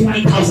to give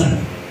 1,000.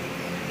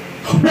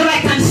 But I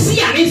can see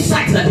an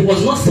insight that it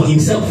was not for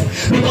himself.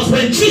 Because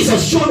when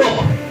Jesus showed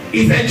up,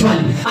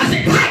 eventually, I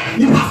said, "Hi,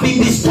 you have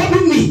been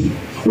disturbing me.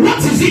 What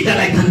is it that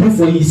I can do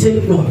for you?" He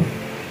said, "Lord,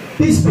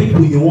 these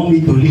people you want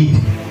me to lead,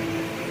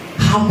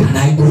 how can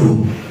I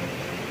go?"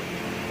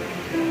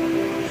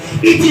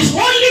 It is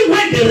only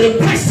when the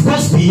request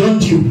goes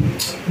beyond you,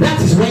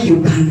 that is when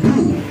you can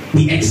do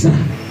the extra.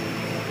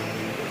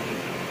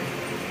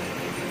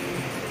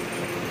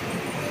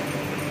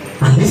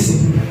 And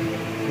listen,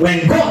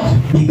 when God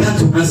began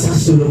to answer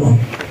Solomon,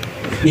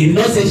 he did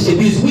not say,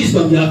 "Shebi's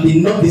wisdom you have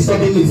been not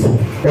disturbing me for,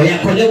 or you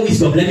collect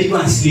wisdom, let me go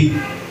and sleep."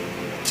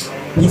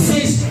 He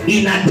says,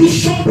 in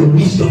addition to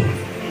wisdom,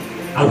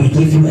 I will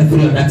give you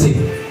every other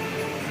thing.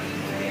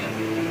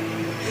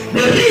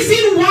 The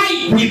reason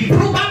why we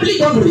probably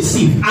don't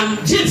receive,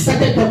 and James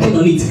started talking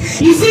on it,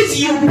 he says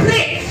you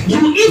pray,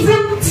 you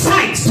even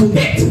fight to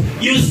get,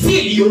 you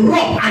steal, you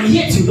rob, and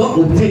yet you don't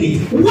obtain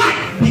it. Why?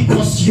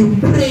 Because you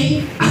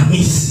pray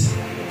amiss.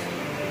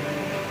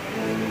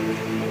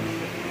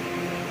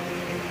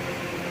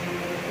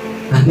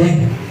 And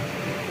then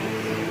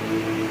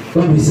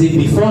God will say,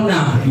 before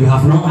now you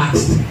have not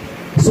asked,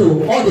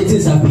 so all the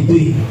things I've been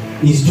doing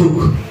is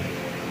joke.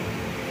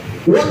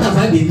 What have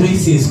I been doing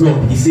since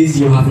God? He says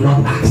you have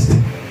not asked.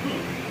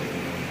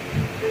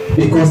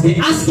 Because the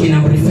asking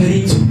I'm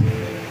referring to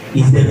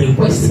is the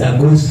request that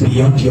goes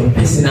beyond your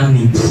personal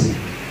needs.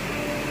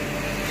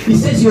 He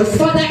says your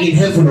Father in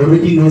heaven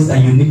already knows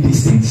that you need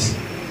these things.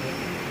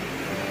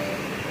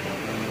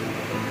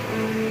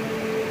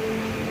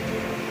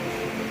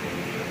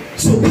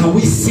 So can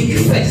we seek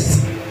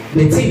first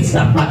the things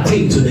that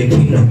pertain to the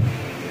kingdom?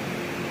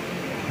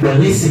 But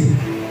listen,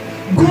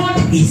 God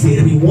is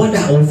a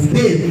rewarder of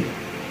them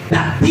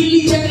that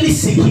diligently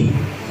seek Him.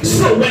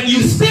 So when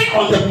you stay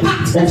on the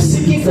path of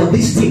seeking for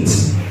these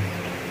things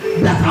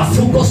that are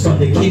focused on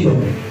the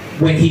kingdom,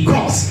 when He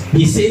comes,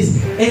 He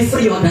says,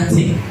 every other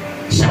thing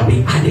shall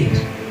be added.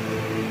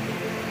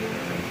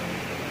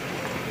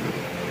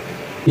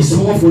 Is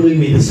someone following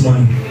me this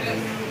morning?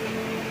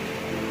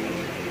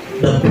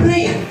 The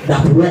prayer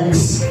that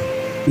works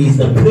is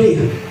the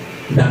prayer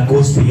that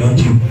goes beyond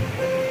you.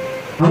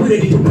 Are we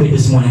ready to pray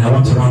this morning? I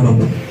want to round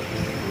up.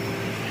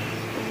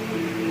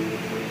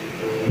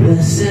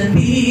 Blessed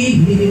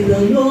be the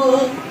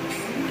Lord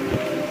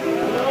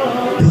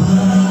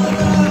God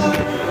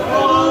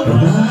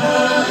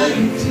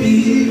Almighty,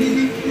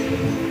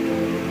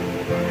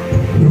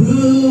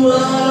 who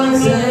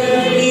was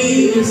and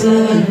is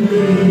and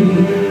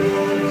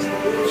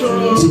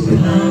to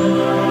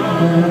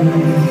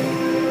come.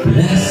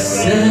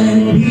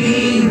 Blessed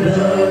be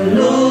the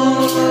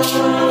Lord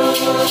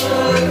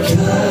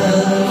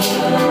God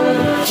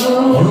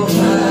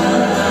Almighty,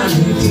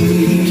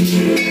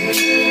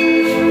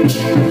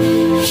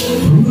 who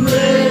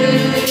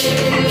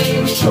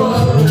reigns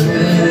forever.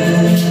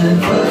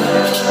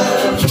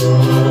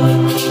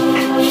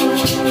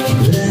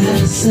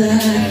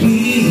 Blessed be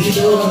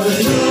the Lord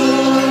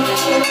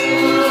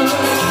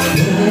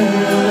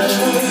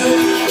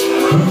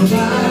God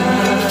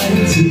Almighty,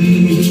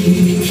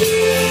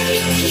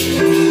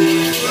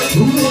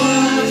 who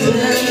was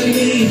and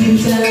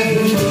is and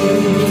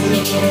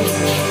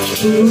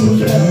to come.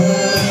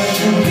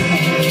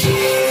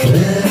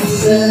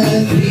 Blessed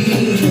be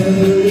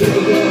the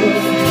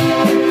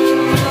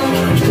Lord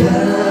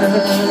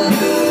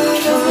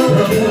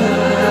God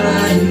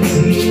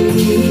Almighty,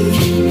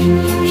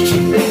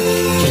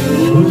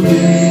 who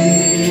reigns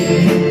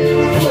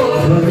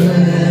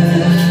forever.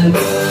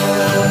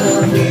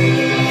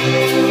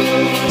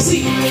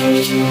 See,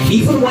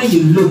 even when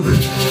you look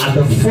at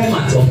the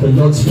format of the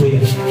Lord's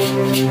Prayer,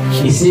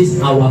 it says,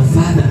 "Our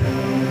Father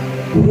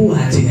who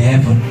art in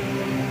heaven,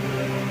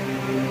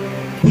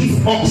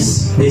 give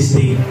us this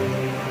day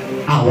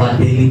our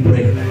daily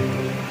bread.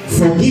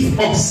 Forgive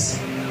us."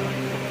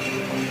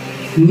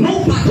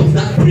 No part of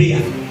that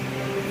prayer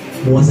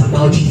was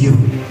about you.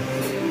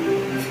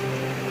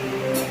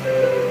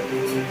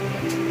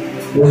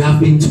 We have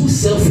been too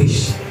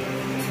selfish,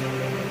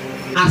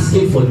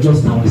 asking for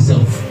just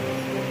ourselves.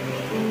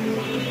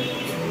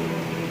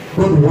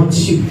 God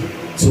wants you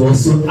to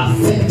also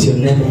affect your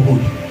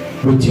neighborhood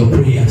with your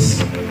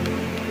prayers.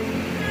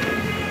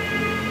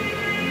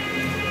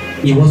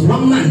 It was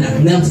one man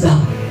that knelt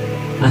down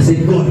and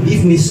said, God,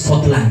 give me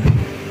Scotland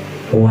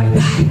or I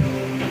die.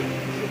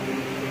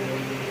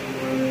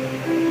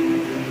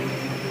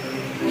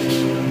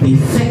 The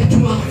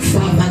effectual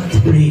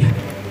fervent prayer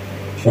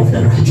of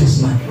the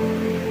righteous man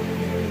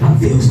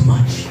avails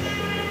much.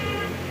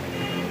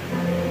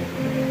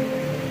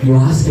 You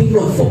are asking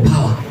God for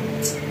power.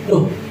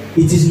 No,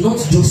 it is not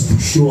just to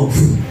show off.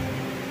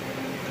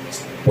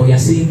 But you are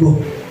saying,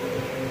 God,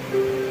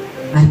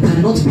 I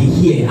cannot be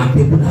here and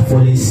people are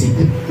falling sick.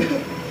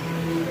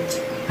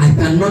 I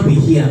cannot be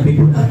here and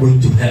people are going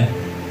to hell.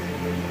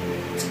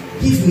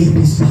 Give me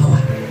this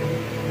power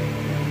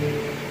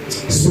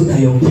so that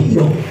your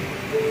kingdom,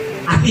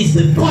 at least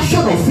the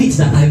portion of it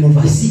that I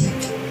oversee,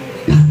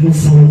 can move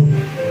forward.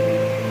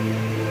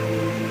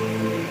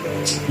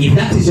 If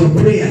that is your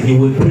prayer, you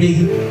will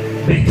pray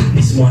better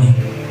this morning.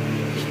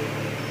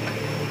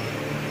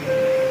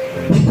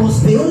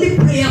 Because the only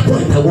prayer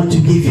point I want to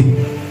give you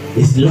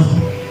is,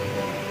 Lord,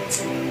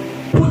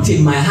 put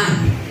in my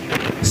hand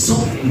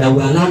something that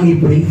will allow me to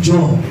bring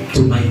joy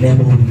to my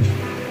neighborhood.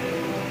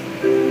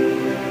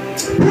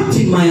 Put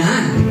in my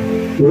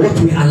hand what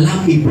will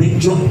allow me to bring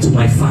joy to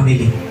my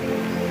family.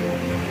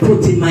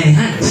 Put in my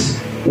hands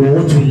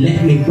what will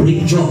let me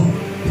bring joy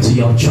to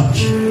your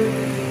church.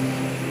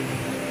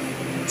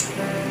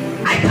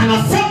 I can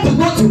afford to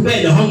go to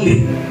bed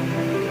hungry,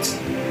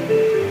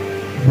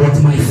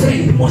 but my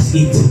friend must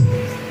eat.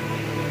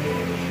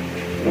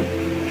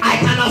 I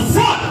can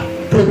afford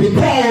to be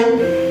poor,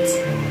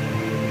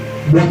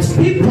 but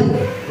people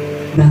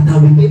that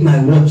are within my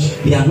watch,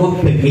 they are not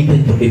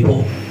permitted to be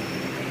poor.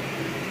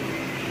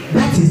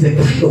 That is the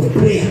kind of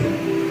prayer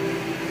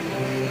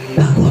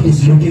that God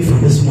is looking for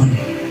this morning.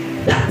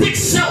 That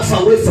takes self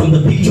away from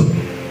the picture.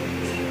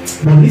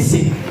 But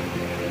listen,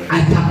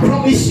 I can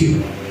promise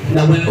you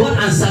that when God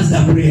answers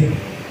that prayer,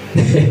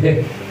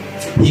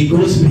 He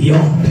goes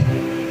beyond.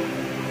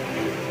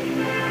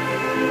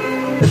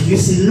 You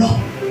see, Lord,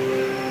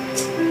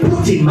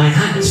 put in my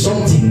hand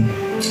something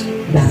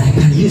that I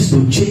can use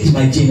to change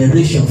my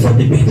generation for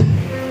the better.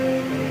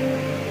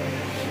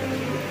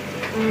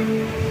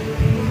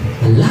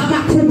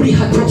 Lama kubri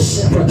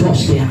hatos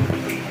protoskia.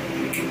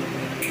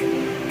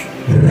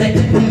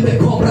 Retepe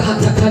cobra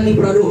hatakani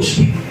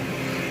bradoski.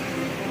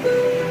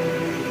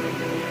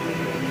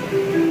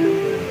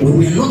 We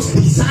were not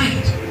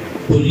designed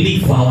to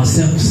live for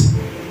ourselves.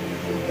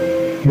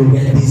 We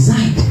were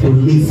designed to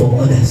live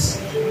for others.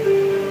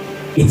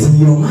 It's in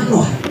your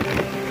manual.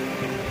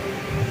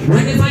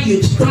 Whenever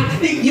you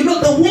start, you know,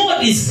 the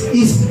world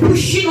is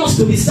pushing us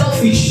to be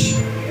selfish.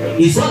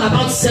 It's all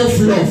about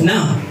self-love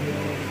now.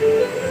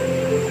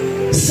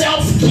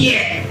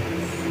 Self-care.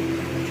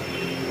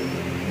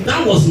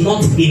 That was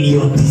not in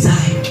your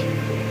design.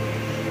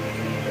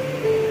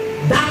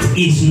 That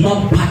is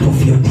not part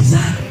of your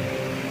design.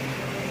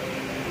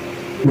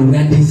 We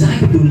were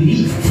designed to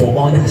live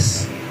for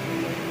others.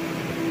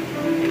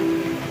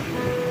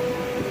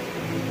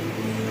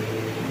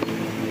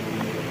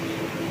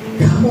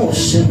 Come on,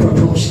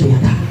 separatos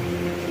theater.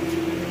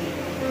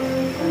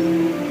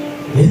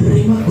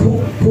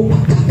 Erimako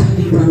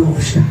popakatani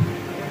bradoshka.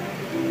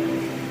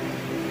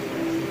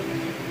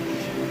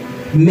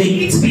 May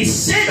it be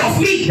said of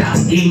me that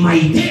in my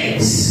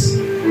days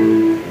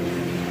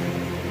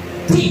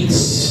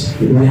things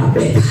were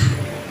better.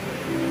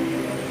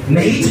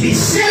 May it be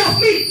said of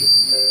me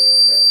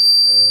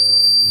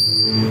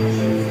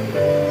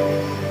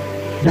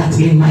that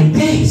in my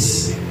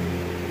days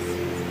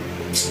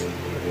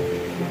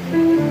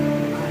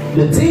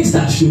the things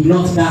that should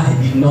not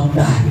die did not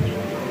die.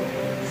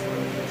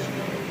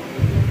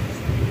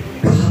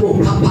 Kabo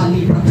papa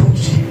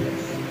libratoche.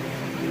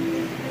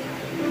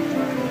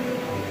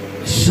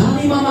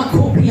 Shani mama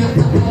kopia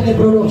tapale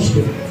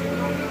broloshke.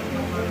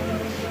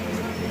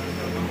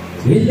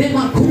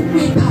 Elema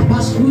kume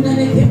tapas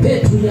kudane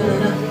kepetu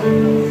yana.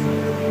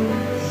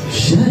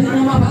 Shani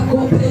mama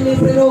bakope le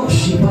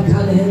breloshi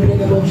pakale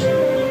hendrebosh.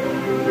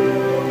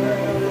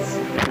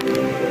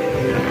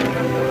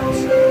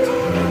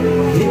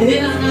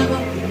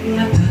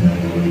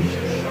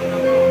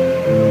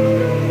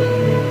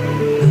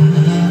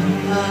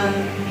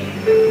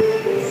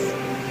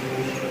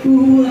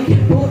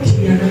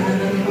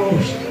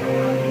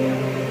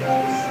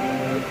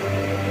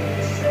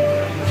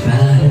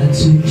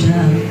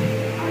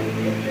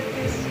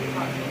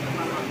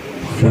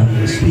 From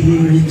the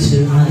spirit to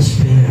my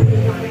spirit,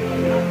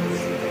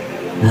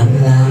 I'm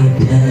lying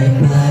dead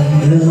by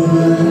your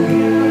blood.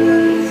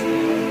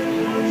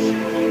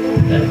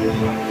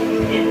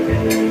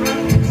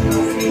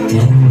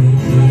 And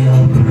with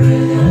your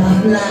breath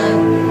of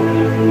life,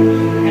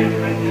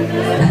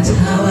 that's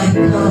how I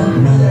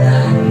come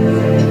alive.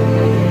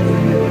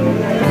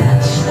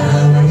 That's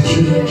how I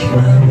change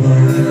my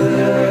world.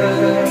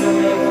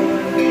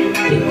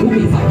 It could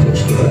be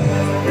factors to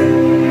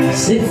it.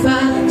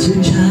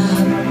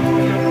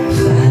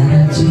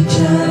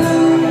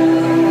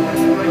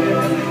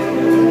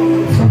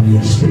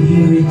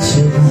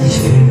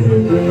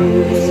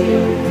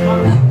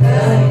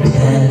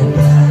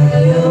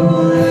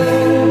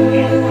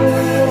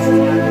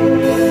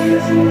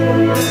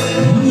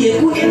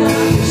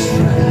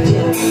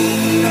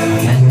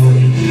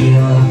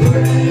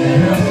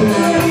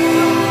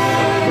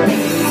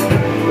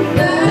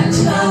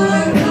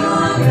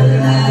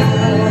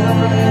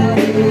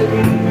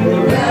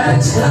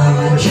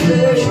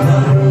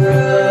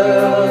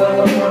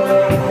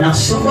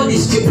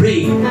 still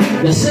praying.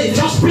 They say,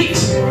 just breathe.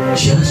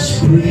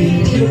 Just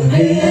breathe your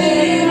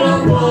name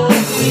upon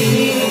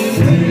me.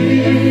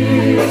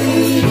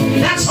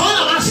 That's all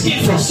I'm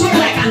asking for, so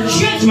I can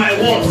change my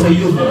word for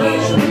you.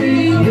 Just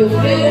breathe your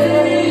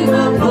name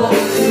upon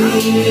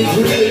me.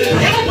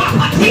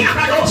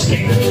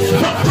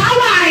 The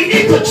power I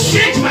need to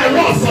change my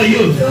word for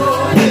you.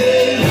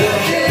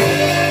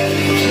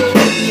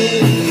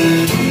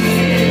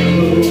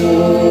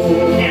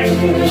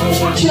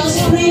 Just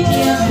breathe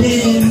your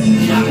name.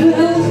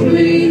 Just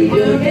breathe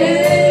your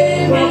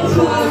name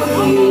upon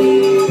me.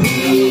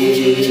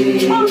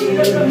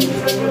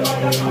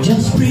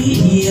 Just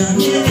breathe your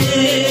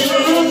name.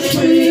 Just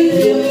breathe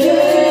your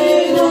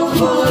name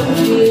upon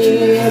me.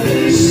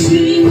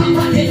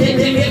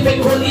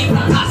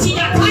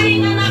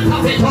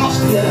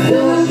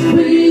 Just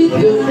breathe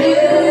your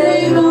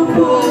name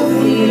upon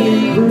me.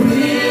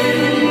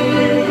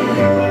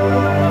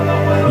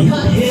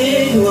 Your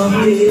name, your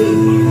name.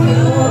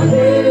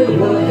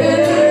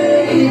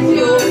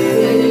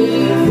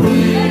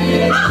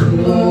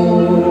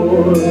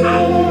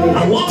 I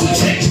want to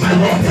change my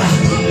word.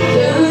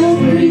 Just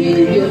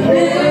breathe your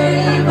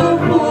name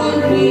upon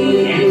me.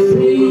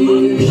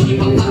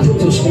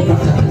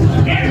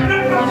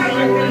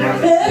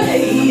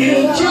 Hey,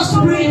 just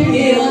breathe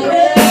your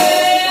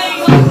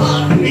name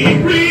upon me.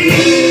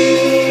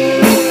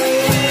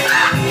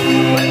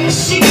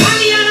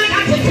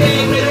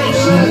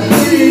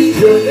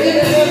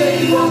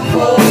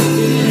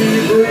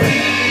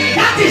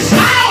 That is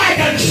how I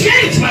can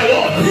change my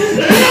word.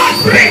 Lord,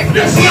 breathe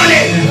this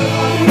morning.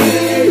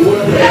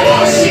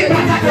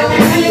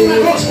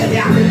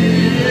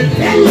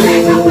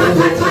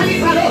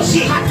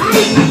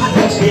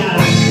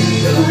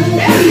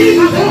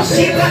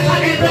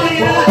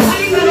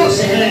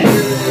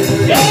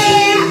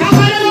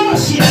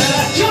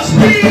 Just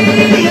breathe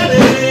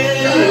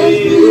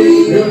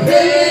your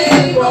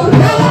name.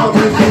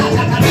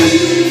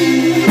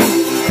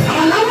 I'm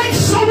allowing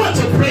someone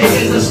to pray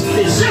in this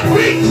place. Just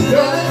breathe.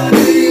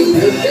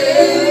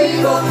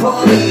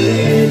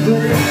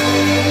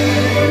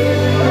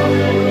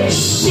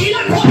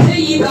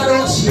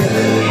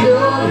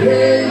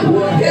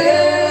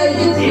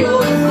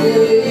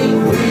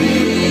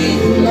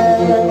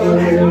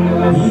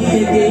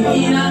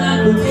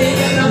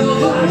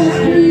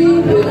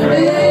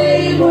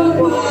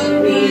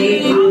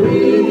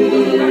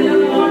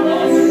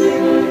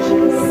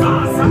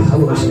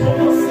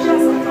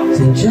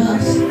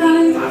 Just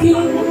like in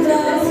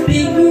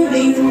the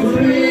beginning,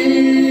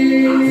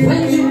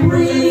 when you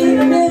breathe,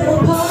 never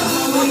part.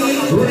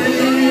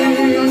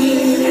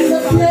 In the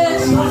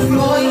place of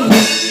noise,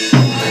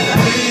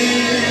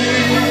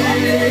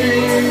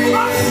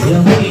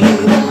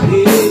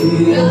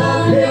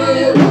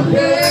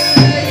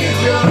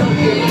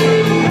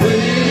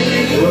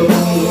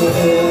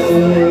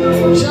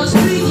 just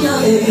breathe your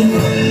name. Just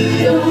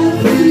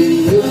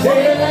breathe your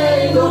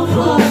name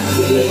upon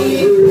me.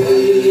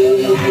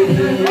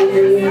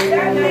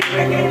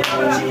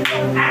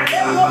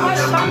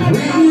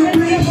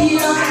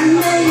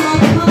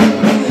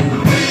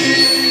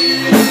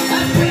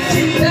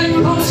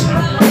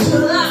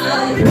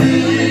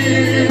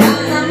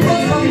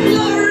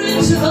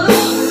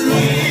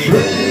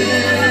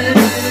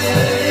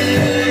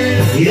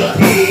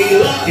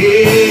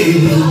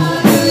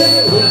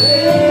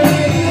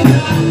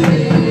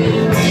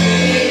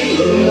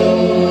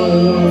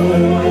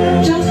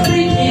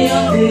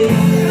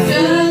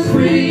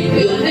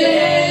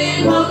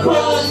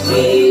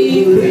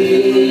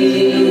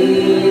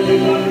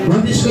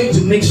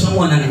 Make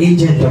someone an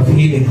agent of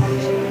healing.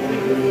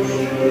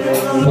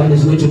 God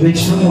is going to make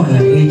someone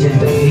an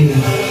agent of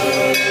healing.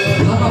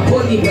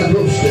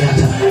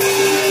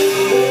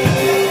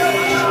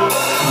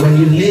 When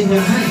you lay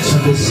your hands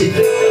on the sick.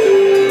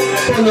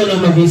 Oh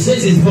no. He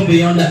says it's going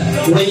beyond that.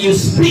 When you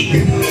speak,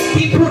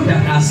 people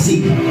that are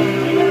sick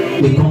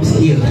becomes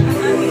healed.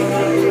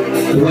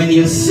 When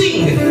you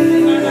sing,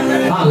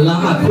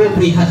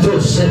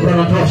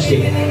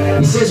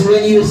 he says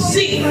when you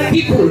sing,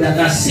 people that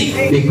are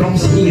sick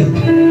becomes healed.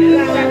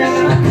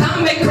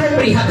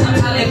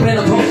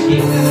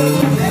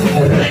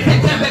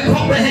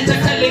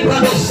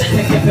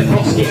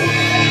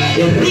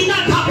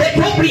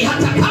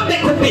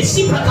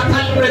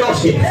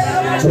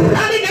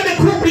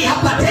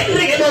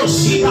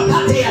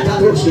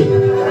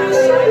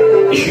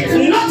 It's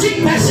nothing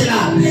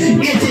personal.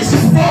 It is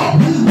for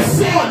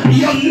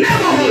your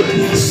neighborhood,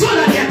 so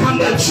that there can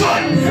be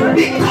joy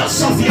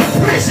because of your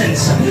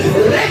presence.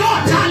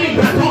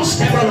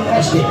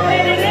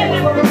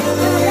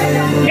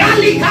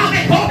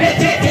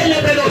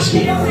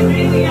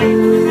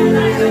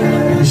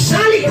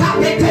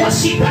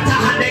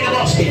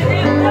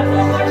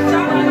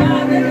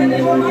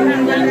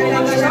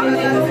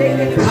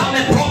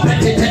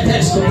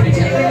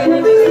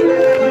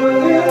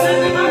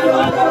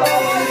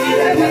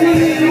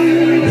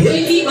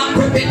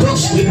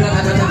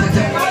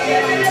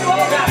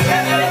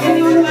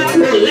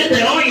 Let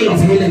the oil of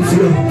healing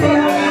flow.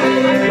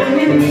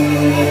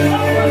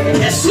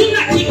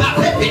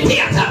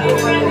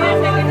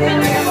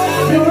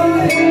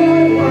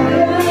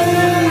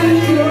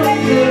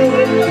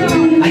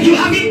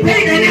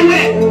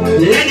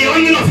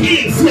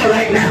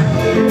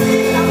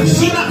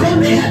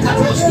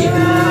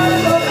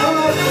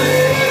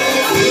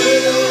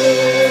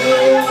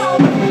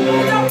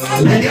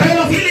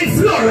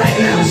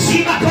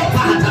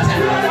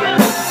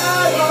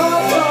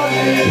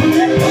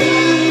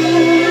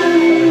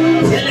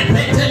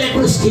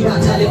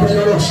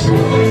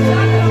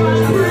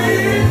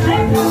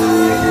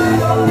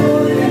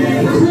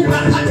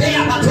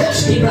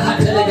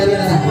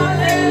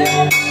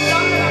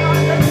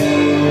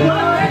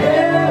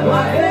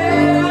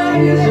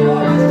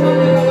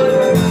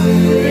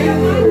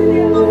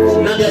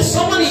 Now there's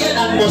someone here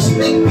that must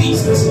make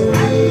peace.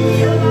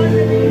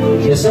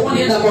 There's someone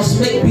here that must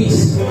make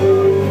peace.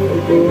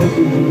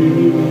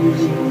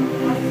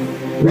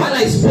 While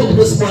I spoke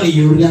this morning,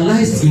 you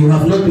realized you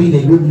have not been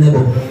a good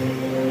neighbor.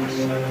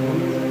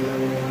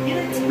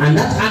 And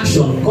that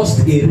action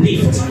caused a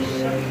rift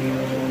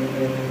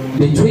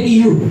between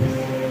you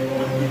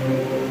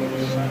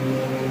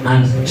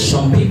and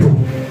some people,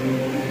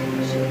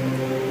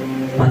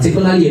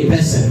 particularly a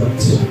person, but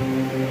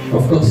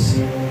of course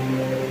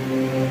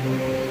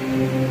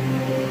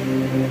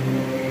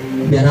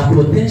there are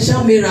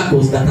potential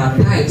miracles that are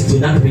tied to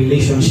that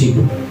relationship,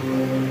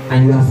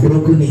 and you have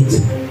broken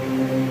it.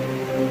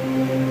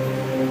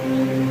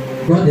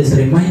 God is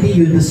reminding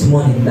you this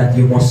morning that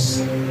you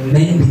must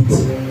mend it.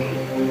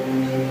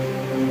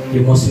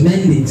 You must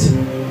mend it.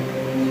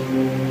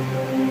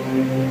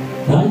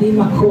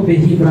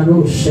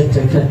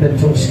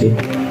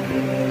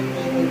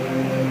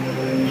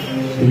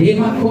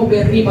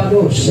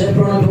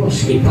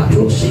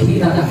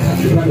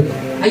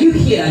 Are you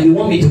here and you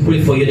want me to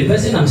pray for you? The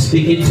person I'm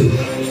speaking to,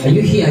 are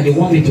you here and you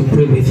want me to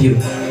pray with you?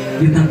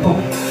 You can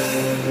come.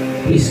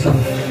 Please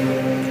come.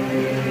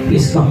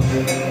 Please come.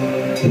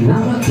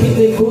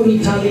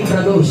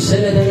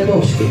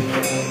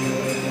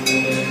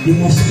 You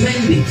must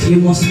mend it. You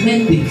must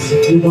mend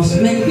it. You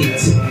must mend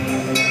it.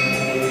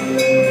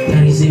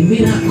 There is a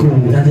miracle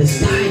that is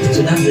tied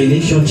to that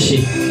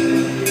relationship.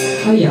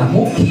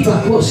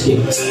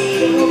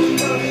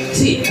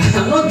 See,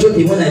 I'm not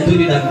joking when I told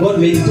you that God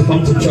made you to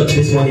come to church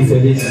this morning for a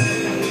reason.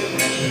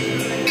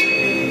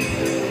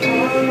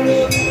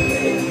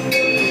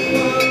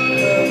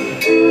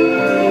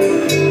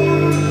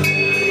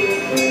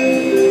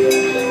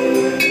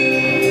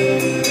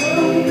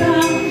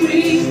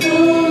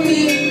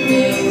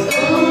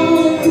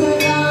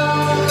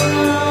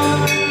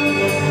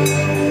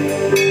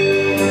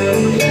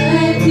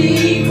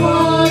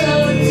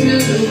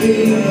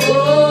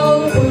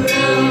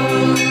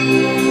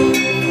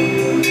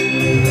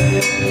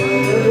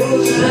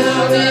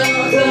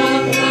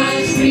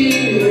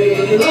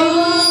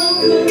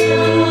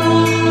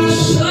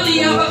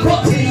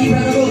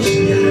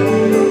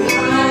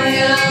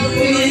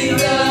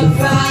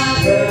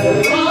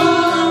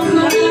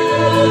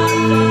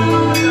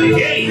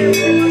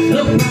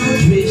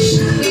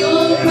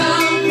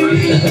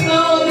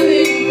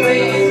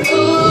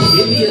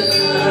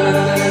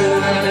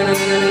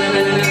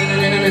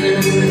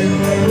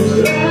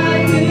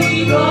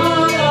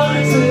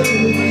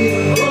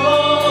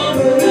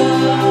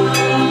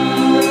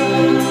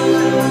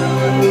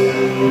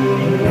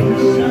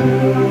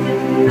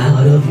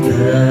 Out of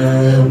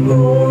the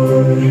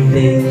morning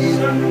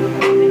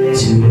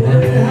to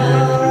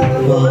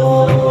have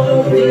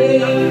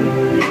morning,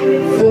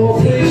 for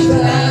fish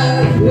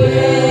that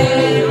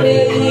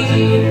waiting,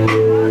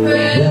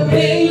 where the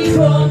pain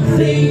from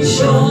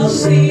nations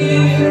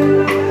sing,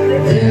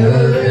 there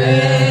are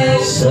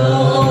rays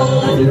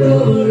of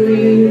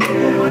glory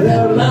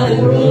that my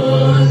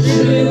Lord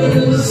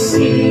should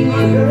see.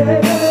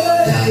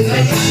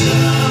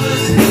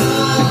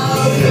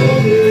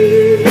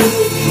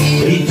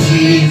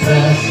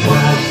 Jesus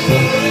Christ,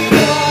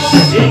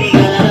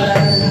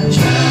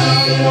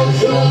 child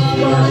of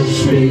my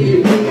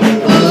street.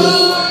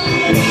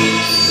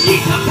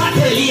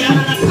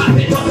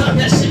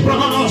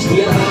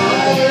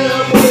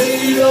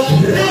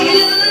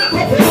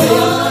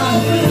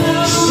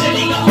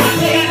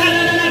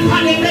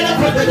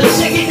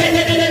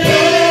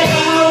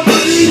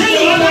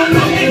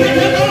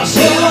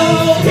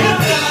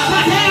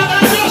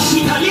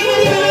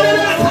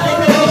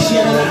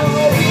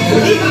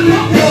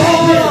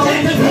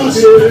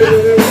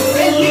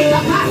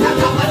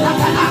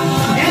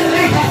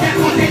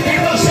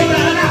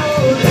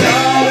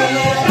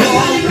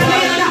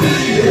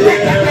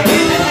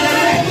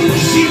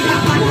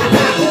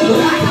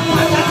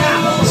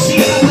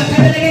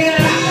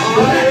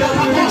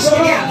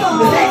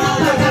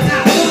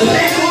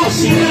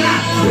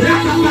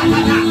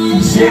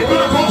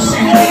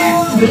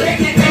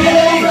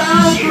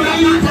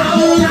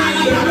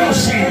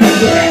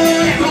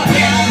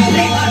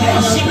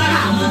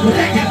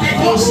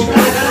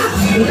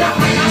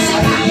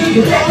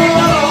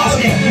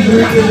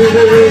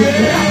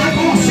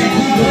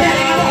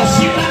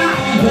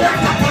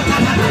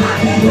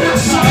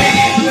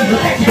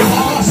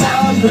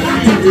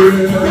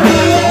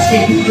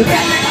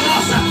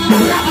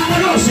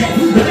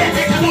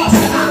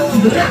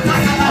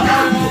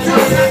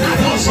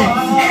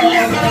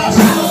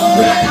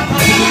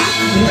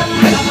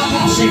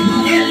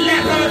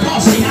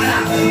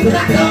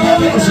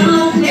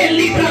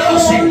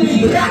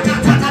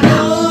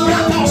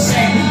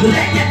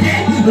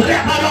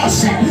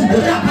 Reparose,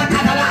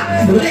 Rapatala,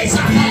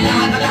 Resatala,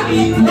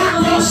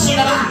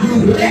 Makosina,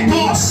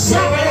 Retos,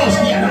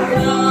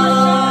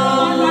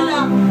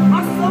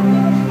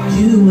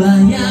 You are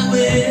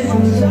Yahweh,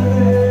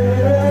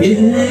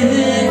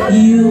 yeah,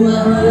 you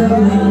are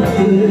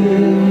Yahweh,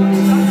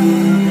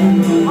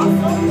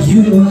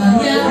 you are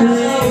Yahweh.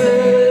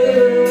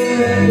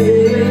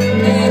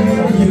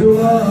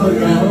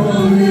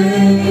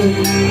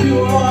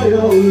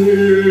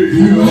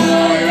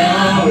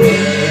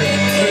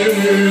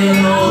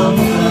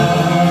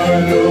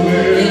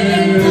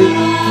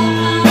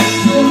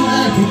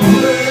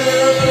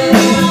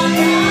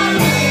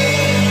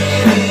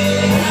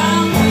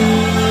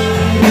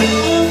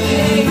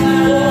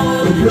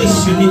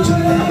 You need to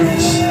make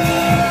amends.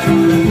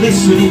 The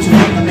place you need to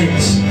make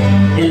amends.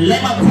 The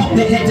lemon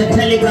complicated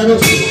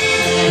telegradoski.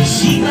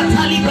 Shiva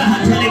talibra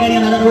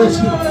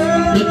telegradaroski.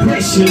 The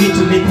place you need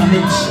to make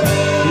amends.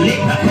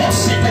 Leka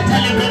posse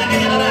telegradaroski.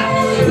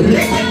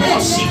 Leka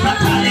posse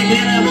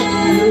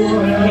telegradaroski.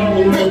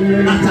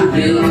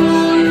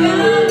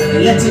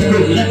 Let it go.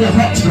 Let the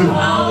heart go.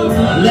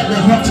 Let the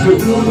heart go.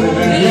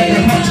 Let the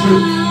heart go.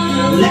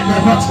 Let the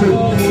heart go.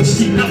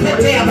 Shiva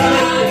pote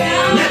abara.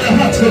 Let the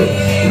heart go.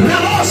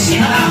 Ramosi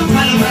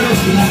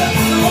telegradaroski.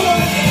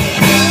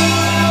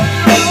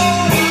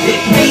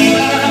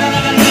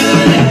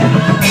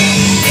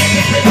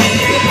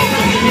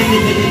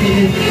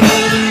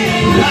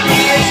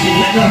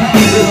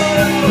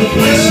 The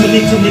place you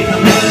need to make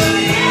amends.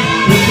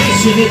 The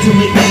place you need to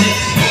make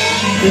amends.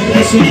 The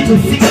place you need to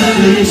fix that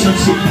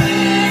relationship.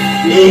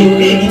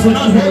 It will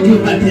not hold you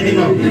back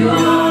anymore.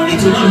 It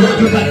will not hold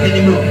you back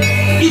anymore.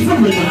 Even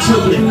with the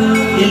children.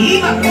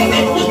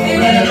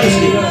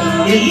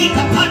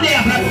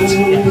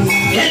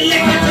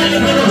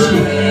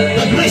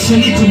 The place you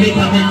need to make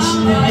amends.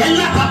 Let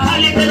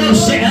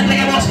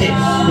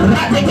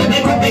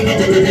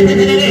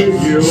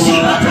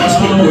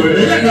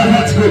the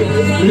heart go.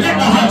 Let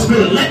the heart go.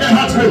 Let the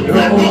heart go.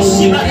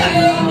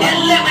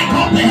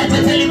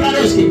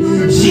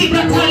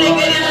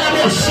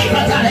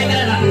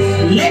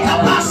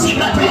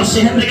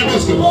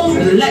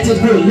 Let it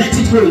go, let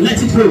it go,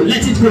 let it go,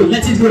 let it go,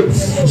 let it go.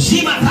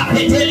 Shiba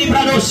papete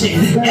libradoshi,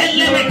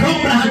 elle me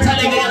compra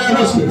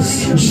hantalegradoshi.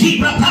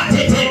 Shiba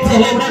papete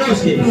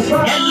libradoshi,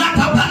 ella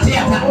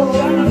capatiata.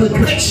 The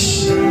grace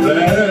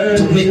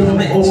to make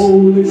amends.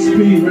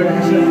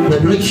 The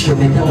grace to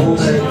make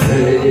amends.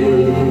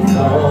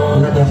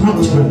 Let the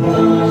heart go.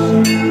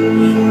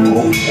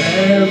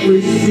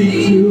 Every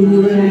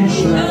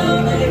situation.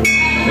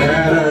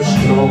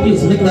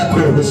 Please make that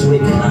call this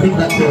week. Make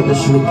that call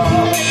this week.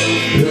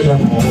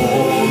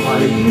 All my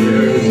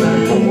years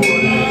and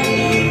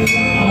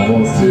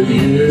all to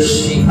you.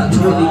 She had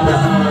told me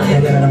that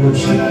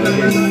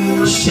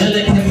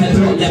Shelley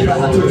Petro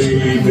Lebrahatoshi.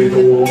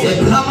 The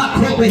Kama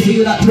Kobe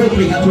Hira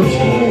Topi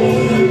Hatoshi.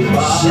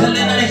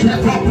 Shelley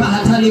Nekopa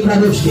Hatali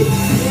Bradoshi.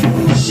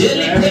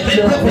 Shelley Pepe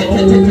Kope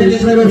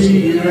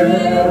Telebradoshi.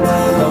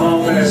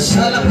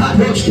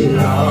 Salapatoshi.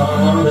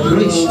 The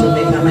grace to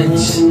make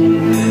amends.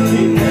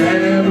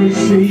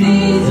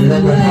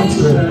 Let the heart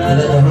go. Let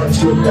the heart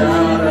go.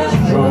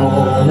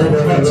 Let the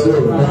heart go.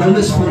 The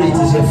Holy Spirit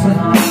is your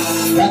friend.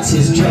 That's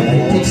his job. He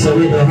takes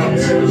away the heart.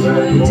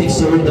 He takes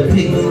away the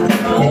pain. The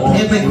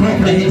heaven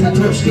comprehend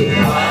Hatoshki.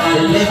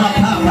 The Lema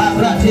Papa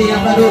Bratea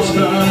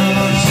Badoshki.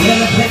 Let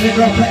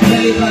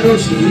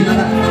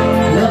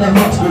the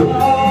heart go.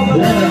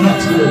 Let the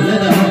heart go. Let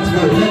the heart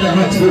go. Let the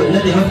heart go.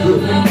 Let the heart go.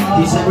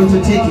 He's able to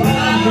take it.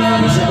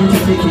 He's able to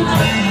take it.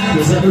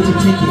 He's able to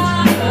take it.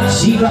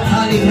 Shiva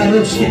Kali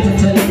Baroshki to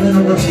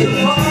Telegranoski.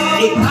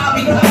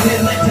 Ikabi Kali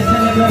to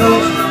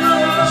Telegranoski.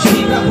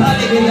 Shiva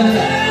Kali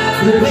Gilana.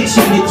 The place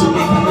you need to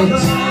make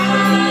amends.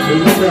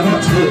 Let the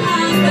heart go.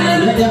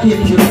 Let there be a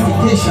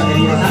purification in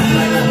your heart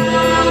right now.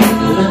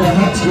 Let the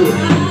heart go.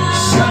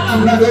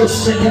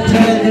 Shalabradoski to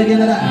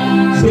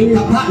Telegranoski. Bring a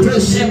pato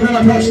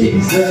Shebranoski.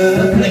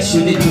 The place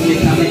you need to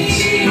make amends.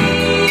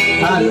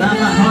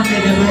 Alama Honda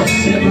de Ross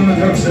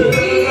Shebranoski.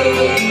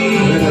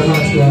 Let the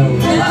heart go.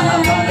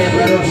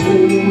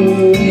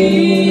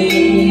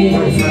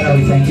 Oh, Father,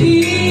 we thank you.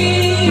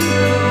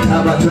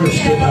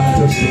 Abatoshke,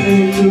 Abatoshke.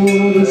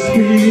 The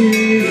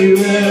Spirit.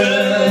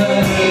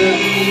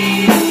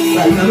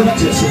 Right, now look at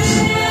Jesus.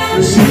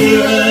 The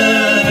Spirit.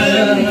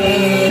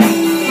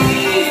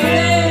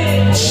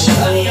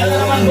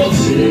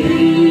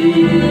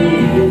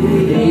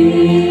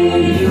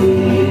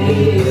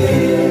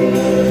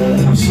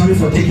 I'm sorry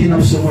for taking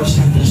up so much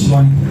time this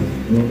morning.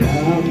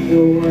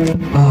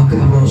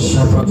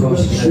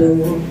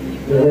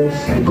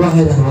 Go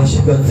ahead and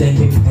worship God. Thank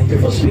you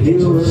for speaking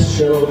to us.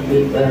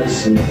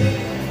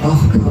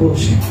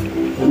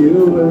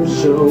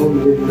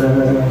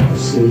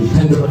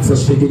 Thank God for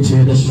speaking to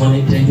you this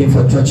morning. Thank you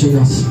for touching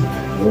us.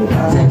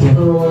 Thank you.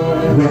 Go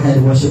ahead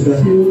and worship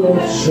God.